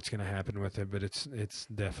don't know what's going to happen with it, but it's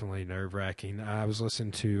definitely nerve-wracking. I was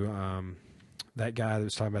listening to that guy that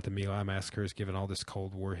was talking about the My Lai massacres, giving all this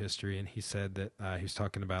Cold War history, and he said that he was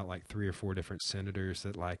talking about like 3 or 4 different senators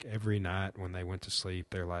that like every night when they went to sleep,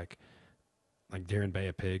 they're like during Bay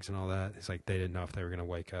of Pigs and all that, it's like they didn't know if they were going to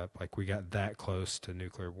wake up. Like, we got that close to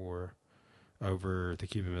nuclear war over the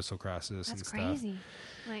Cuban Missile Crisis and That's stuff. crazy.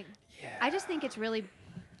 Like, Yeah. I just think it's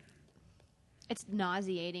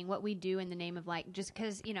nauseating what we do in the name of like just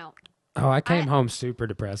because Oh, I came home super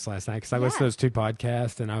depressed last night because I listened to Yeah. those 2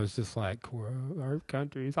 podcasts, and I was just like, our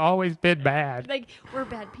country's always been bad. like we're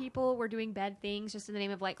bad people, we're doing bad things just in the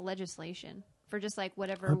name of like legislation for just like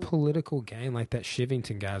whatever. Our political game, like that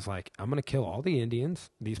Shivington guy's like, I'm going to kill all the Indians.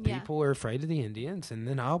 These Yeah. people are afraid of the Indians, and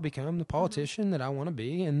then I'll become the politician that I want to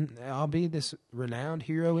be, and I'll be this renowned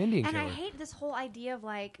hero Indian And killer. I hate this whole idea of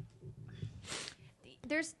like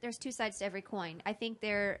there's 2 sides to every coin. I think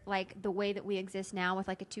they're like the way that we exist now with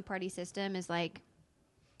like a 2-party system is like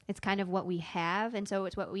it's kind of what we have, and so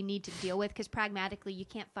it's what we need to deal with because pragmatically you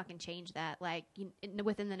can't fucking change that like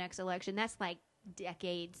within the next election. That's like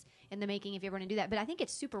decades in the making if you ever want to do that. But I think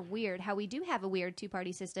it's super weird how we do have a weird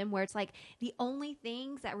 2-party system where it's like the only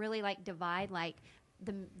things that really like divide like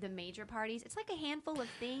the major parties, it's like a handful of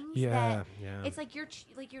things. Yeah, that yeah. It's like you're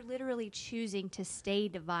literally choosing to stay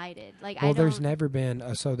divided. Like Well, there's never been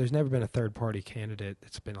a third party candidate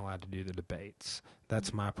that's been allowed to do the debates.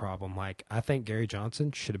 That's my problem. Like, I think Gary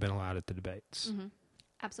Johnson should have been allowed at the debates. Mm-hmm.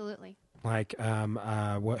 Absolutely. Like,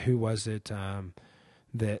 who was it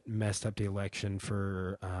that messed up the election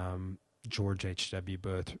for George H.W.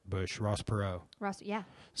 Bush? Ross Perot. Yeah.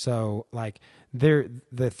 So, like, the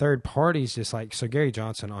third party's just like, so Gary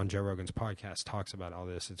Johnson on Joe Rogan's podcast talks about all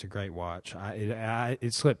this. It's a great watch.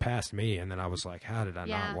 It slipped past me, and then I was like, how did I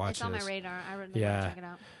not watch this? Yeah, it's on my radar. I really want to check it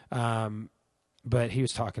out. But he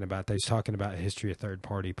was talking about the history of third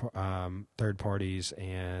parties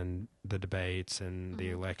and the debates and the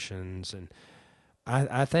elections, and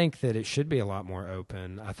I think that it should be a lot more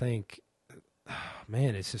open. I think,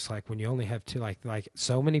 man, it's just like when you only have two, like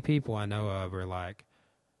so many people I know of are like,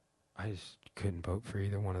 I just couldn't vote for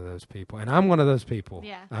either one of those people, and I'm one of those people.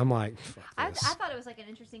 Yeah, I'm like, I thought it was like an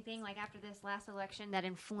interesting thing. Like after this last election, that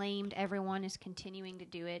inflamed everyone is continuing to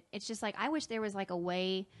do it. It's just like I wish there was like a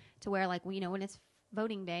way to where like when it's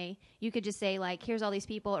voting day, you could just say like, here's all these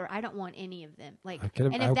people, or I don't want any of them. Like,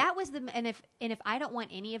 if I don't want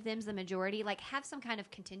any of them's the majority, like have some kind of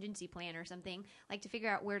contingency plan or something, like to figure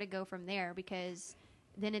out where to go from there, because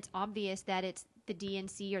then it's obvious that it's the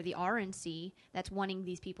DNC or the RNC that's wanting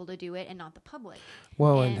these people to do it and not the public.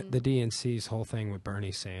 Well, and the DNC's whole thing with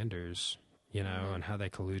Bernie Sanders, and how they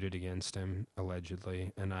colluded against him,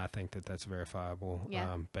 allegedly. And I think that that's verifiable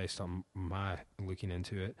based on my looking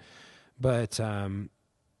into it. But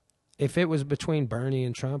if it was between Bernie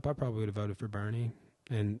and Trump, I probably would have voted for Bernie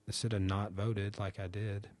and instead of not voted like I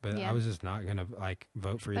did. But I was just not going to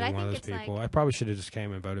vote for either one of those people. I probably should have just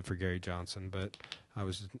came and voted for Gary Johnson, but I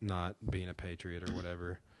was not being a patriot or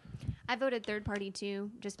whatever. I voted third party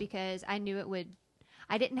too, just because I knew it would.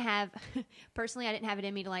 I didn't have it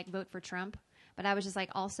in me to vote for Trump, but I was just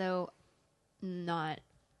also not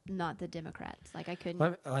the Democrats. Like I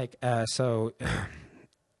couldn't. So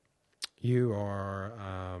you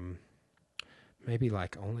are maybe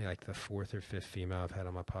only the fourth or fifth female I've had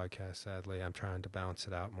on my podcast. Sadly, I'm trying to balance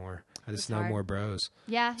it out more. I just know more bros.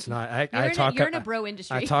 Yeah, it's not. You're in a bro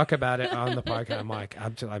industry. I talk about it on the podcast. I'm like,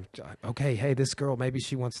 I'm okay. Hey, this girl, maybe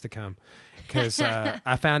she wants to come, because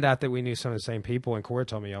I found out that we knew some of the same people, and Cora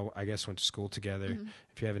told me, I guess went to school together. Mm-hmm.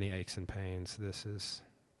 If you have any aches and pains, this is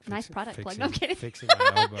nice product plug. No, I'm kidding. Fixing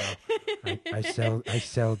my elbow. I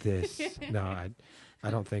sell this. No, I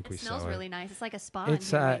don't think we sell it. It smells really nice. It's like a spa.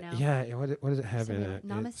 It's right now. Yeah. What does it have in it?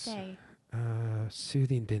 Namaste.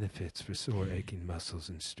 Soothing benefits for sore aching muscles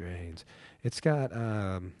and strains. It's got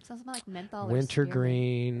something like menthol,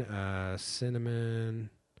 wintergreen, cinnamon.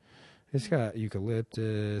 It's got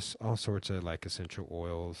eucalyptus, all sorts of essential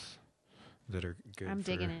oils that are good. I'm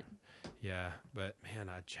digging it. Yeah, but man,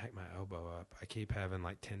 I jacked my elbow up. I keep having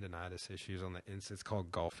tendonitis issues on the inside. It's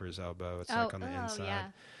called golfer's elbow. It's on the inside. Yeah.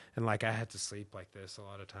 And I had to sleep like this a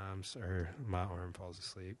lot of times, or my arm falls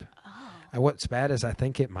asleep. Oh. What's bad is I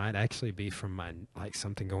think it might actually be from my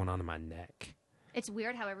something going on in my neck. It's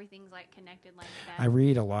weird how everything's connected like that. I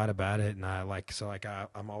read a lot about it, and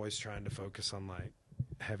I'm always trying to focus on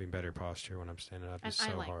having better posture when I'm standing up. It's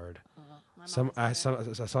so hard. I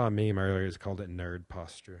saw a meme earlier. It's called it nerd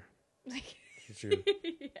posture. Yeah.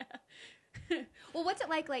 Well, what's it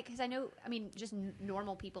like? Because just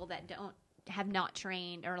normal people that have not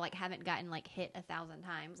trained or haven't gotten hit 1,000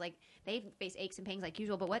 times, they face aches and pains like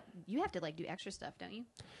usual. But what you have to do extra stuff, don't you?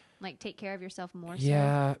 Take care of yourself more.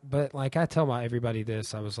 Yeah, but I tell everybody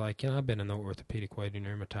this. I was I've been in the orthopedic waiting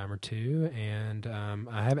room a time or two, and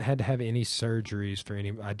I haven't had to have any surgeries for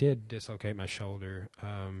any. I did dislocate my shoulder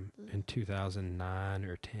in 2009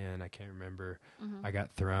 or 10. I can't remember. Mm-hmm. I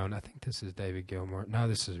got thrown. I think this is David Gilmour. No,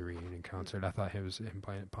 this is a reunion concert. I thought he was him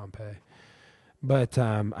playing at Pompeii. But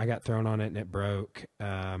I got thrown on it and it broke.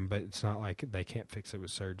 But it's not they can't fix it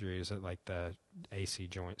with surgery. Is it the AC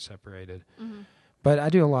joint separated? Mm-hmm. But I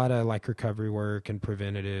do a lot of recovery work and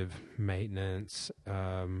preventative maintenance.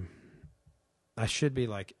 I should be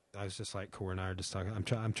I was just Cora and I are just talking.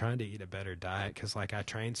 I'm trying to eat a better diet because I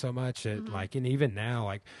train so much that mm-hmm. And even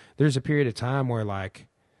now there's a period of time where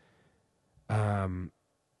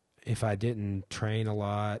if I didn't train a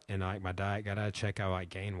lot and my diet got out of check, I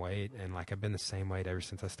would gain weight, and I've been the same weight ever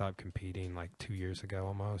since I stopped competing 2 years ago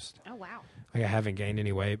almost. Oh wow! I haven't gained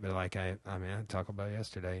any weight, but I talked about it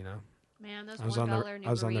yesterday, Man, those $1 new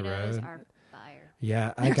burritos are fire.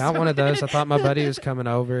 Yeah, I got one of those. I thought my buddy was coming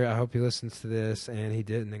over. I hope he listens to this, and he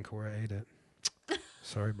didn't, and Cora ate it.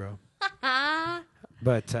 Sorry, bro.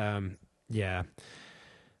 But, yeah.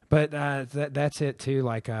 But that's it too.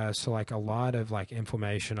 Like so, like a lot of like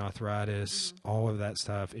inflammation, arthritis, all of that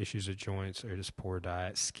stuff, issues of joints, or just poor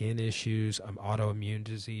diet, skin issues, autoimmune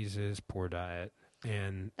diseases, poor diet,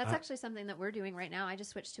 and That's actually something that we're doing right now. I just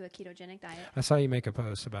switched to a ketogenic diet. I saw you make a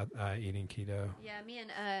post about eating keto. Yeah, me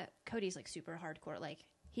and Cody's like super hardcore. Like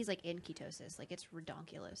he's like in ketosis. Like it's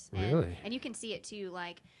redonkulous. Really? And you can see it too.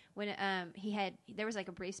 Like when there was like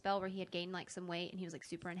a brief spell where he had gained like some weight and he was like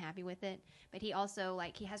super unhappy with it. But he also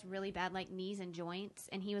like he has really bad like knees and joints.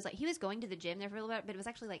 And he was going to the gym there for a little bit, but it was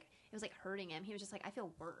actually like it was like hurting him. He was just like, I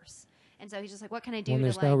feel worse. And so he's just like, what can I do? Well,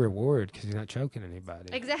 there's to, no like, reward because he's not choking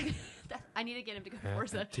anybody. Exactly. I need to get him to go to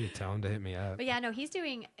Forza. Tell him to hit me up. But yeah, no,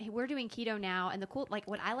 we're doing keto now. And the cool, like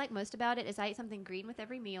what I like most about it is I eat something green with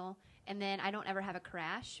every meal. And then I don't ever have a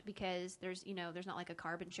crash because there's not like a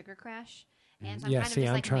carb and sugar crash. And so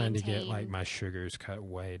I'm trying to get like my sugars cut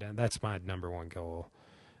way down. That's my number one goal.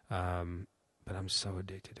 But I'm so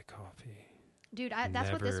addicted to coffee. Dude,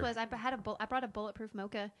 that's what this was. I brought a bulletproof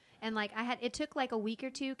mocha, and like it took like a week or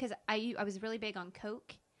two because I was really big on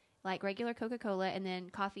Coke, like regular Coca-Cola, and then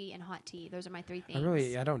coffee and hot tea. Those are my three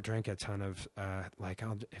things. I don't drink a ton of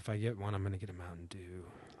if I get one, I'm gonna get a Mountain Dew.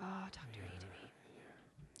 Oh, Dr. E to me.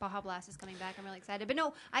 Baja Blast is coming back. I'm really excited. But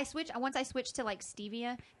no, once I switched to like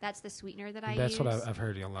stevia, that's the sweetener that I use. That's what I've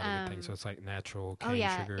heard a lot of good things. So it's like natural cane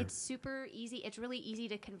sugar. It's super easy. It's really easy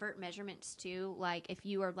to convert measurements too. Like if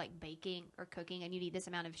you are like baking or cooking and you need this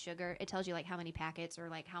amount of sugar, it tells you like how many packets or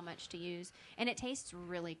like how much to use. And it tastes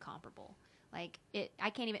really comparable. Like I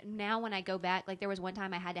can't even, now when I go back, like there was one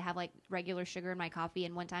time I had to have like regular sugar in my coffee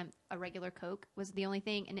and one time a regular Coke was the only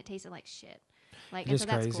thing and it tasted like shit. Like, it's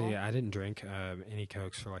crazy. Cool. I didn't drink any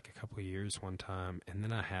Cokes for like a couple of years one time, and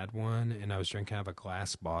then I had one, and I was drinking out of a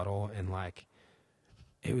glass bottle, and like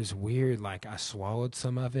it was weird. Like I swallowed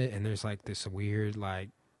some of it, and there's like this weird like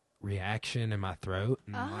reaction in my throat,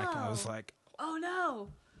 and like I was like, "Oh no!"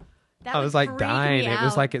 I was like dying. It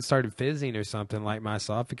was like it started fizzing or something. Like my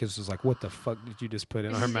esophagus was like, "What the fuck did you just put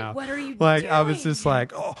in our mouth?" What are you like doing? I was just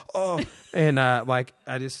like, "Oh," and like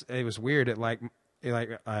it was weird. Like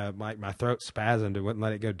my throat spasmed. It wouldn't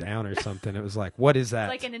let it go down or something. It was like, what is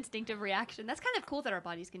that? It's like an instinctive reaction. That's kind of cool that our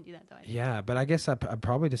bodies can do that, though. Yeah, but I guess I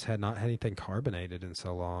probably just had not had anything carbonated in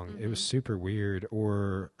so long. Mm-hmm. It was super weird.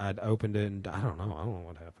 Or I'd opened it and I don't know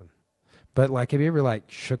what happened. But like, have you ever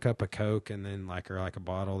like shook up a Coke and then like, or like a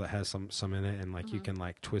bottle that has some in it and like you can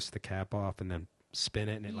like twist the cap off and then spin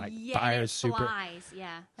it and it like fires super. Flies.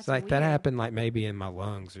 Yeah, it's like weird. That happened like maybe in my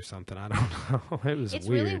lungs or something. I don't know. It's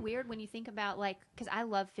weird. Really weird when you think about like, because I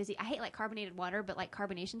love fizzy. I hate like carbonated water, but like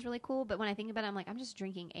carbonation's really cool. But when I think about it, I'm like, I'm just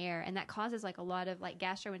drinking air, and that causes like a lot of like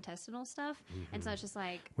gastrointestinal stuff. Mm-hmm. And so it's just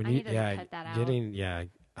like I need to cut that out.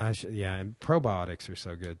 And probiotics are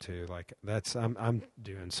so good too. Like I'm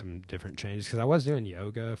doing some different changes because I was doing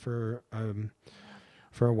yoga for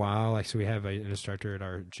a while. Like so, we have an instructor at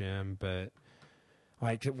our gym, but.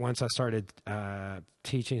 Like once I started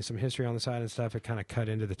teaching some history on the side and stuff, it kind of cut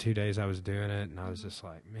into the 2 days I was doing it, and I was just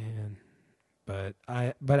like, man. But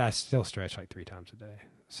I still stretch like 3 times a day,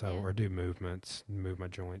 so or do movements, move my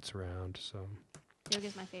joints around. So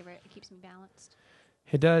yoga's my favorite. It keeps me balanced.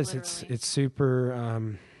 It does. Literally.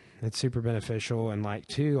 It's super beneficial, and like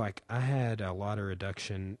too, like I had a lot of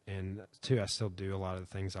reduction in too. I still do a lot of the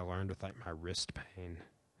things I learned with like my wrist pain.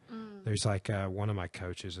 There's like one of my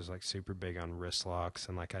coaches is like super big on wrist locks,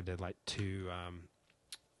 and like I did like two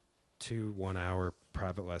 1-hour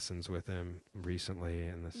private lessons with him recently,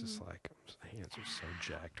 and this is like my hands are so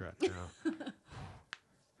jacked right now.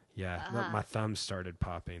 My thumbs started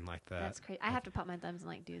popping like that. That's crazy. I have to pop my thumbs and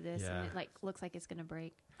like do this, and it like looks like it's gonna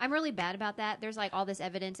break. I'm really bad about that. There's like all this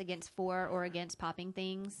evidence for or against popping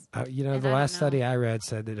things. The last study I read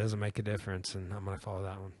said it doesn't make a difference, and I'm gonna follow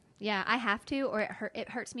that one. Yeah, I have to, or it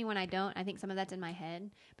hurts me when I don't. I think some of that's in my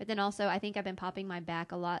head. But then also, I think I've been popping my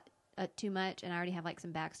back a lot too much, and I already have like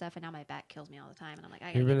some back stuff, and now my back kills me all the time. And I'm like,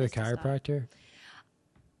 I gotta get this to the chiropractor?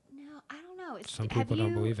 No, I don't know. Some people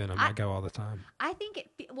don't believe in them. I go all the time. I think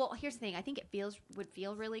well, here's the thing. I think it would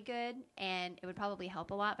feel really good, and it would probably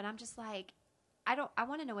help a lot. But I'm just like, I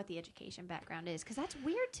want to know what the education background is because that's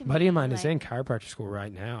weird to me. A buddy of mine is in chiropractic school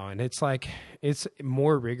right now, and it's like it's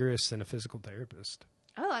more rigorous than a physical therapist.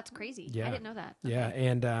 Oh, that's crazy. Yeah. I didn't know that. Okay. Yeah,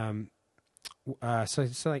 and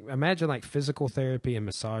so like imagine like physical therapy and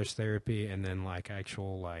massage therapy and then like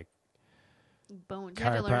actual like bone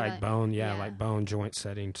chiropractic bone, like bone joint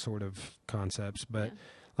setting sort of concepts. But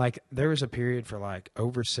like there was a period for like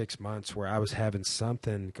over 6 months where I was having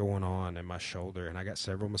something going on in my shoulder and I got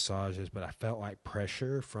several massages, but I felt like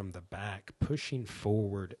pressure from the back pushing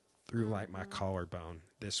forward through like my collarbone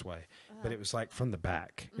this way. But it was like from the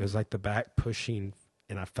back. It was like the back pushing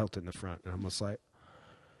and I felt it in the front, and I was like,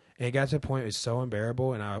 and it got to the point it was so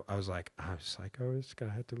unbearable, and I was like, oh, we're just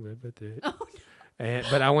gonna have to live with it. Oh, no.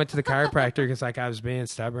 But I went to the chiropractor because like I was being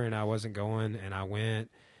stubborn and I wasn't going, and I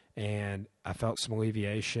went and I felt some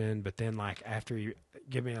alleviation. But then like after you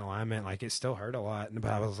give me an alignment, like it still hurt a lot.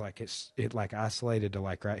 But I was like, it like isolated to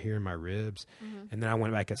like right here in my ribs. And then I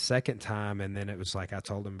went back a second time, and then it was like I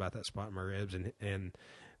told him about that spot in my ribs, and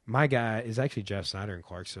my guy is actually Jeff Snyder in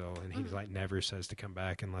Clarksville, and he's like never says to come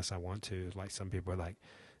back unless I want to. Like some people are like,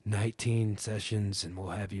 19 sessions and we'll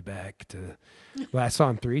have you back to. Well, I saw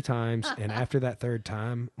him 3 times, and after that third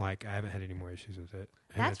time, like I haven't had any more issues with it.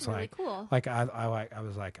 And That's it's really like, cool. Like I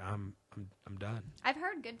was like, I'm done. I've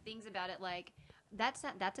heard good things about it. Like that's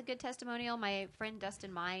a good testimonial. My friend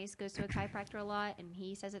Dustin Mize goes to a chiropractor a lot, and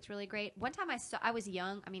he says it's really great. One time I was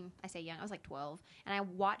young. I mean, I say young. I was like 12, and I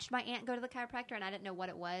watched my aunt go to the chiropractor, and I didn't know what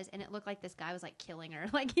it was, and it looked like this guy was like killing her.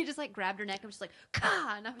 Like he just like grabbed her neck and was just like,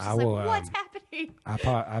 "Ka!" And I was just like, "What's happening?"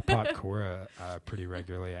 I pop Cora pretty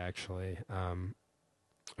regularly, actually.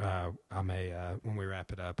 I may when we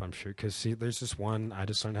wrap it up, I'm sure, because see, there's this one I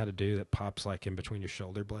just learned how to do that pops like in between your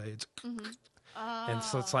shoulder blades. And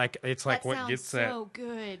so it's like what gets so that. So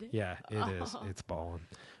good. Yeah, it is. It's balling.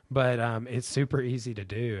 But it's super easy to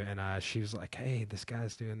do. And she was like, "Hey, this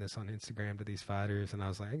guy's doing this on Instagram to these fighters," and I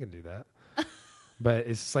was like, "I can do that." But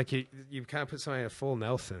it's just like you kind of put somebody in a full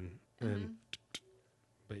Nelson. And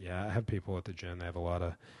but yeah, I have people at the gym. They have a lot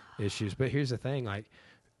of issues. But here's the thing: like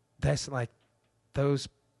that's like those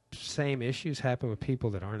same issues happen with people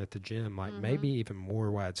that aren't at the gym, like maybe even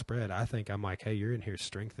more widespread. I think I'm like, hey, you're in here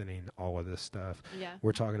strengthening all of this stuff. Yeah.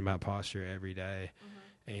 We're talking about posture every day,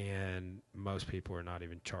 and most people are not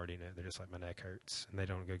even charting it. They're just like, my neck hurts, and they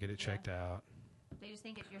don't go get it checked out. They just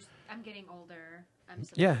think I'm getting older.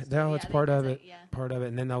 It's part of it. Part of it,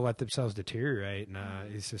 and then they'll let themselves deteriorate. And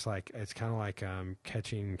it's just like it's kind of like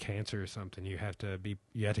catching cancer or something. You have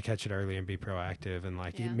to catch it early and be proactive. And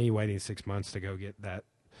like me waiting 6 months to go get that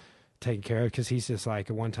taken care of, because he's just like,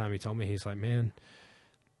 at one time he told me, he's like, man,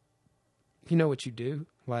 you know what you do?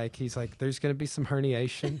 Like, he's like, there's going to be some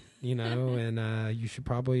herniation, and you should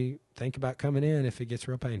probably think about coming in if it gets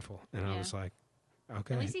real painful. And I was like,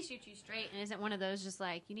 okay. At least he shoots you straight and isn't one of those just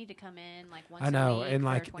like, you need to come in like once I know, a week and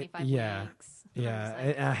like, for 25 yeah, weeks. yeah,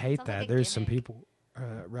 Like, and I hate that. like There's some gimmick. people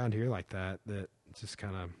around here like that just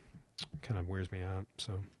kind of wears me out.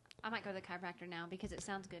 So I might go to the chiropractor now because it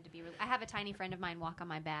sounds good to be. I have a tiny friend of mine walk on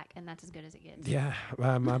my back, and that's as good as it gets. yeah,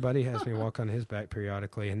 my buddy has me walk on his back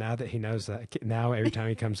periodically, and now that he knows that, now every time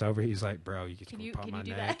he comes over, he's like, "Bro, you can pop my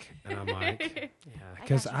neck," and I'm like, "Yeah,"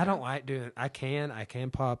 because I don't like doing. I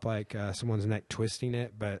can pop like someone's neck twisting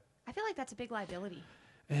it, but I feel like that's a big liability.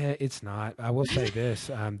 It's not. I will say this: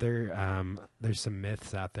 there's some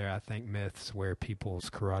myths out there. I think myths where people's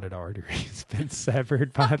carotid arteries been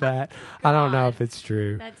severed by that. I don't know if it's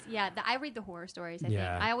true. I read the horror stories. I think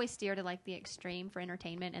I always steer to like the extreme for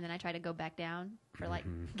entertainment, and then I try to go back down for like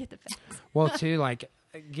get the facts. Well, too, like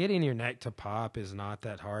getting your neck to pop is not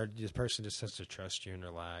that hard. This person just has to trust you and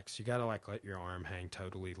relax. You got to like let your arm hang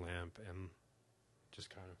totally limp and just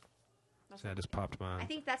kind of. So I just popped mine. I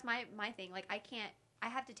think that's my thing. Like I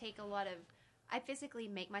have to take a lot of. I physically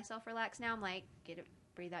make myself relax now. I'm like,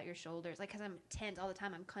 breathe out your shoulders, like because I'm tense all the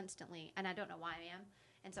time. I'm constantly, and I don't know why I am.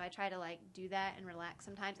 And so I try to like do that and relax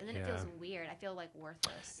sometimes, and then it feels weird. I feel like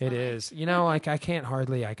worthless. It is, like I can't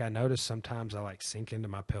hardly like. I notice sometimes I like sink into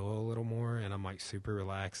my pillow a little more, and I'm like super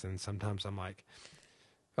relaxed. And sometimes I'm like,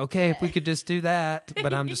 okay, if we could just do that,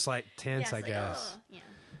 but I'm just like tense, I guess. Yeah.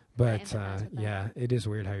 But it is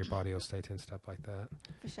weird how your body will stay tensed up like that.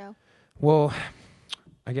 For sure. Well,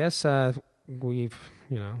 I guess we've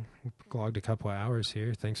logged a couple of hours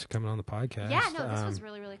here. Thanks for coming on the podcast. Yeah, no, this was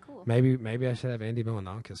really, really cool. Maybe I should have Andy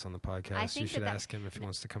Milonakis on the podcast. I think you should ask him if he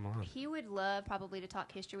wants to come on. He would love probably to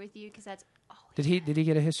talk history with you because that's. Did he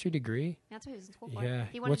get a history degree? That's what he was in school for. Yeah.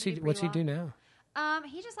 What's he do now?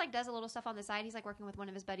 He just like does a little stuff on the side. He's like working with one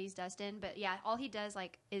of his buddies, Dustin. But yeah, all he does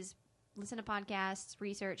like is listen to podcasts,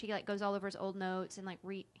 research. He like goes all over his old notes and like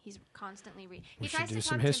he's constantly We he should tries do to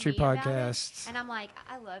some talk history to me about it, podcasts. and I'm like,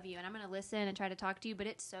 I love you, and I'm gonna listen and try to talk to you, but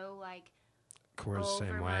it's so like. Cora's the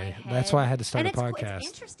same my way. head. That's why I had to start and a podcast. It's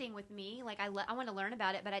interesting with me. Like I want to learn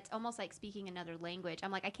about it, but it's almost like speaking another language. I'm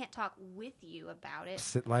like, I can't talk with you about it.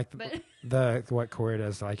 Like what Cora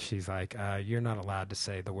does, like she's like, you're not allowed to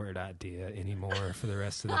say the word idea anymore for the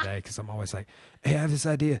rest of the day because I'm always like, hey, I have this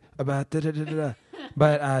idea about da da da da.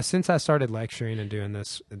 But since I started lecturing and doing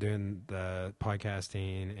the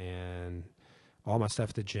podcasting and all my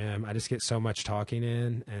stuff at the gym, I just get so much talking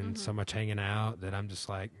in and so much hanging out that I'm just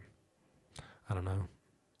like, I don't know,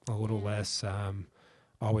 a little less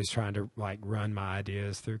always trying to like run my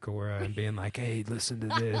ideas through Cora and being like, "Hey, listen to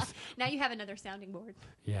this." Now you have another sounding board.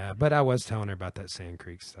 Yeah, but I was telling her about that Sand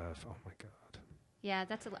Creek stuff. Oh my god. Yeah,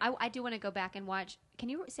 I do want to go back and watch. Can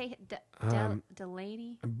you say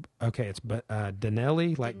Delaney? Okay, it's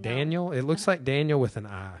Danelli, like Danelli. Daniel. It looks like Daniel with an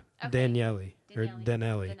I. Okay. Daniele or Danelli.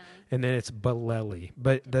 Danelli. And then it's Balelli.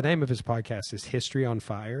 But the name of his podcast is History on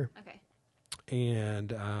Fire. Okay. And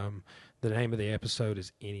the name of the episode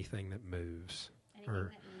is Anything That Moves. Anything Or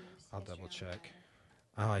that moves, I'll history double on check.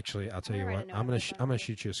 fire. I'll tell you write what. a note I'm on gonna this I'm one. gonna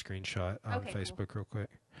shoot you a screenshot on Okay, cool. Facebook real quick.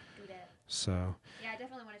 Do that. So Yeah, I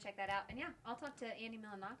definitely want to check that out. And yeah, I'll talk to Andy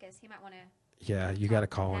Milanakis. He might want to. yeah, you got to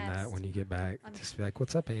call on that when you get back. Just be like,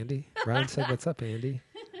 "What's up, Andy?" Ryan said, "What's up, Andy?"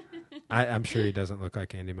 I'm sure he doesn't look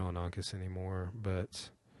like Andy Milanakis anymore, but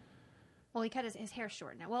Well, he cut his hair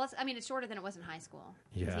short now. Well, it's shorter than it was in high school.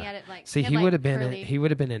 'Cause yeah. He had it like. See, had, he like, would have been curly- he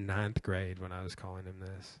would have been in 9th grade when I was calling him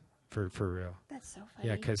this for real. That's so funny.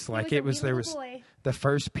 Yeah, because He like a it was wee there little was boy. the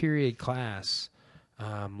first period class,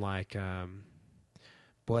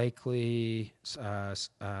 Blakely,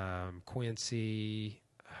 Quincy,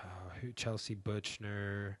 Chelsea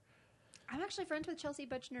Butchner. I'm actually friends with Chelsea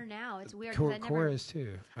Butchner now. It's weird. 'Cause Cora is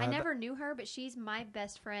too. I never knew her, but she's my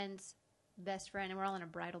best friend's best friend, and we're all in a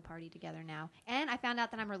bridal party together now. And I found out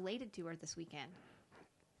that I'm related to her this weekend.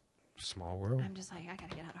 Small world. I'm just like, I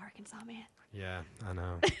gotta get out of Arkansas, man. Yeah, I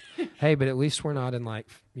know. Hey, but at least we're not in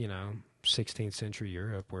 16th century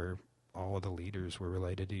Europe where all of the leaders were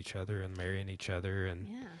related to each other and marrying each other and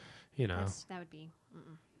Yeah, that would be.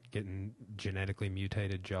 getting genetically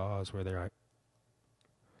mutated jaws where they're like,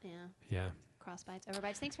 yeah. Crossbites,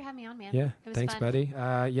 overbites. Thanks for having me on, man. Yeah, It was thanks, fun. buddy.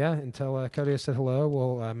 Until Cody has said hello,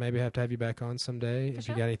 we'll maybe have to have you back on someday. For If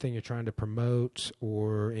sure. you got anything you're trying to promote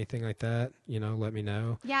or anything like that, let me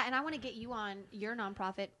know. Yeah, and I want to get you on your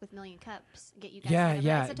nonprofit with Million Cups. Get you guys. Yeah, together.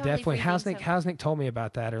 yeah, It's a totally definitely. free How's thing, Nick? so- How's Nick told me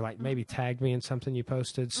about that, or like maybe tagged me in something you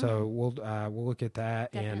posted. So we'll look at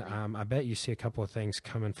that, Definitely. and I bet you see a couple of things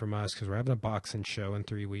coming from us because we're having a boxing show in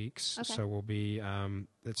 3 weeks. Okay. So we'll be.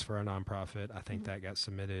 It's for a nonprofit. I think that got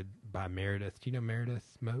submitted by Meredith. Do you know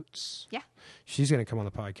Meredith Moats? Yeah. She's going to come on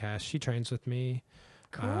the podcast. She trains with me.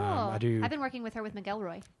 Cool. I do. I've been working with her with Miguel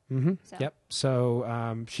Roy. Mm-hmm. So. Yep.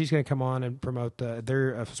 So she's going to come on and promote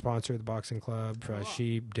they're a sponsor of the boxing club. Cool.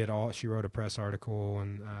 She wrote a press article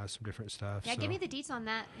and some different stuff. Yeah, so. give me the deets on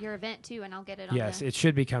that your event too, and I'll get it on. Yes, it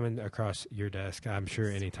should be coming across your desk. I'm sure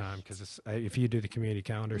anytime because if you do the community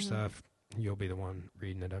calendar stuff, you'll be the one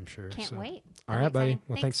reading it. I'm sure. Can't So. wait. All That'll right, be buddy. exciting.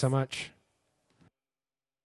 Well, thanks so much.